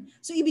 na yan.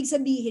 So, ibig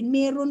sabihin,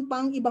 meron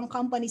pang ibang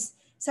companies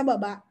sa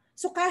baba.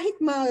 So,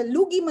 kahit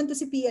malugi man to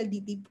si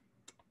PLDT,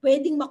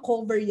 pwedeng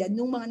makover yan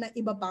yung mga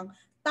iba pang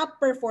top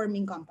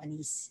performing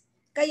companies.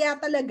 Kaya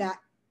talaga,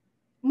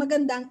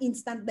 magandang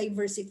instant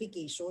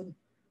diversification.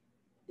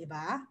 'Di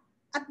ba?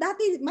 At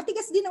dati,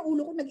 matigas din ang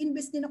ulo ko,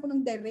 nag-invest din ako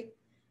ng direct.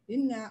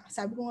 Yun nga,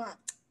 sabi ko nga,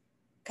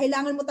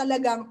 kailangan mo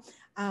talagang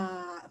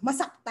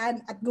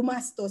masaktan at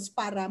gumastos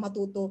para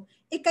matuto.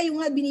 Kayo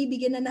nga,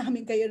 binibigyan na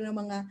namin kayo ng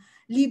mga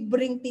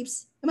libreng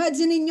tips.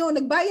 Imagine niyo,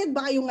 nagbayad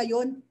ba kayo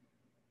ngayon?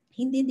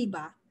 Hindi, di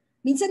ba?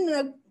 Minsan,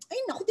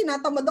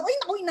 tinatamad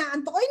ako,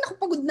 inaantok,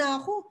 pagod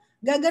na ako.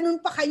 Gaganon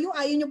pa kayo,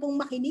 ayaw nyo pong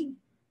makinig.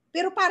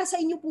 Pero para sa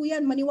inyo po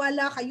yan,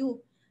 maniwala kayo.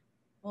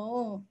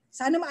 Oo.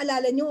 Sana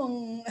maalala nyo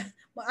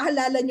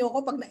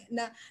ako pag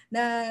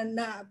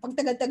pag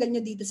tagal-tagal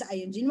nyo dito sa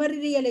IMG.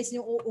 Marirealize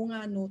nyo, oo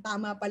nga, no,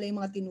 tama pala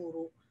yung mga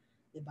tinuro.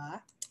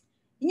 Diba?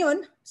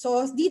 Yun.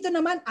 So, dito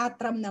naman,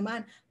 Atram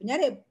naman.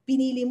 Kunyari,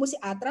 pinili mo si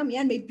Atram,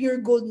 yan, may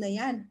pure gold na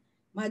yan.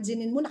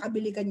 Imaginin mo,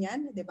 nakabili ka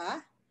niyan, diba?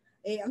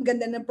 Ang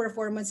ganda ng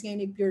performance ngayon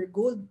ni Pure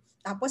Gold.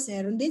 Tapos,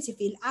 meron din si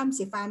PhilAm,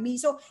 si FAMI.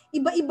 So,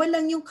 iba-iba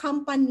lang yung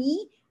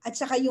company at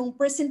saka yung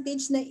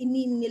percentage na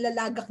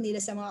nilalagak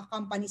nila sa mga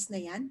companies na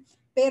yan.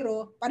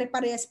 Pero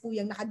pare-parehas po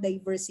yung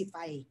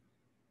naka-diversify.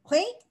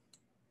 Okay?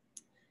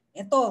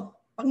 Ito,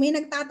 pag may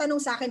nagtatanong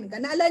sa akin,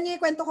 naalala niyo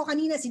yung kwento ko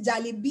kanina, si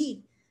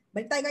Jollibee.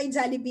 Balik tayo kay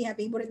Jollibee, ha?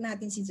 Favorite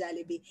natin si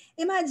Jollibee.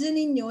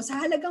 Imagine niyo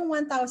sa halagang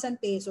 1,000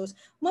 pesos,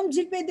 Ma'am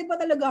Jill, pwede ba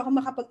talaga ako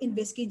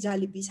makapag-invest kay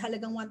Jollibee sa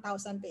halagang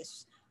 1,000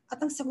 pesos?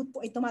 At ang sagot po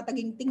ay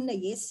tumataginting na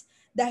yes,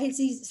 dahil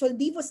si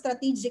Soldivo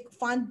Strategic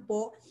Fund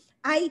po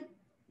ay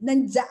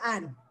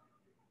nandiyan.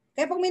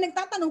 Kaya pag may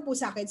nagtatanong po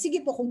sa akin,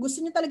 sige po, kung gusto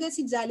niyo talaga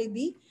si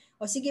Jollibee,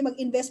 o sige,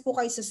 mag-invest po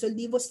kayo sa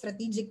Soldivo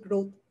Strategic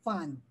Growth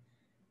Fund.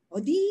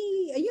 O di,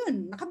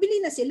 ayun,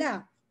 nakabili na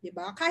sila. 'Di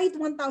ba? Kahit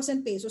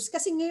 1,000 pesos.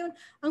 Kasi ngayon,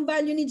 ang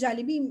value ni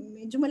Jollibee,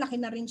 medyo malaki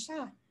na rin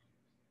siya.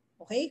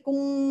 Okay? Kung,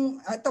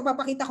 ito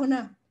papakita ko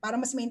na, para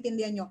mas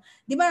maintindihan nyo.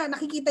 'Di ba,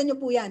 nakikita nyo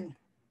po yan.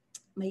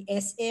 May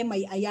SM,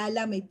 may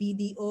Ayala, may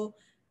BDO,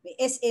 may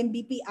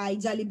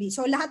SMBPI, Jollibee.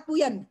 So, lahat po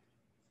yan.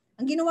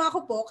 Ang ginawa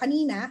ko po,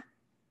 kanina,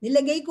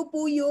 nilagay ko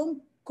po yung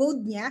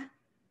code niya.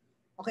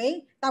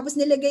 Okay? Tapos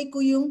nilagay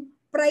ko yung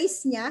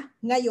price niya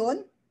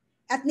ngayon,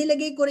 at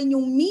nilagay ko rin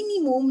yung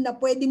minimum na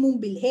pwede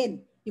mong bilhin,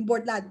 yung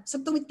board lot. So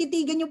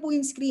titigan nyo po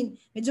yung screen.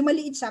 Medyo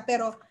maliit siya,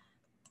 pero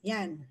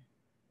yan.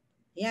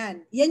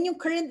 Yan. Yan yung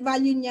current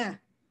value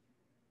niya.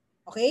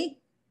 Okay?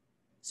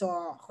 So,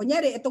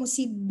 kunyari, itong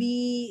si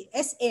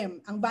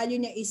BSM, ang value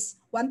niya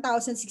is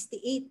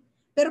 1,068.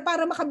 Pero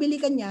para makabili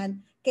ka niyan,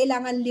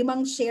 kailangan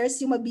 5 shares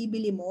yung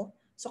mabibili mo.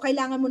 So,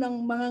 kailangan mo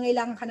ng,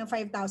 mangangailangan ka ng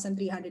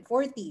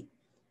 5,340.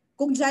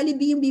 Kung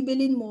Jollibee yung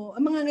bibilin mo,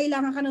 ang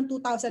mangangailangan ka ng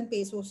 2,000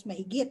 pesos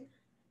mahigit.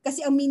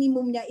 Kasi ang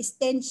minimum niya is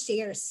 10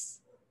 shares.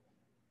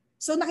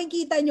 So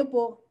nakikita nyo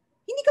po,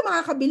 hindi ka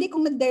makakabili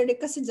kung nag-direct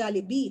ka sa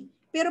Jollibee.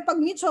 Pero pag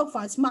mutual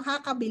funds,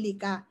 makakabili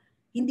ka.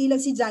 Hindi lang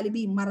si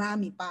Jollibee,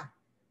 marami pa.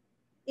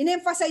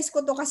 In-emphasize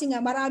ko to kasi nga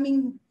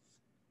maraming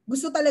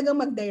gusto talagang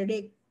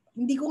mag-direct.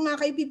 Hindi ko nga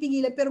kayo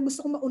pipigilan pero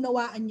gusto kong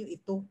maunawaan nyo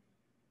ito.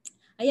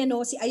 Ayan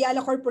o, si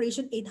Ayala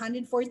Corporation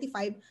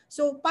 845.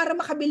 So para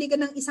makabili ka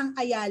ng isang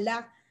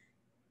Ayala,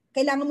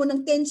 kailangan mo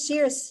ng 10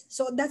 shares.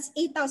 So that's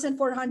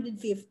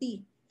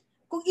 8,450.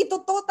 Kung ito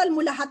total mo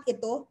lahat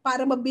ito,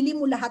 para mabili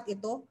mo lahat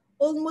ito,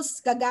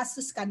 almost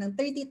gagastos ka ng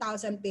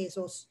 30,000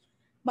 pesos.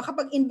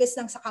 Makapag-invest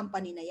lang sa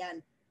company na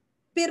yan.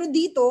 Pero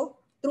dito,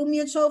 through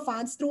mutual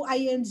funds, through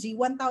IMG,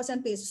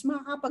 1,000 pesos,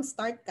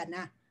 makakapag-start ka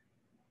na.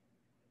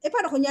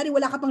 Para kunyari,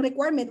 wala ka pang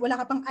requirement, wala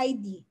ka pang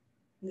ID.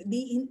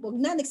 Huwag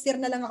na, next year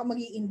na lang ako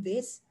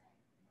mag-i-invest.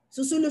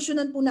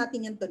 Susolusyonan po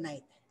natin yan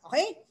tonight.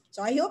 Okay?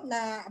 So I hope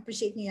na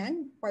appreciate niyo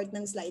yan, part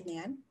ng slide na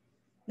yan.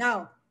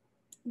 Now,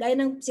 gaya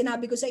ng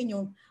sinabi ko sa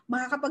inyo,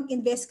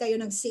 makakapag-invest kayo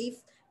ng safe,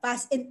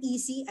 fast, and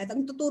easy. At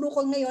ang tuturo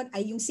ko ngayon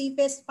ay yung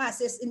safest,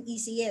 fastest, and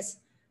easiest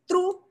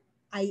through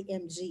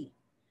IMG.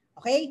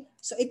 Okay?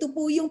 So ito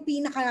po yung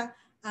pinaka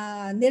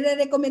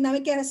nire-recommend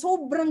namin. Kaya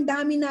sobrang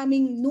dami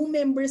naming new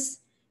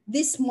members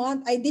this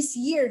month, ay this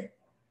year.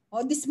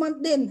 O this month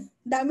din.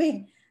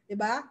 Dami.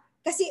 Diba?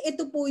 Kasi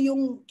ito po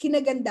yung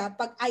kinaganda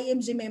pag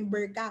IMG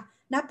member ka.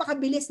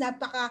 Napakabilis,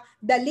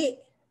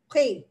 napakadali.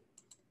 Okay.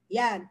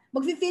 Yan.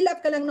 Mag-fill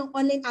up ka lang ng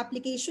online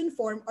application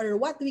form or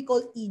what we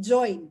call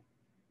e-join.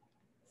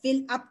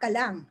 Fill up ka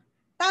lang.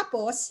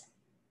 Tapos,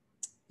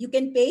 you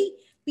can pay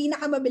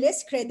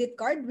pinakamabilis credit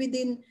card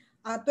within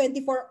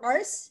 24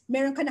 hours.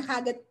 Meron ka na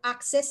kagad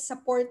access sa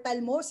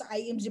portal mo, sa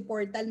IMG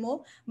portal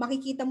mo.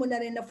 Makikita mo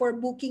na rin na for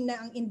booking na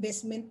ang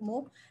investment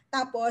mo.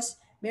 Tapos,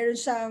 meron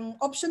siyang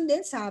option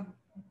din sa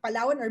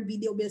Palawan or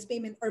video bills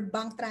payment or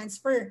bank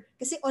transfer.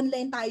 Kasi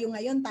online tayo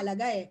ngayon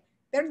talaga eh.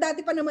 Pero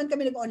dati pa naman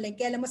kami nag-online,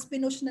 kaya lang mas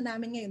pinush na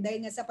namin ngayon dahil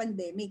nga sa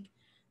pandemic.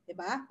 'Di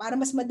ba? Para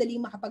mas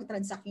madaling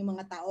makapag-transact yung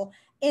mga tao.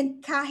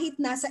 And kahit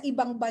nasa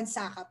ibang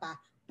bansa ka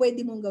pa,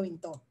 pwede mong gawin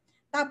to.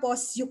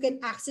 Tapos, you can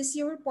access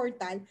your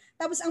portal.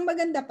 Tapos, ang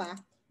maganda pa,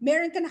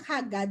 meron ka na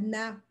kagad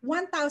na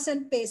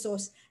 1,000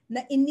 pesos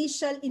na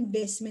initial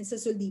investment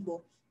sa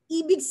Soldivo.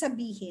 Ibig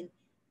sabihin,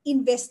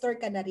 investor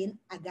ka na rin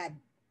agad.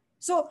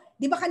 So,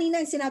 di ba kanina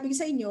yung sinabi ko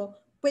sa inyo,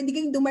 pwede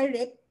kayong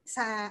dumirect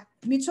sa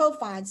mutual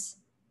funds,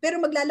 pero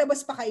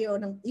maglalabas pa kayo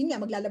ng, yun nga,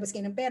 maglalabas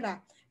kayo ng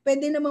pera.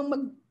 Pwede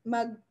namang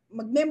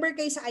mag-member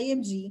kayo sa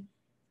IMG,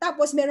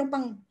 tapos meron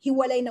pang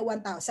hiwalay na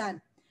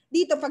 1,000.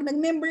 Dito, pag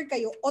nag-member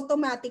kayo,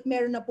 automatic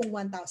meron na pong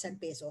 1,000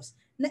 pesos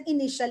na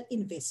initial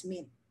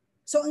investment.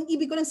 So, ang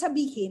ibig ko lang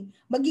sabihin,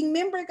 maging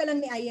member ka lang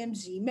ni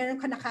IMG, meron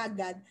ka na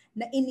kagad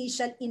na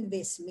initial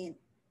investment.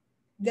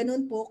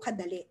 Ganun po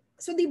kadali.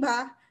 So, di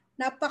ba,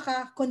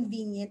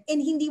 napaka-convenient and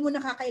hindi mo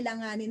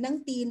nakakailanganin ng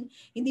TIN,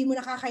 hindi mo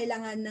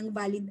nakakailangan ng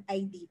valid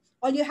ID.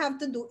 All you have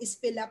to do is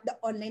fill up the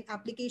online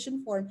application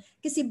form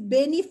kasi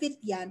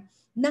benefit yan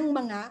ng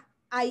mga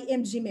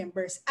IMG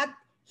members. At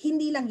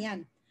hindi lang yan.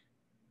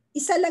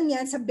 Isa lang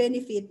yan sa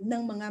benefit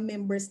ng mga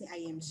members ni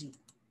IMG.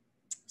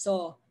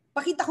 So,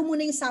 pakita ko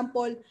muna yung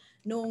sample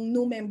nung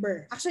new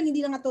member. Actually, hindi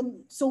lang ito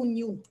so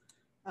new.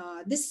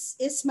 This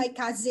is my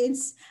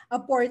cousin's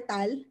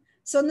portal.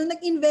 So, nung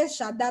nag-invest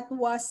siya, that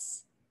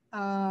was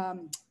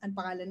ang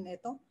pangalan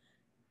nito?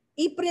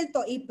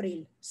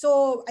 April.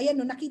 So, ayan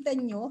no, nakikita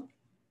nyo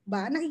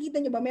ba?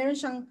 Meron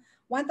siyang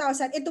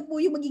 1,000. Ito po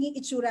yung magiging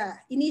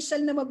itsura.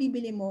 Initial na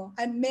mabibili mo,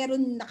 ay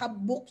meron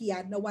nakabook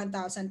yan na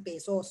 1,000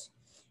 pesos.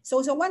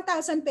 So, sa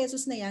 1,000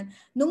 pesos na yan,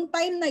 nung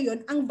time na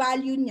yon ang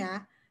value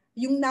niya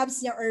yung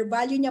NAVs niya or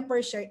value niya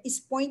per share is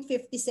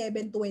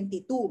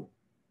 0.5722.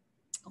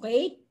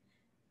 Okay?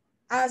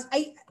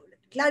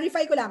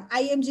 Clarify ko lang,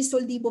 IMG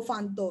Soldivo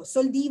Fund to.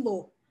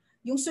 Soldivo.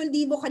 Yung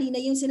Soldivo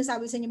kanina, yung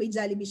sinasabi sa inyo may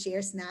Jollibee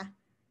shares na,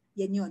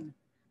 yan yun.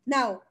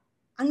 Now,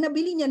 ang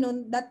nabili niya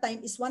noon that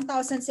time is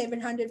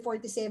 1,747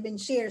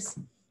 shares.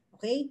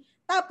 Okay?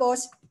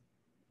 Tapos,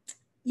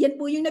 yan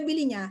po yung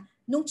nabili niya.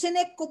 Nung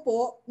chinek ko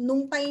po,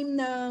 nung time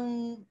ng,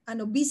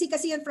 busy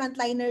kasi yan,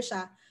 frontliner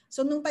siya.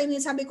 So nung time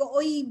yun, sabi ko,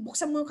 oy,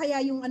 buksan mo kaya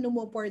yung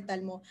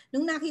portal mo.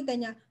 Nung nakita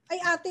niya, ay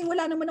ate,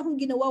 wala naman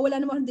akong ginawa, wala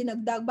naman akong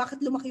dinagdag,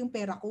 bakit lumaki yung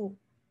pera ko?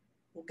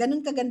 O,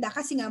 ganun kaganda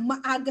kasi nga,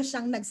 maaga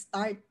siyang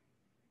nag-start.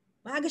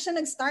 Maaga siya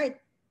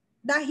nag-start.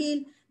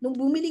 Dahil, nung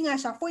bumili nga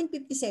siya,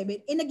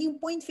 0.57, naging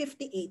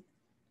 0.58.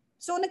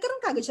 So,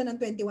 nagkaroon kagad siya ng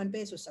 21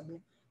 pesos. Sabi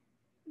niya,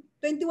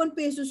 21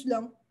 pesos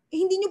lang,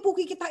 hindi niyo po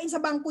kikitain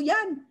sa bangko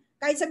yan.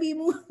 Kahit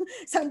sabihin mo,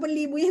 10,000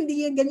 yan,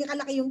 hindi yan ganyan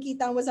kalaki yung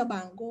kita mo sa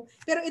bangko.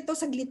 Pero ito,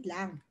 saglit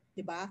lang.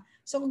 Diba?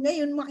 So,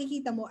 ngayon,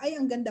 makikita mo, ay,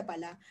 ang ganda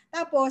pala.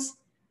 Tapos,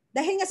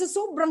 dahil nga sa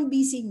sobrang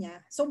busy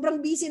niya, sobrang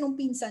busy nung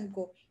pinsan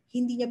ko,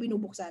 hindi niya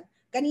binubuksan.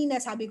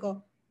 Kanina, sabi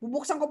ko,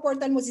 bubuksan ko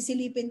portal mo,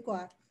 sisilipin ko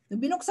ha. Nung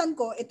binuksan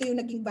ko, ito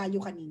yung naging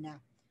value kanina.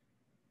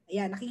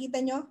 Ayan,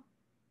 nakikita nyo?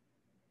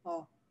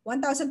 Oh,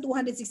 1,269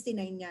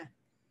 niya.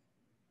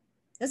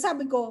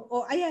 Sabi ko,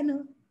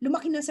 ayan,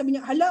 lumaki na. Sabi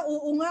niya, hala,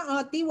 oo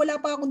nga ate, wala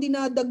pa akong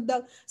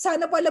dinadagdag.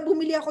 Sana pala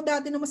bumili ako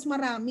dati na mas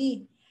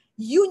marami.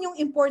 Yun yung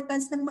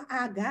importance ng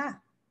maaga.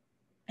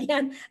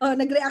 Ayan,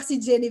 nag-react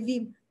si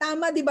Genevieve.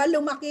 Tama, di ba?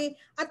 Lumaki.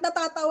 At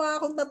natatawa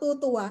akong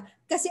natutuwa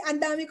kasi ang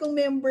dami kong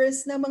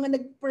members na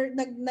mga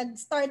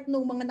nag-start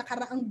nung mga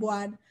nakaraang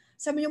buwan.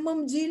 Sabi niya,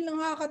 Ma'am Jill,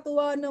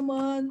 nakakatuwa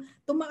naman.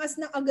 Tumaas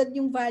na agad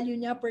yung value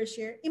niya per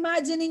share.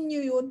 Imagine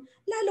niyo yun,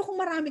 lalo kung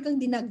marami kang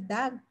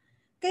dinagdag.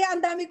 Kaya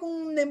ang dami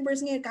kong members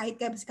ngayon, kahit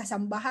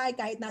kasambahay,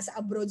 kahit nasa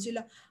abroad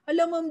sila,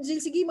 alam Ma'am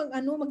Jill, sige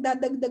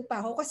magdadagdag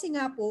pa ako. Kasi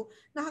nga po,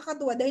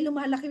 nakakatuwa dahil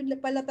lumalaki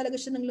pala talaga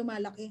siya ng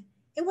lumalaki.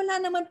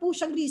 Wala naman po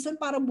siyang reason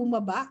para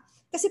bumaba.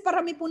 Kasi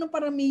parami po ng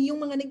parami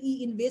yung mga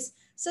nag-i-invest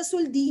sa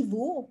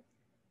Soldivo.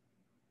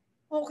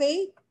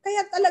 Okay?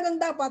 Kaya talagang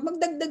dapat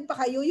magdagdag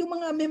pa kayo.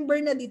 Yung mga member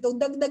na dito,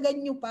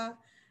 dagdagan nyo pa.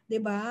 'Di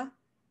ba?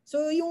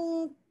 So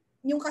yung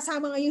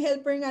kasama nga, yung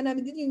helper nga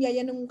namin dito, yung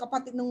yaya ng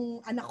kapatid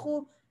ng anak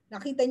ko,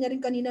 nakita niya rin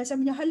kanina,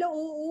 sabi niya, hala,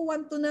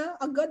 want to na,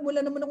 agad,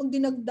 wala naman akong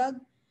dinagdag.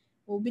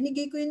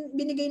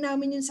 Binigay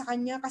namin yun sa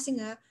kanya kasi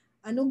nga,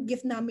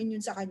 gift namin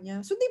yun sa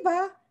kanya. So, 'di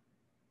ba?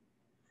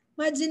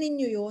 Imagine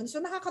niyo yun.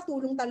 So,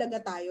 nakakatulong talaga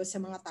tayo sa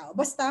mga tao.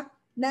 Basta,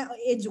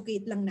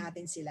 na-educate lang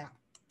natin sila.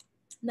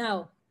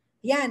 Now,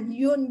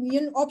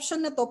 yun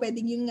option na to,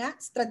 pwedeng yun nga,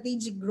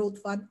 strategic growth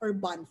fund or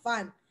bond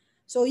fund.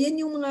 So, yan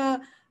yung mga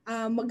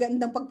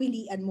magandang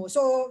pagpilian mo.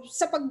 So,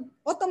 sa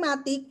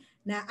pag-automatic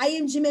na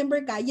IMG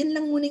member ka, yan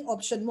lang muna yung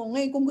option mo.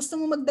 Ngayon, kung gusto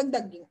mo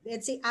magdagdag,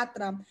 let's say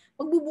ATRAM,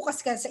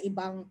 magbubukas ka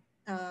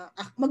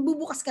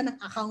ng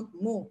account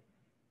mo.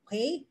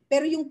 Okay?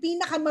 Pero yung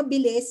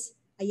pinakamabilis,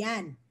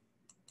 ayan.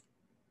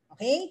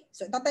 Okay?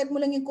 So, itatype mo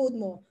lang yung code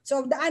mo.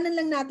 So, daanan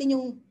lang natin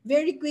yung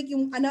very quick,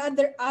 yung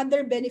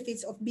other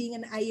benefits of being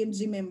an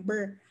IMG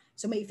member.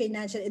 So, may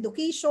financial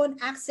education,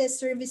 access,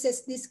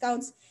 services,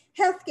 discounts,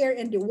 healthcare,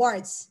 and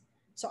rewards.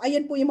 So,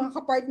 ayan po yung mga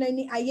kapartner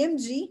ni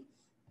IMG.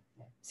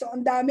 So,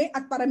 ang dami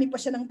at parami pa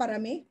siya ng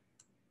parami.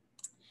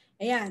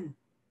 Ayan.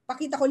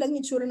 Pakita ko lang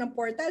yung itsura ng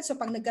portal. So,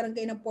 pag nagkaroon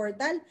kayo ng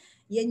portal,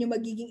 yan yung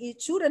magiging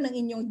itsura ng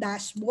inyong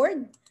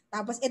dashboard.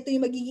 Tapos ito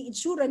yung magiging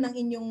itsura ng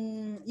inyong,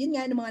 yun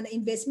nga, ng mga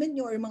na-investment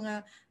nyo or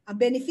mga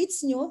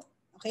benefits nyo.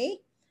 Okay?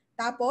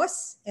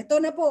 Tapos, ito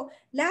na po.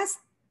 Last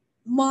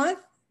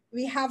month,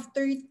 we have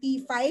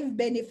 35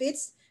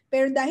 benefits.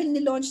 Pero dahil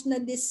nilaunch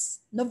na this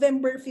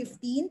November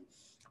 15,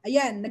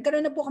 ayan,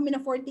 nagkaroon na po kami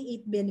ng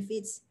 48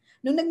 benefits.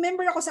 Nung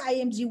nag-member ako sa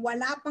IMG,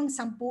 wala pang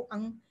 10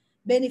 ang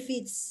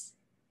benefits.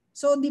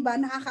 So, di ba,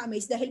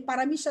 nakaka-amaze dahil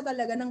parami siya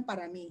talaga ng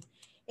parami.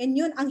 And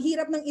yun, ang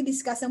hirap ng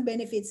i-discuss ng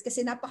benefits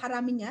kasi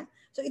napakarami niya.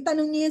 So,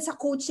 itanong niyo yan sa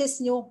coaches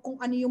nyo kung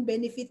ano yung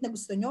benefit na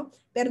gusto nyo.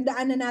 Pero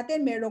daanan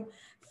natin, merong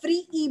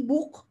free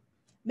ebook,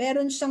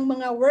 meron siyang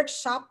mga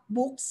workshop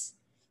books.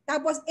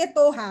 Tapos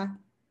ito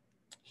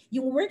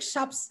yung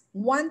workshops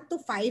 1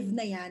 to 5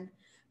 na yan,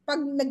 pag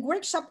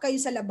nag-workshop kayo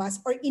sa labas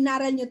or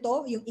inaral nyo to,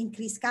 yung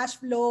increased cash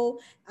flow,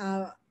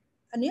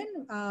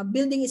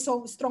 building a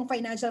strong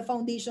financial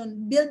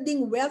foundation,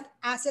 building wealth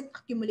asset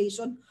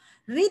accumulation,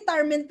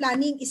 retirement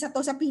planning, isa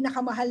to sa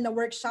pinakamahal na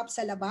workshop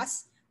sa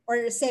labas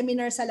or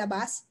seminar sa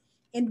labas,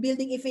 and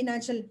building a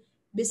financial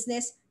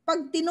business.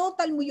 Pag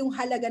tinotal mo yung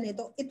halaga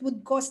nito, it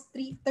would cost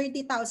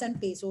 30,000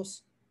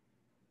 pesos.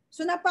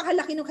 So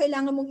napakalaki nung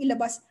kailangan mong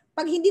ilabas.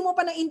 Pag hindi mo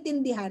pa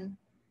naintindihan,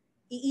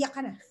 iiyak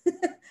ka na.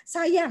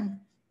 Sayang.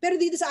 Pero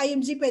dito sa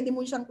IMG, pwede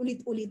mo siyang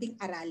ulit-uliting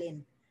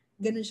aralin.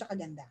 Ganun siya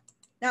kaganda.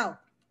 Now,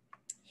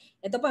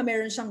 ito pa,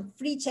 meron siyang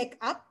free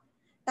check-up.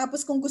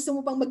 Tapos kung gusto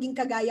mo pang maging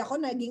kagaya ko,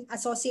 naging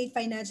associate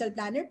financial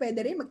planner, pwede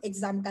rin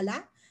mag-exam ka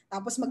lang.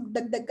 Tapos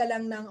magdagdag ka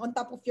lang ng on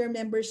top of your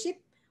membership,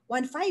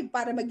 1.5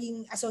 para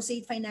maging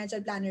associate financial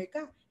planner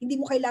ka. Hindi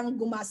mo kailangan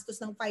gumastos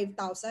ng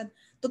 5,000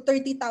 to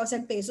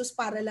 30,000 pesos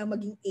para lang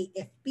maging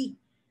AFP.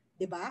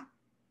 'Di ba?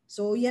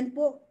 So yan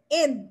po.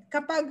 And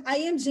kapag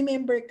IMG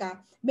member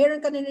ka,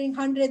 meron ka na rin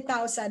 100,000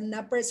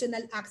 na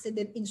personal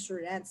accident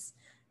insurance.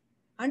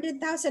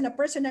 100,000 na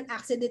personal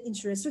accident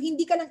insurance. So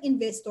hindi ka lang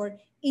investor,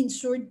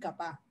 insured ka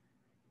pa.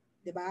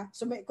 'Di ba?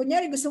 So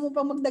kunyari gusto mo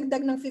pang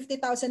magdagdag ng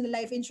 50,000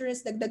 na life insurance,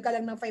 dagdag ka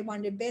lang ng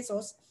 500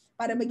 pesos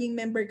para maging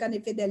member ka ni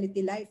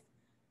Fidelity Life.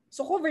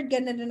 So covered ka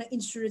na ng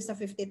insurance na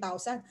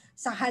 50,000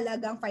 sa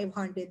halagang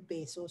 500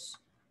 pesos.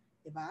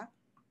 'Di ba?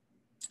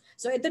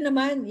 So ito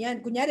naman,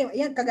 yan, kunyari,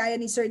 yan, kagaya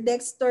ni Sir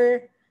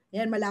Dexter,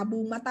 yan,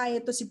 malabong mata,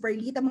 ito si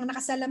Perlita, mga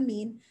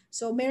nakasalamin.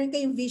 So meron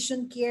kayong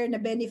vision care na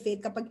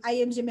benefit kapag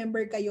IMG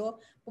member kayo,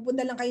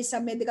 pupunta lang kayo sa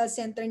medical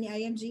center ni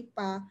IMG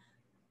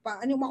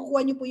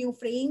makukuha nyo po yung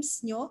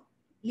frames nyo,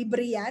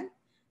 libre yan.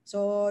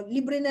 So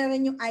libre na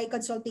rin yung eye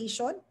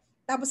consultation.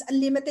 Tapos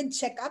unlimited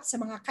check-up sa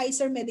mga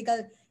KAISER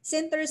Medical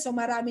Center. So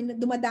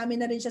dumadami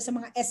na rin siya sa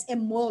mga SM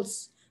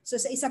malls. So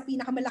sa isa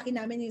pinakamalaki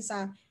namin yung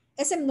sa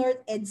SM North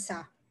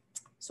EDSA.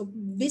 So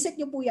visit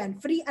nyo po yan.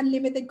 Free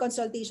unlimited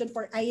consultation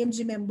for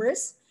IMG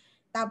members.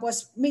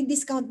 Tapos may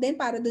discount din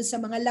para dun sa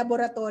mga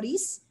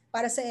laboratories.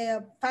 Para sa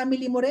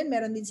family mo rin,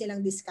 meron din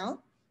silang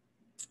discount.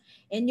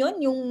 And yun,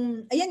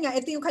 ayan nga,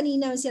 ito yung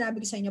kanina yung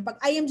sinabi ko sa inyo. Pag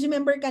IMG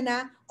member ka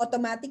na,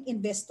 automatic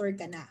investor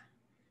ka na.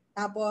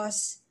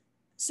 Tapos,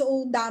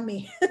 so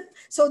dami.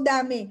 So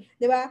dami,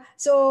 'di ba?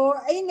 So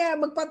ayun nga,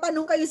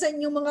 magpatanong kayo sa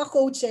inyong mga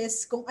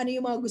coaches kung ano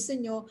yung mga gusto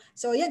nyo.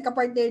 So ayan,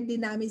 kapartner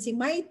din namin si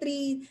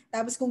Maitri.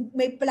 Tapos kung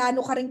may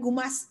plano ka rin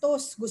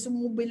gumastos, gusto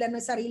mo bilan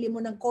ng sarili mo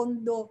ng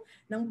kondo,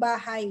 ng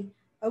bahay,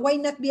 why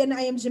not be an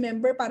IMG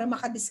member para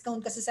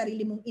maka-discount ka sa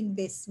sarili mong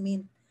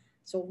investment?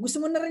 So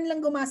gusto mo na rin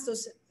lang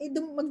gumastos,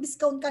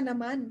 mag-discount ka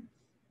naman.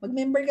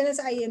 Mag-member ka na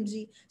sa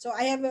IMG. So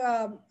I have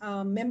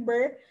a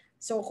member.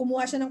 So,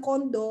 kumuha siya ng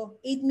kondo,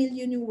 8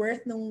 million yung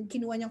worth nung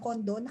kinuha niyang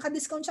kondo,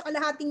 naka-discount siya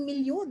kalahating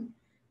milyon.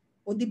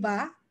 O, di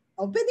ba?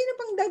 O, pwede na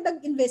pang dagdag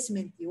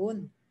investment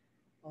yun.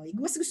 O,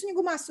 mas gusto niya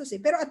gumastos eh,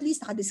 pero at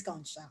least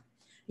naka-discount siya.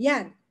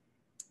 Yan.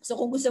 So,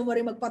 kung gusto mo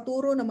rin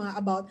magpaturo ng mga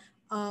about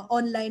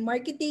online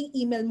marketing,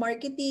 email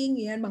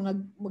marketing, yan,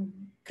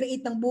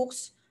 mag-create ng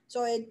books,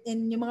 so,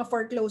 and yung mga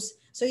foreclose.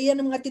 So, yan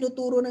ang mga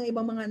tinuturo ng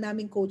ibang mga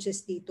naming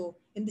coaches dito,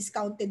 and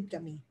discounted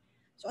kami.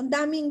 So, ang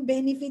daming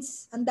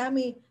benefits, ang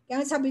dami.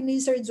 Kaya sabi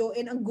ni Sir Joe,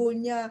 ang goal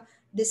niya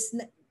this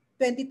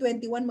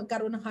 2021,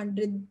 magkaroon ng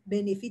 100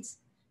 benefits.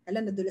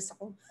 Nadulas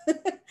ako.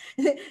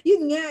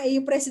 Yun nga,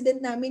 yung president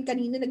namin,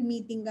 kanina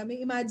nag-meeting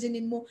kami.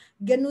 Imaginein mo,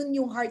 ganun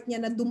yung heart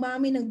niya na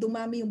dumami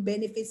yung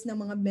benefits ng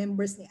mga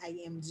members ni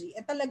IMG.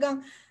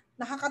 Talagang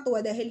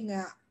nakakatuwa dahil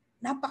nga,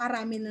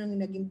 napakarami na nang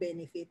naging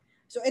benefit.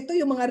 So, ito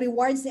yung mga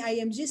rewards ni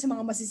IMG sa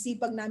mga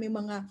masisipag namin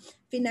mga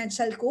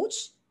financial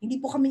coach. Hindi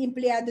po kami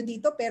empleyado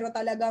dito pero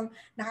talagang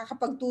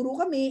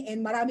nakakapagturo kami and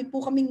marami po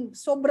kaming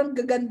sobrang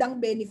gagandang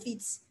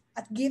benefits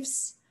at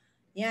gifts.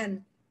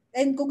 Yan.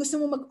 And kung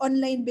gusto mo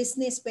mag-online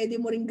business, pwede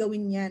mo rin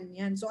gawin yan.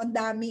 Yan. So, ang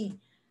dami.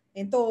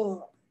 Ito,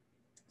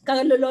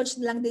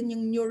 kalo-launch lang din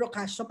yung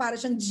Neurocash. So, para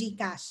siyang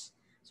Gcash.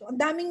 So, ang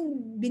daming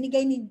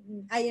binigay ni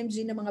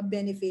IMG na mga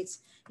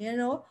benefits. You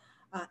know,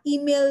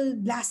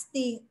 email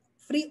blasting,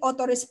 free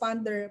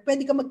autoresponder.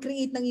 Pwede ka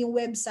mag-create ng iyong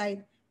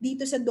website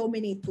dito sa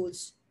Dominate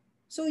Tools.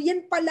 So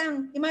yan pa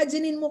lang,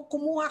 imaginein mo,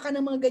 kumuha ka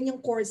ng mga ganyang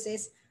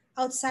courses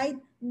outside,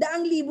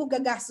 100,000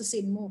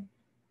 gagastusin mo.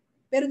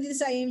 Pero dito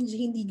sa IMG,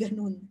 hindi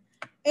ganun.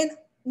 And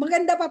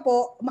maganda pa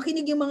po,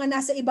 makinig yung mga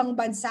nasa ibang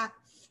bansa.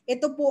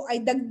 Ito po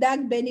ay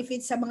dagdag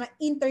benefits sa mga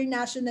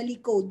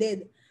internationally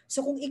coded.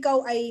 So kung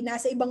ikaw ay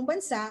nasa ibang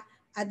bansa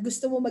at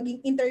gusto mo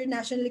maging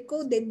internationally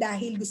coded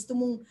dahil gusto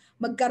mong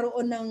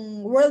magkaroon ng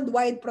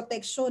worldwide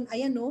protection,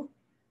 ayan no,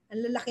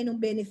 ang lalaki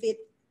ng benefit.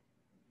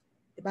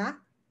 Diba?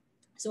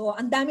 So,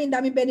 ang daming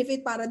benefit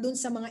para dun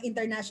sa mga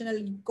international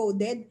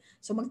coded.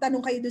 So,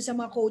 magtanong kayo dun sa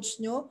mga coach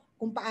nyo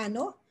kung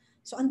paano.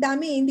 So, ang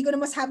dami. Hindi ko na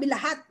masabi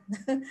lahat.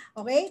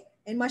 Okay?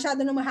 And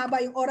masyado na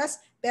mahaba yung oras.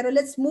 Pero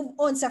let's move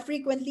on sa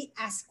frequently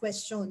asked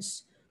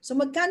questions. So,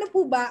 magkano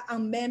po ba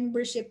ang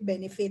membership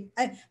benefit?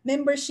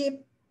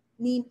 Membership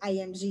ni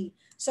IMG.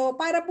 So,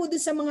 para po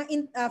dun sa mga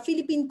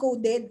Philippine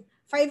coded,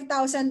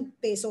 5,000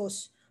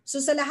 pesos.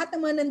 So, sa lahat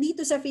naman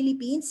nandito sa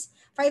Philippines,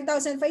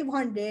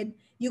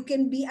 5,500, you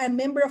can be a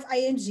member of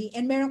IMG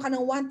and meron ka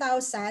ng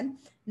 1,000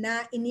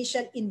 na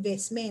initial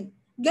investment.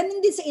 Ganun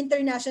din sa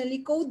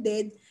internationally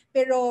coded,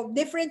 pero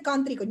different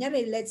country.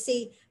 Kunyari, let's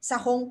say, sa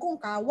Hong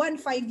Kong ka,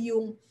 1,500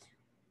 yung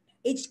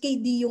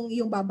HKD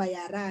yung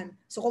babayaran.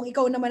 So kung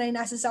ikaw naman ay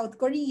nasa South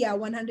Korea,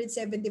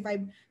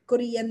 175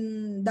 Korean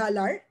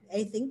dollar,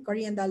 I think,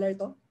 Korean dollar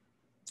to.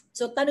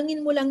 So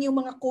tanungin mo lang yung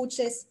mga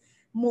coaches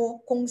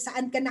mo kung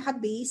saan ka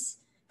naka-base.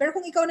 Pero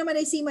kung ikaw naman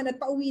ay seaman at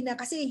pauwi na,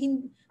 kasi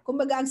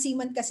kumbaga ang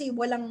seaman kasi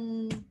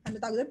walang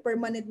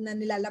permanent na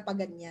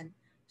nilalapagan yan.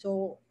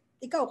 So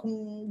ikaw,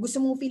 kung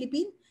gusto mong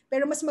Philippine,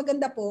 Pero mas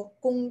maganda po,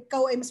 kung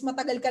ikaw ay mas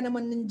matagal ka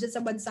naman nandiyan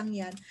sa bansang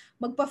yan,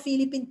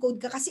 magpa-Philippine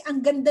code ka kasi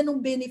ang ganda ng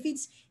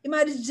benefits.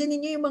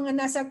 Imagine niyo yung mga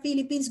nasa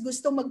Philippines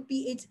gusto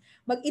mag-PH,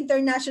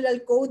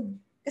 mag-international code.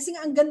 Kasi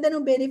nga ang ganda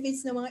ng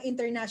benefits ng mga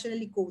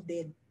internationally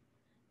coded.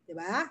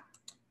 Diba?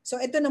 So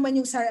ito naman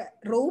yung sa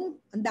Rome,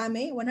 ang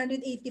dami,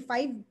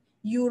 185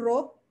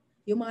 euro,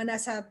 yung mga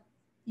nasa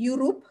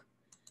Europe.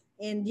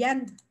 And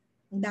yan,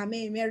 ang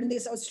dami. Meron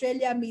din sa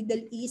Australia,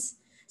 Middle East.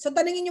 So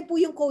tanungin niyo po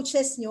yung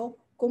coaches nyo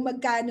kung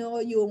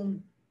magkano yung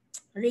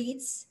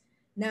rates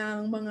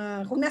ng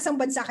mga, kung nasang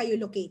bansa kayo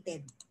located.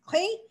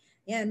 Okay?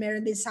 Yan,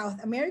 meron din South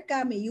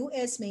America, may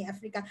US, may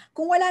Africa.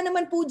 Kung wala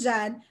naman po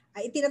dyan,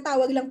 ay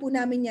itinatawag lang po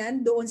namin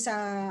yan doon sa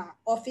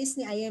office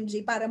ni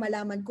IMG para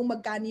malaman kung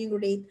magkano yung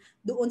rate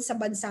doon sa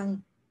bansang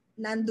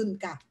nandun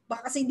ka.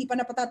 Baka kasi hindi pa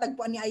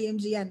napatatagpuan ni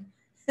IMG yan.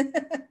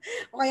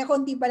 O kaya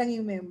konti pa lang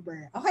yung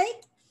member.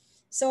 Okay?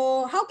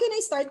 So, how can I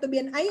start to be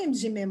an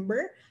IMG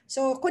member?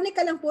 So, connect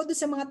ka lang po doon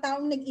sa mga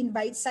taong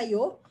nag-invite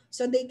sa'yo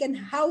so they can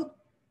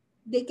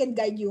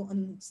guide you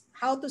on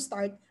how to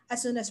start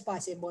as soon as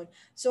possible.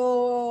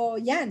 So,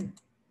 yan.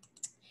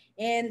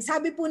 And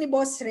sabi po ni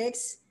Boss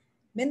Rex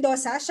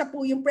Mendoza, siya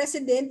po yung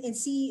President and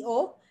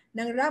CEO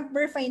ng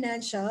Ramper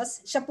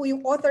Financials. Siya po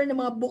yung author ng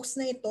mga books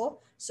na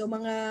ito. So,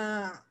 mga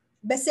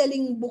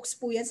best-selling books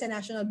po yan sa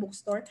National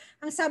Bookstore.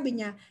 Ang sabi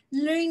niya,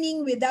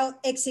 learning without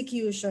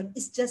execution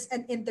is just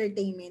an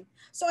entertainment.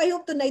 So I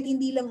hope tonight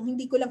hindi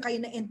ko lang kayo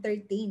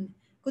na-entertain,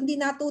 kundi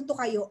natuto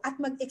kayo at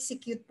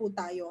mag-execute po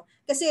tayo.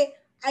 Kasi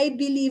I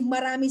believe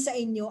marami sa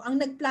inyo ang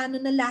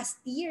nagplano na last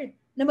year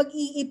na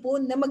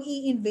mag-iipon, na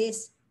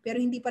mag-i-invest,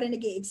 pero hindi pa rin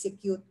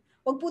nag-i-execute.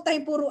 Huwag po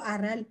tayong puro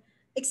aral.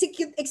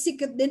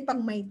 Execute din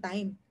pang may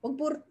time.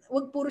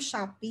 Huwag puro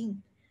shopping.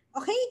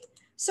 Okay?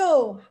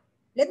 So,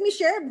 let me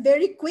share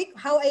very quick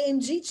how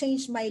IMG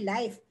changed my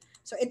life.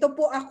 So ito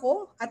po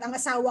ako at ang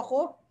asawa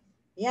ko.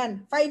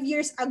 Yan, 5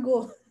 years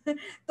ago.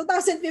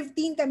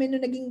 2015 kami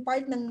nung naging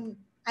part ng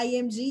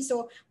IMG.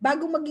 So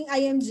bago maging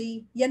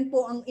IMG, yan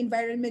po ang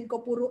environment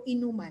ko, puro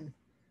inuman.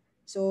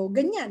 So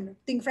ganyan,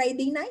 ting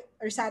Friday night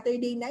or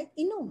Saturday night,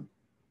 inom.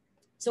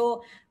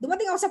 So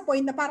dumating ako sa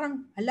point na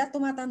parang,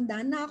 tumatanda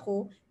na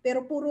ako,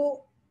 pero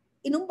puro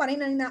inom pa rin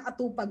ang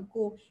nakatupag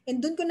ko.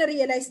 And doon ko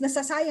na-realize na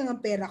sasayang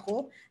ang pera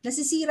ko,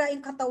 nasisira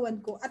yung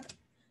katawan ko, at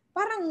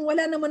parang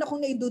wala naman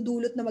akong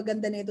naidudulot na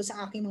maganda nito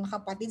sa aking mga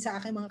kapatid,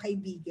 sa aking mga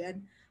kaibigan.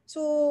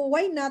 So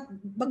why not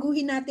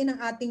baguhin natin ang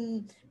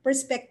ating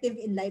perspective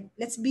in life?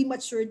 Let's be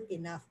matured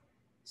enough.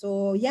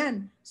 So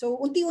yan. So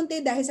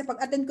unti-unti dahil sa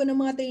pag-attend ko ng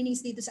mga trainings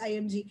dito sa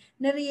IMG,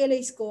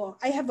 na-realize ko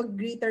I have a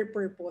greater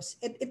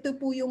purpose. At ito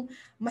po yung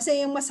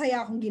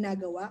masayang-masaya akong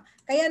ginagawa.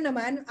 Kaya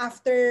naman,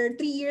 after 3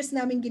 years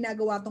namin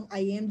ginagawa tong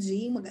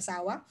IMG,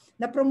 mag-asawa,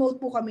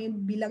 na-promote po kami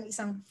bilang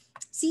isang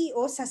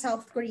CEO sa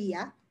South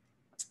Korea.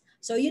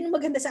 So yun ang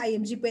maganda sa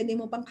IMG, pwede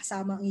mo pang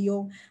kasama ang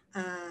iyong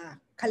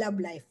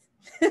collab life.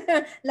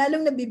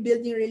 Lalong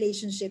nabibuild yung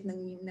relationship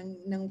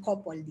ng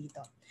couple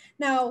dito.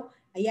 Now,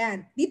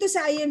 ayan, dito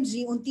sa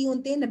IMG,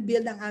 unti-unti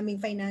na-build ang aming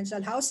financial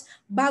house.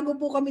 Bago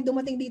po kami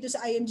dumating dito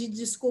sa IMG,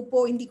 Diyos ko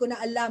po, hindi ko na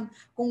alam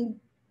kung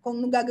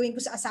nung gagawin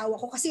ko sa asawa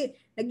ko kasi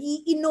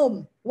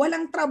nag-iinom,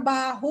 walang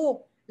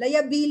trabaho,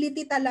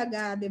 liability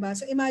talaga, 'di ba?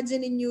 So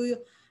imagine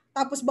niyo,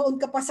 tapos baon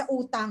ka pa sa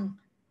utang.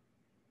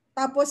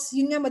 Tapos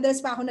yun nga,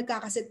 madalas pa ako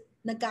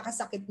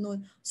nagkakasakit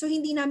noon. So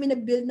hindi namin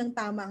na-build ng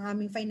tama ang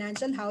aming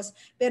financial house,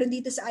 pero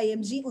dito sa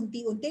IMG,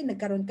 unti-unti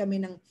nagkaroon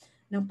kami ng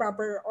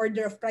proper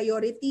order of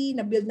priority,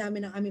 na-build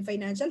namin ang aming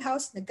financial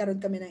house, nagkaroon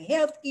kami ng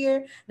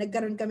healthcare,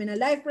 nagkaroon kami ng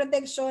life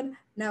protection,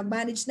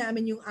 na-manage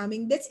namin yung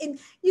aming debts. And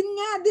yun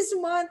nga, this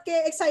month,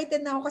 kaya excited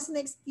na ako kasi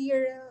next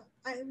year,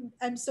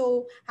 I'm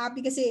so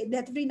happy kasi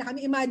debt-free na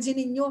kami.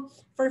 Imagine niyo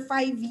for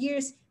 5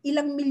 years,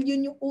 ilang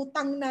milyon yung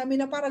utang namin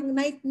na parang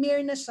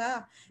nightmare na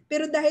siya.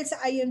 Pero dahil sa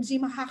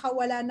IMG,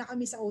 makakawala na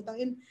kami sa utang.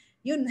 And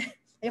yun,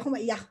 ayoko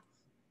maiyak.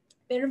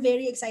 Pero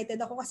very excited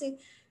ako kasi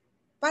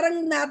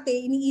parang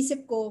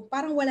iniisip ko,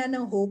 parang wala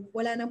ng hope,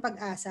 wala ng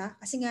pag-asa.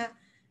 Kasi nga,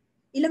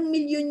 ilang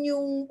milyon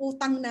yung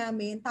utang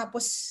namin,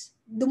 tapos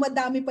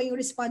dumadami pa yung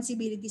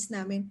responsibilities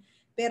namin.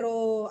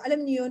 Pero alam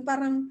niyo yun,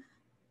 parang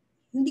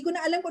hindi ko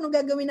na alam kung anong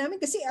gagawin namin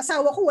kasi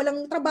asawa ko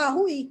walang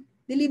trabaho eh.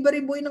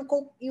 Delivery boy ng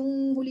Coke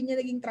yung huli niya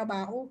naging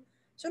trabaho.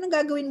 So anong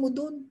gagawin mo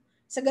dun?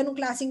 Sa ganung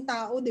klaseng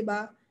tao, di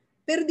ba?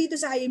 Pero dito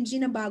sa IMG,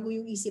 nabago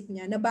yung isip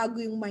niya,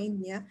 nabago yung mind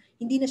niya,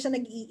 hindi na siya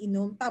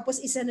nag-iinom, tapos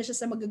isa na siya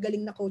sa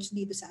magagaling na coach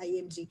dito sa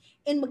IMG.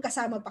 And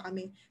magkasama pa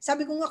kami.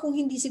 Sabi ko nga kung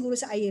hindi siguro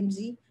sa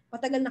IMG,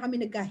 matagal na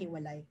kami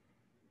nagkahiwalay.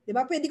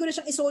 Diba? Pwede ko na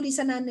siyang isoli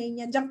sa nanay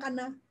niya, diyan ka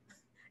na,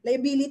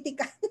 liability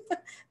ka.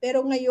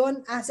 Pero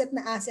ngayon, asset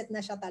na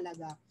siya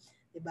talaga.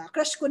 Diba?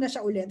 Crush ko na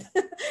siya ulit.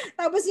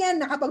 Tapos yan,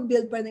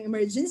 nakapag-build pa ng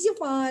emergency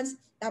funds,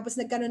 tapos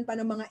nagkaroon pa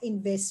ng mga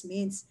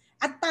investments.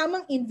 At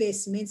tamang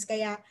investments,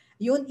 kaya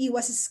yun,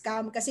 iwas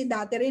scam. Kasi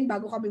dati rin,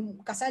 bago kami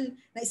kasal,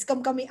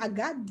 na-scam kami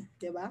agad.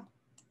 Diba?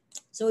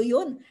 So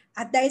yun.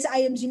 At dahil sa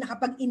IMG,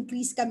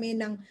 nakapag-increase kami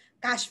ng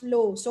cash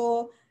flow.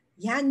 So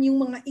yan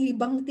yung mga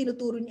ibang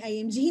tinuturo ni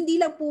IMG. Hindi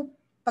lang po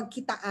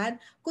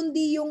pagkitaan,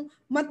 kundi yung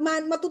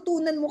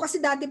matutunan mo. Kasi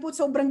dati po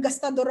sobrang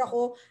gastador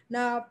ako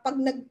na pag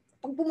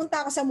pumunta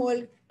ako sa mall,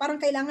 parang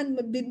kailangan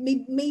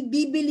may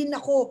bibilin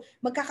ako.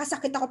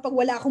 Magkakasakit ako pag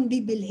wala akong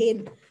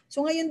bibilhin.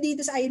 So ngayon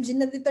dito sa IMG,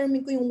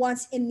 na-determine ko yung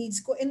wants and needs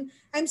ko. And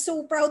I'm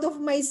so proud of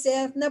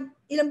myself na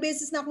ilang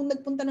beses na akong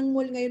nagpunta ng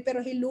mall ngayon,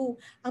 pero hello,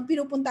 ang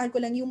pinupuntahan ko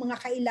lang yung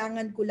mga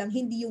kailangan ko lang,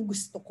 hindi yung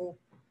gusto ko.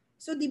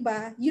 So 'di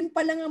ba? Yun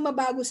pa lang ang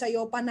mabago sa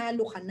iyo,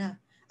 panalo ka na.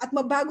 At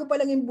mabago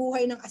pa lang yung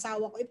buhay ng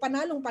asawa ko,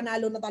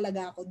 panalo na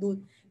talaga ako doon.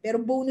 Pero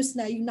bonus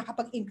na yung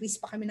nakapag-increase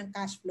pa kami ng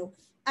cash flow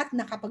at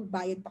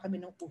nakapagbayad pa kami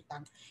ng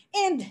utang.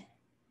 And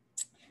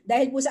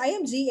dahil po sa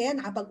IMG,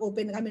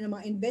 nakapag-open kami ng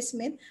mga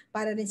investment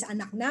para rin sa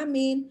anak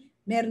namin.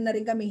 Meron na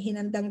rin kami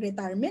hinandang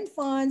retirement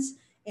funds.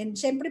 And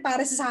syempre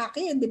para sa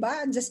akin, di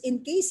ba? Just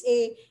in case,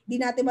 di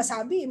natin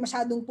masabi,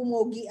 masyadong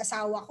pumogi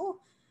asawa ko.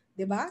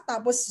 'Di ba?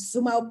 Tapos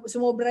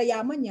sumobra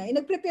yaman niya.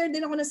 Nag-prepare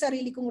din ako ng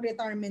sarili kong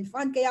retirement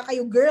fund. Kaya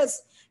kayo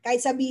girls, kahit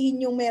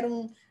sabihin yung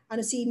merong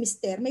si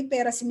Mister, may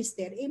pera si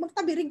Mister,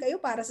 magtabi rin kayo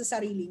para sa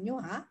sarili nyo,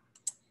 ha?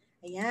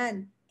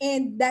 Ayan.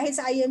 And dahil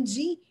sa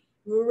IMG,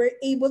 we were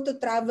able to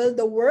travel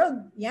the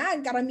world.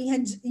 Yan,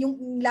 karamihan,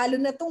 yung lalo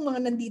na tong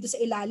mga nandito sa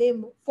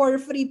ilalim, for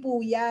free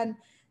po yan.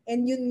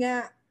 And yun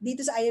nga,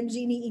 dito sa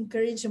IMG,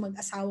 ni-encourage yung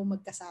mag-asawa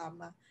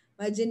magkasama.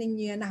 Imagine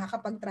niyo yan,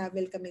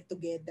 nakakapag-travel kami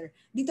together.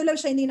 Dito lang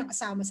siya hindi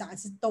nakasama sa akin,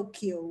 sa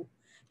Tokyo.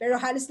 Pero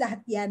halos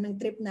lahat yan ng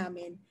trip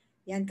namin,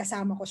 yan,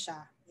 kasama ko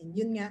siya. And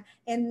yun nga.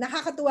 And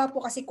nakakatuwa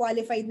po kasi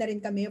qualified na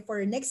rin kami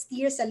for next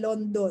year sa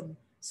London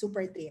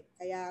super trip.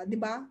 Kaya, di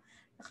ba,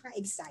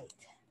 nakaka-excite.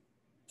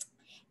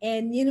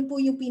 And yun po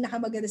yung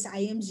pinakamaganda sa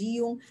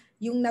IMG,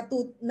 yung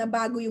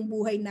nabago yung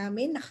buhay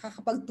namin,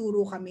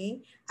 nakakapagturo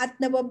kami, at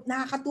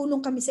nakakatulong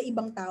kami sa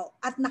ibang tao,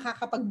 at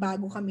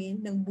nakakapagbago kami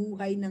ng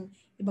buhay ng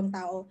ibang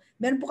tao.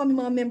 Meron po kami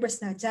mga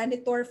members na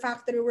janitor,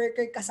 factory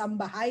worker,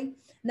 kasambahay,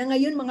 na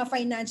ngayon mga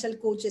financial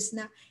coaches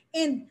na.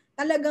 And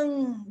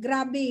talagang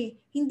grabe,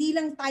 hindi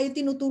lang tayo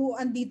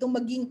tinuturuan dito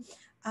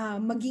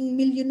maging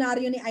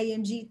milyonaryo ni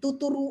IMG,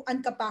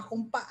 tuturuan ka pa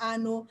kung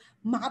paano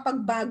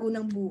makapagbago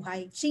ng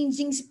buhay,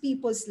 changing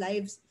people's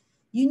lives.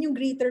 Yun yung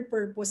greater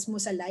purpose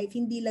mo sa life,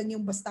 hindi lang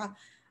yung basta,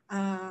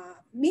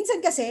 minsan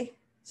kasi,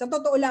 sa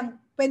totoo lang,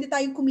 pwede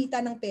tayong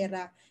kumita ng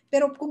pera,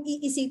 pero kung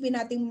iisipin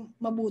natin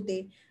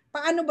mabuti,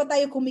 paano ba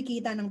tayo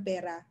kumikita ng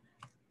pera?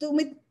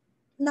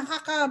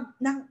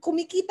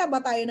 Kumikita ba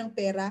tayo ng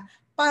pera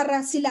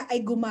para sila ay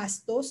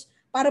gumastos,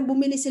 para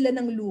bumili sila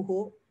ng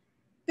luho?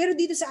 Pero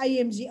dito sa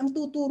IMG, ang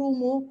tuturo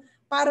mo,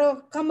 para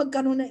ka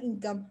magkaroon ng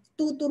income,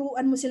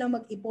 tuturuan mo silang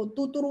mag-ipon,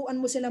 tuturuan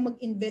mo silang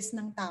mag-invest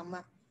ng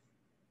tama.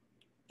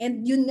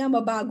 And yun nga,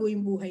 mabago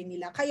yung buhay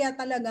nila. Kaya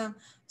talagang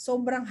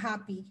sobrang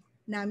happy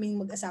naming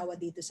mag-asawa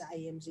dito sa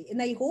IMG. And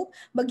I hope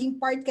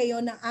maging part kayo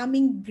ng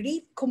aming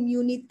great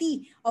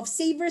community of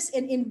savers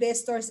and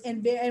investors. And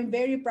I'm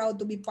very proud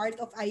to be part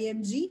of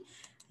IMG.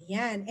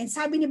 Ayan. And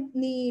sabi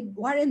ni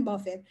Warren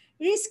Buffett,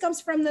 risk comes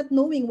from not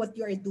knowing what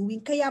you are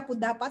doing. Kaya po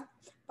dapat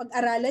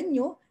pag-aralan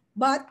nyo,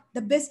 but the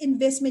best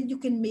investment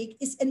you can make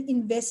is an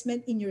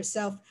investment in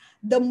yourself.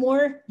 The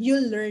more you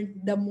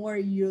learn, the more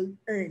you'll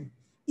earn.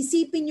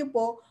 Isipin nyo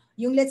po,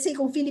 yung let's say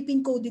kung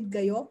Philippine coded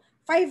kayo,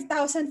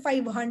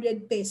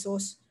 5,500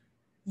 pesos,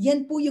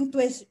 yan po yung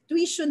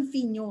tuition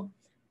fee nyo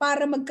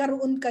para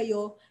magkaroon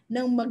kayo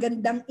ng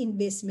magandang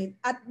investment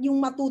at yung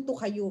matuto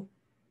kayo.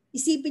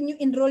 Isipin nyo,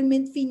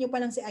 enrollment fee nyo pa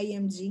lang sa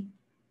IMG.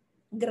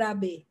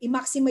 Grabe.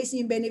 I-maximize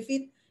nyo yung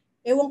benefit.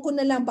 Ewan ko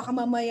na lang, baka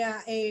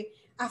mamaya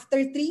after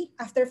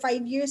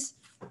 5 years,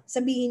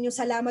 sabihin nyo,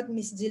 salamat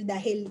Miss Jill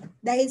dahil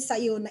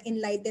sa'yo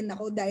na-enlighten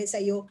ako, dahil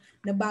sa'yo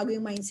nabago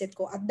yung mindset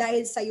ko, at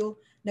dahil sa'yo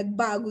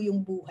nagbago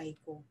yung buhay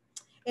ko.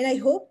 And I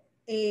hope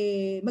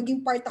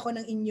maging part ako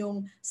ng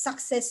inyong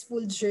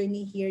successful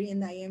journey here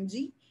in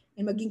IMG,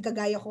 and maging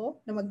kagaya ko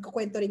na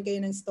magkukwento rin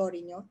kayo ng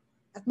story nyo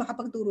at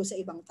makapagturo sa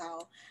ibang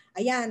tao.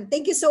 Ayan,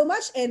 thank you so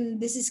much, and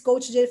this is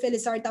Coach Jill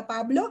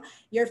Felizarta-Pablo,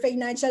 your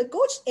financial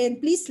coach,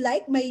 and please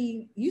like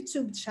my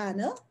YouTube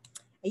channel.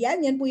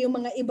 Ayan, yan po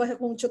yung mga iba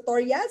kong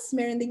tutorials,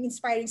 meron ding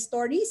inspiring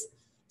stories.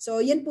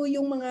 So yan po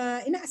yung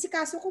mga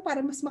inaasikaso ko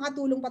para mas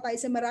makatulong pa tayo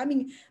sa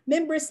maraming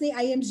members ni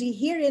IMG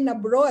here and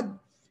abroad.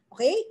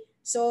 Okay?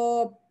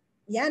 So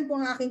yan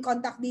po ang aking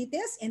contact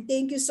details, and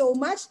thank you so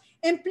much.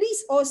 And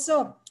please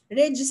also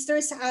register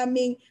sa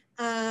aming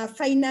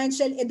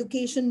financial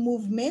education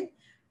movement.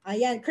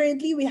 Ayan,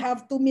 currently we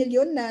have 2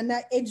 million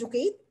na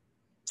educate.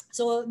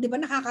 So, di ba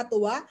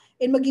nakakatuwa?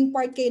 And maging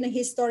part kayo ng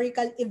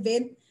historical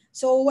event.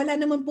 So, wala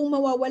naman pong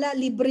mawawala.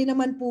 Libre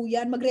naman po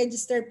yan.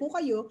 Mag-register po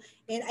kayo.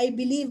 And I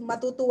believe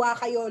matutuwa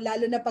kayo,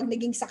 lalo na pag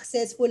naging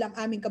successful ang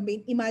aming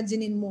campaign.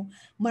 Imaginein mo,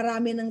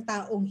 marami ng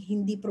taong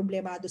hindi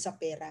problemado sa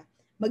pera.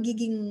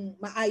 Magiging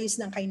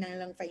maayos ng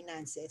kanilang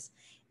finances.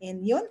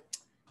 And yun,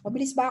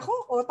 mabilis ba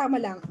ako? O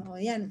tama lang? O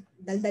yan,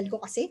 daldal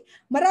ko kasi.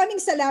 Maraming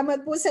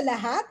salamat po sa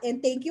lahat.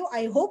 And thank you.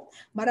 I hope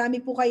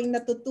marami po kayong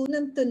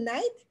natutunan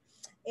tonight.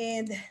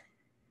 And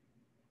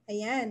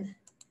ayan,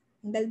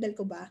 ang daldal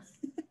ko ba?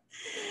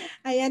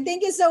 Ayan,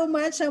 thank you so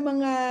much sa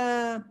mga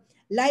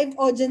live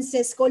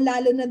audiences ko,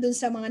 lalo na dun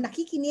sa mga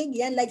nakikinig.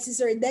 Yan, like si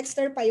Sir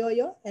Dexter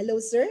Payoyo. Hello,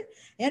 sir.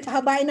 Ayan,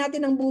 pahabain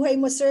natin ang buhay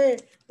mo, sir.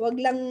 Huwag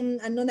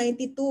lang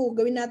 92.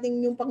 Gawin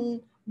natin yung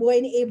pang buhay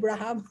ni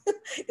Abraham.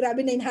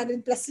 Grabe, 900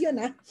 plus yun,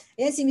 ha?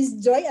 Ayan, si Miss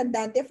Joy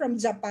Andante from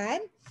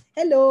Japan.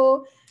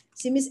 Hello.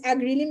 Si Miss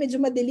Agrilin,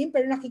 medyo madilim,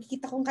 pero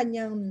nakikita kong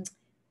kanyang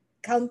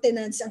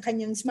countenance, ang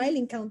kanyang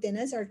smiling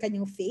countenance or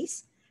kanyang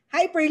face.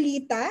 Hi,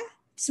 Perlita.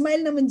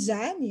 Smile naman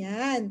dyan.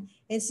 Yan.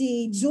 And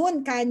si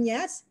June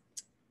Kanyas.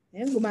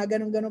 Ayan,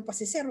 gumaganong-ganon pa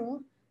si Sir.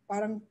 Oh.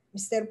 Parang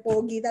Mr.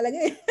 Pogi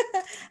talaga.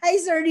 Hi,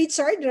 Sir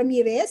Richard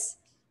Ramirez.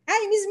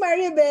 Hi, Miss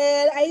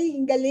Maribel. Ay,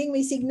 galing.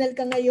 May signal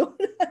ka ngayon.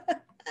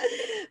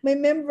 May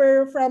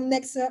member from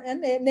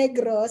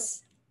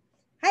Negros.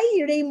 Hi,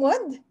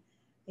 Raymond.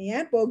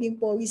 Ayan,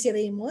 poging-pogi si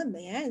Raymond.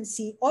 Ayan,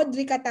 si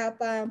Audrey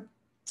Katapa,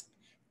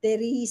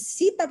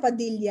 Teresita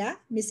Padilla,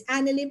 Miss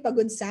Annalyn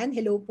Pagunsan.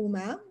 Hello po,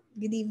 ma'am.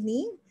 Good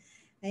evening.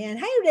 Ayan,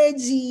 hi,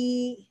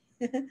 Reggie.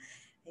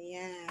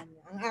 Ayan,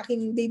 ang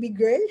aking baby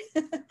girl.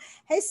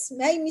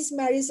 Hi, Miss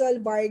Marisol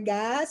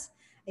Vargas.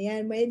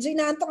 Ayan, medyo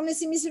inaantok na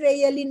si Miss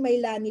Realyn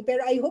Maylani,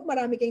 pero I hope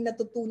marami kayong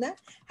natutunan.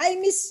 Hi,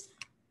 Miss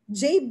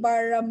J.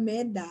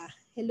 Barameda.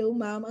 Hello,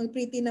 ma'am. Ang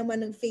pretty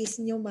naman ng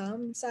face niyo,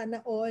 ma'am.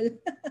 Sana all.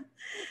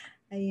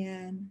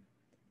 Ayan.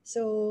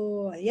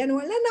 So, ayan.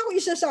 Wala na ako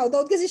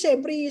isa-shoutout kasi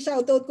syempre,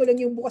 shoutout ko lang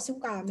yung bukas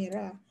yung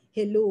camera.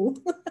 Hello.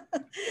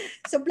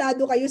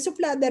 Suplado kayo.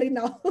 Suplada rin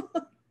ako.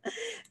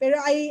 Pero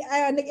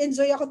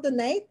nag-enjoy ako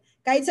tonight.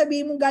 Kahit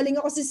sabihin mong galing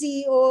ako sa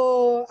CEO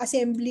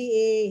assembly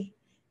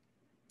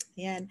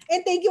Ayan.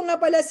 And thank you nga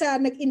pala sa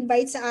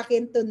nag-invite sa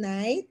akin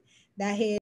tonight dahil